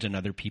 putting words in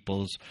other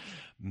people's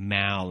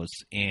mouths.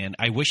 And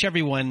I wish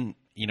everyone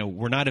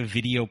we're not a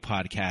video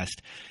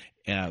podcast,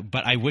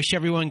 but I wish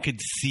everyone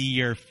could see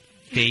your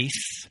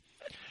face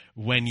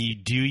when you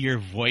do your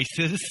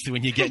voices,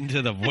 when you get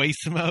into the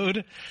voice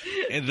mode.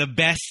 The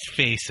best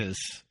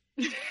faces.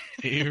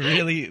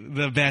 Really,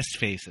 the best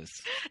faces.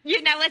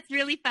 You know what's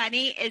really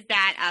funny is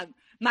that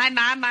my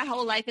mom my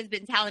whole life has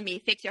been telling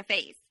me, fix your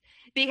face.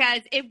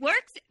 Because it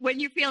works when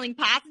you're feeling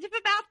positive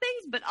about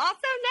things, but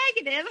also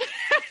negative.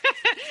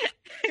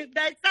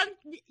 That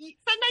sometimes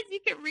you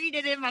can read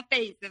it in my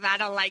face if I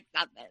don't like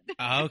something.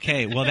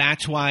 Okay, well,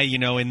 that's why,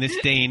 in this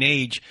day and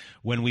age,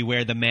 when we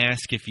wear the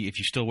mask, if you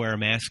still wear a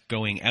mask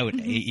going out,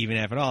 even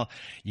if at all,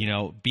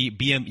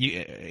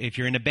 if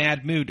you're in a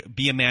bad mood,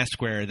 be a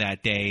mask wearer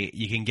that day.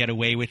 You can get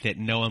away with it.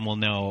 No one will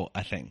know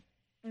a thing.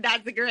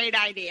 That's a great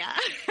idea.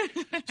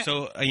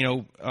 So,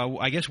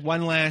 I guess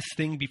one last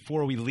thing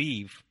before we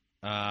leave.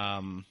 I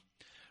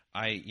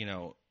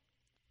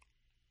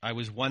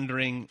was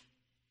wondering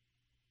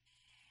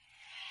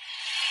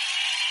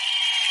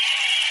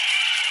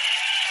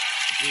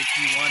if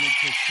you wanted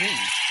to sing.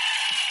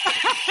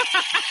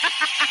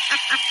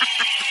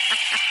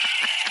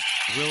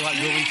 Will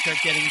we start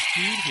getting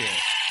sued here?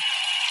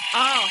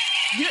 Oh,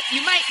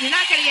 you're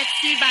not going to get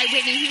sued by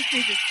Whitney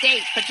Houston's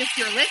estate, but just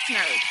your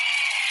listeners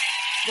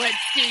would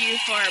sue you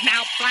for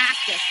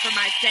malpractice for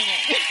my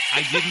singing.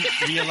 I didn't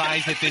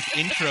realize that this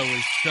intro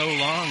is so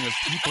long of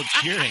people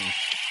cheering.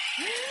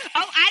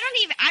 Oh,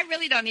 I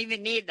really don't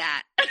even need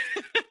that.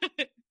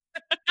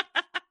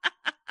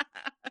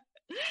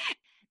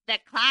 The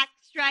clock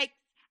strikes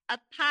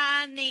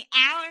upon the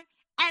hour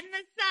and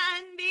the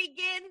sun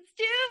begins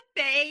to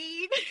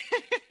fade.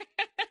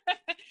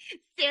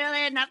 Still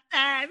enough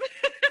time.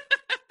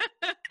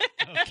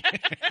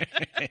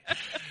 Okay.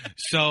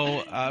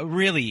 So,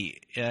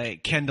 really,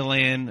 Kendall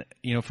Ann,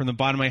 from the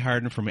bottom of my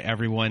heart and from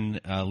everyone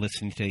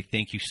listening today,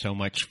 thank you so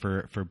much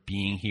for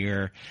being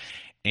here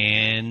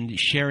and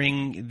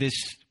sharing this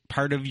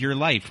part of your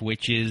life,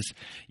 which is,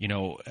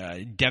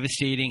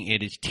 devastating.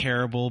 It is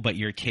terrible, but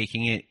you're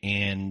taking it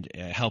and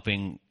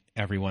helping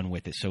everyone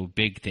with it. So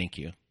big thank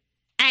you.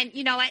 And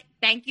you know what?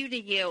 Thank you to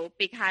you,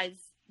 because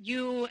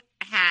you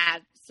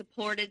have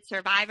supported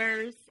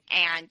survivors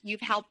and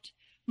you've helped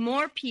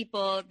more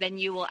people than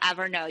you will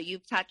ever know.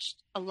 You've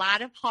touched a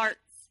lot of hearts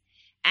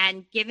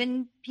and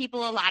given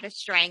people a lot of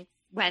strength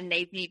when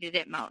they've needed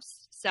it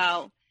most.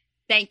 So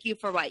thank you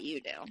for what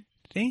you do.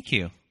 Thank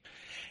you.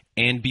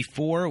 And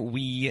before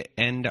we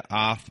end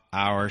off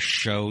our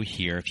show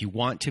here, if you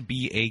want to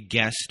be a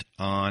guest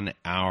on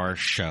our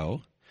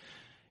show,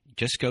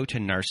 just go to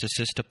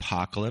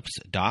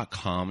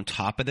narcissistapocalypse.com.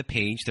 Top of the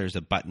page, there's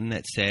a button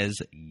that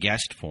says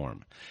guest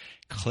form.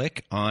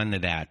 Click on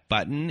that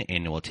button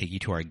and it will take you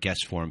to our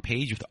guest form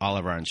page with all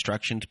of our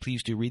instructions.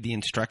 Please do read the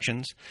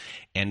instructions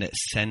and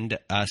send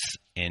us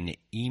an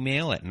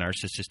email at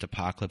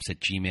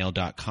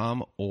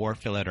narcissistapocalypse@gmail.com or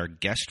fill out our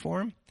guest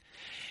form.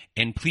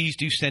 And please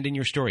do send in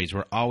your stories.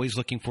 We're always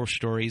looking for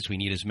stories. We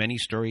need as many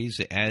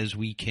stories as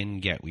we can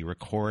get. We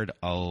record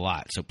a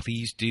lot. So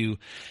please do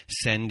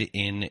send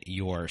in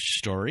your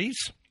stories.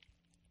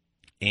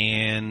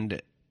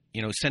 And,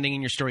 sending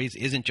in your stories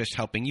isn't just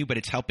helping you, but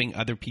it's helping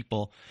other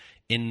people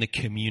in the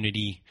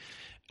community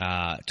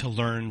to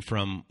learn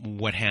from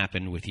what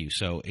happened with you.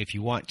 So if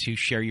you want to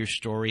share your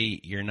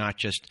story, you're not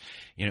just,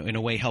 in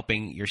a way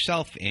helping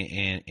yourself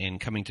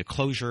and coming to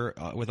closure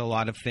with a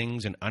lot of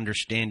things and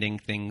understanding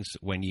things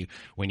when you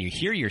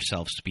hear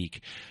yourself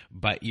speak,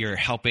 but you're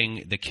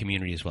helping the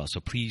community as well.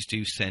 So please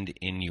do send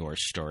in your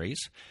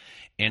stories.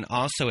 And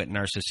also at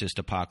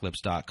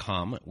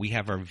narcissistapocalypse.com, we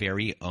have our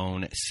very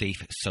own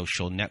safe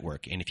social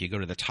network. And if you go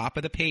to the top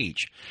of the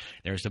page,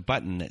 there's a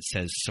button that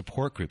says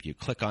support group. You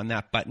click on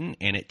that button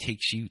and it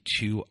takes you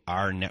to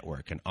our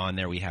network. And on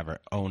there we have our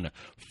own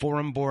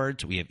forum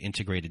boards. We have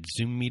integrated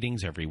Zoom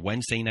meetings every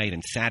Wednesday night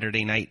and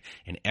Saturday night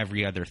and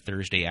every other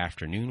Thursday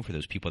afternoon for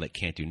those people that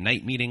can't do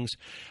night meetings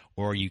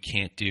or you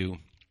can't do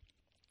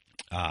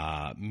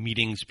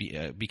meetings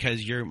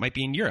because you might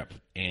be in Europe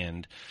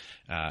and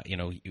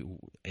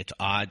it's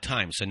odd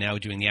time. So now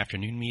doing the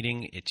afternoon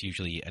meeting, it's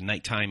usually a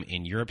nighttime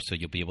in Europe, so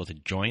you'll be able to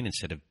join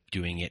instead of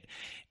doing it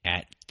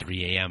at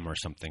 3 a.m. or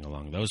something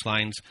along those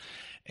lines.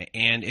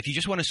 And if you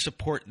just want to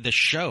support the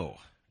show,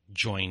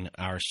 join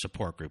our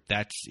support group.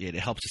 It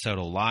helps us out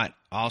a lot.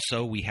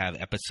 Also, we have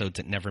episodes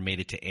that never made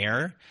it to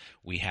air.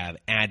 We have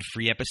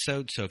ad-free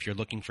episodes. So if you're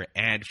looking for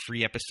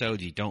ad-free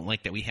episodes, you don't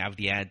like that we have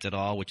the ads at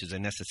all, which is a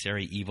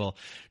necessary evil,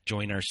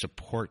 join our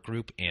support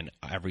group and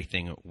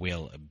everything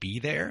will be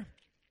there.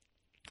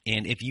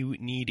 And if you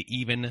need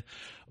even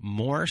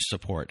more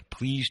support,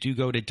 please do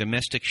go to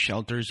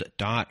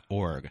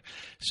domesticshelters.org.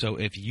 So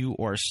if you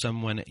or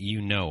someone you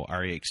know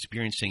are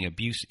experiencing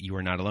abuse, you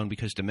are not alone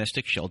because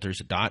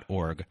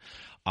domesticshelters.org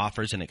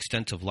offers an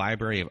extensive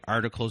library of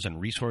articles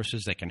and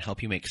resources that can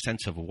help you make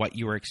sense of what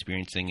you are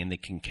experiencing, and they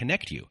can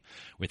connect you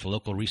with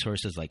local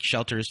resources like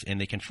shelters,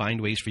 and they can find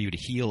ways for you to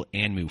heal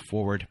and move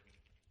forward.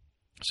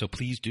 So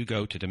please do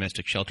go to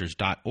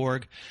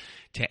domesticshelters.org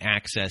to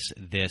access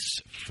this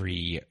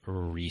free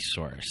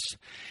resource.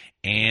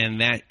 And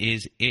that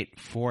is it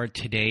for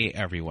today,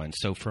 everyone.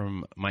 So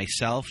from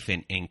myself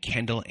and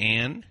Kendall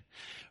Ann,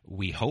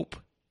 we hope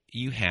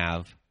you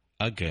have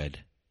a good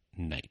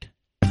night.